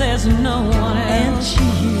swears there's no one else.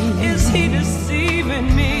 Is he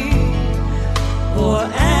deceiving me? Or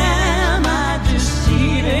am I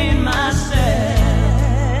deceiving myself?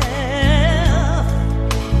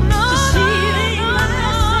 Deceiving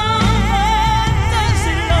myself. Does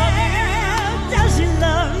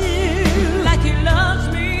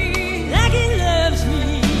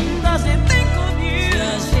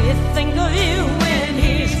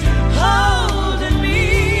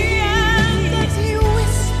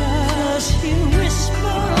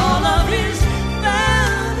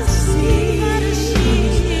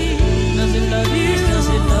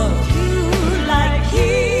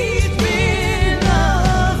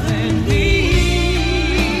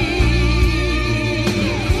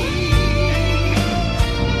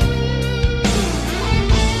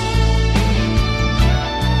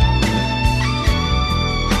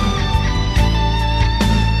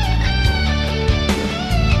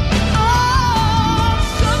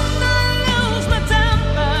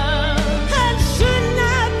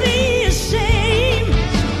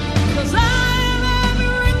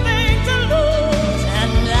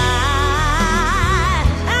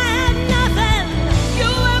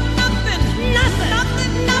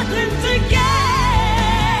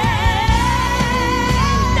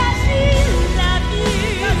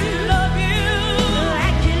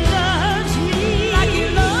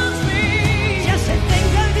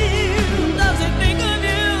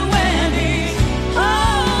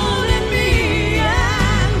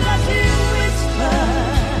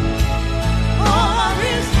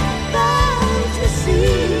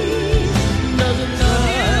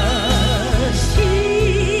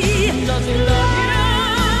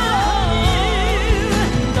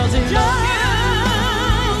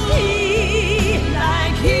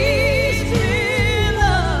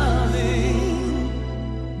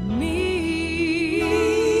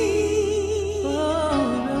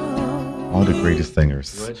greatest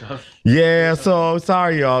singers. Yeah, so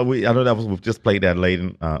sorry, y'all. I know we just played that late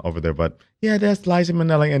over there, but yeah, that's Liza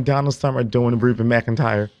Minnelli and Donna Summer doing Reba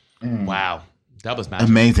McEntire. Wow. That was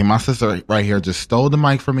magical. Amazing. My sister right here just stole the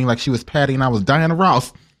mic from me like she was Patty and I was Diana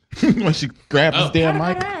Ross when she grabbed this damn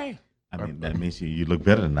mic. I mean, that means you look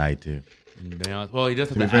better tonight, too. Well, he does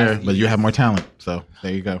To be fair, but you have more talent, so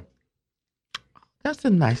there you go. That's the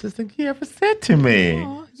nicest thing he ever said to me.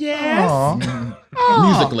 Yes.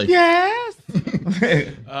 Musically. Yes.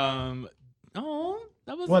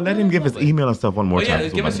 That was Well, let him give his email and stuff one more time.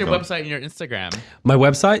 Give us your website and your Instagram. My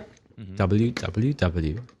website,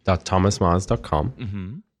 www.thomasmars.com.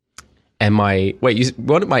 Mm-hmm. And my you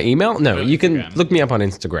wanted my email? No, you can look me up on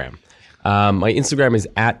Instagram. My Instagram is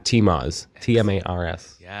 @tmars,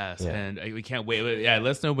 TMARS. Yes, and we can't wait. Yeah,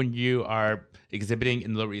 let us know when you are exhibiting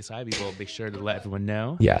in the Lower East Side. We will make sure to let everyone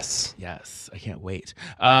know. Yes. I can't wait.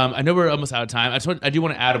 I know we're almost out of time. I do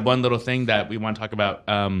want to add one little thing that we want to talk about.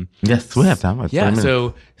 Yes, we have time. Yeah,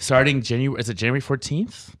 so starting January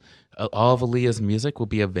 14th? All of Aaliyah's music will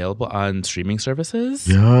be available on streaming services.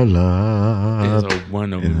 Your love is a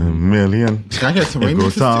one in a million. Can I get some It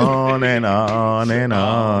goes remixes too? on and on and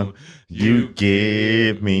on. You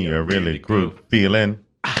give me a really good feeling.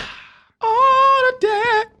 All the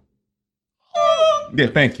day. Yeah,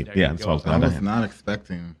 thank you. Yeah, that's what I was not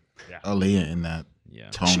expecting Aaliyah in that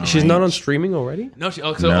tone. She's not on streaming already? No,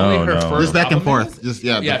 only her first Just back and album forth. is? Just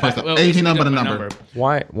the first. well, 18 number the to number.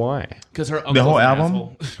 Why? Because her uncle The whole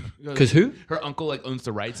album? Because who? Her uncle owns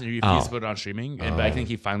the rights and he refused to put it on streaming. And but I think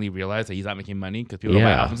he finally realized that he's not making money because people don't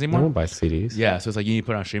buy albums anymore. No one buys CDs. Yeah, so it's like you need to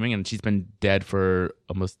put it on streaming, and she's been dead for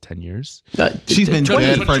almost 10 years. She's been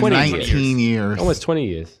dead for 19 years. Almost 20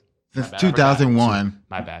 years. Since 2001.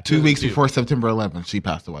 My bad. 2 weeks before September 11th, she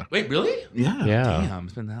passed away. Wait, really? Yeah. Damn,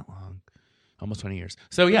 it's been that long. Almost 20 years.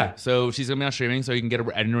 So yeah, so she's gonna be on streaming, so you can get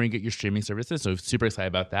her anywhere you get your streaming services. So super excited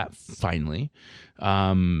about that. Finally,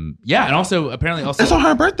 and also apparently It's on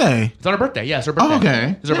her birthday. It's on her birthday. Yeah, it's her birthday. Oh,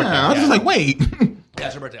 okay. It's her birthday. I was just like, wait. Yeah,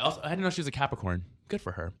 it's her birthday. Also, I didn't know she was a Capricorn. Good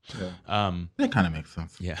for her. Yeah. That kind of makes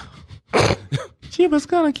sense. Yeah. She was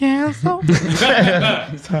gonna cancel.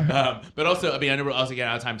 But also, I mean, I know we're also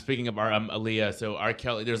getting out of time. Speaking of our Aaliyah, so R.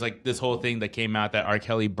 Kelly, there's like this whole thing that came out that R.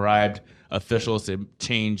 Kelly bribed officials to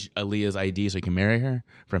change Aaliyah's ID so he can marry her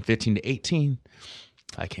from 15 to 18.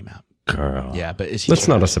 That came out. Girl. Yeah, but is That's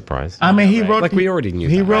not a surprise. I mean, he wrote like we already knew.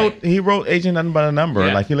 He that. wrote Agent Nothing But a Number.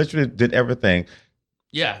 Yeah. Like he literally did everything.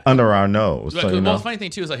 Yeah. Under our nose. Well, So, the funny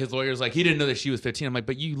thing too is like his lawyer's like he didn't know that she was 15. I'm like,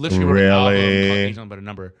 but you literally wrote an album called Agent But a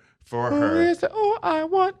Number for her. I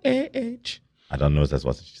want AH. I don't know if that's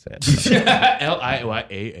what she said.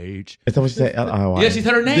 L-I-Y-A-H. Is that what she said? L-I-Y. Yeah, she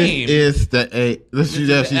said her name. This is the A. This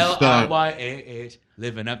is she's L-I-Y-A-H.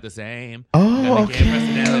 Living up the same. Oh, okay.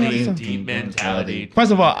 Personality, deep mentality.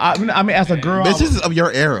 First of all, I mean, as a girl, This is of your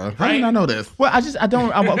era. How did I know this? Well, I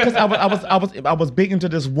was big into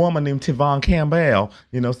this woman named Tivon Campbell.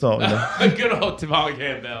 You know, so Good old Tivon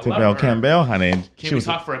Campbell. Tivon Campbell, honey. Can we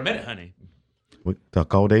talk for a minute, honey? We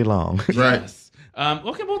talk all day long. Right. Yes.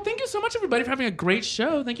 Okay, well, thank you so much, everybody, for having a great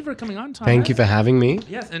show. Thank you for coming on, Thomas. Thank you for having me.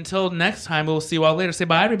 Yes, until next time, we'll see you all later. Say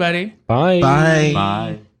bye, everybody. Bye. Bye.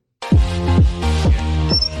 Bye.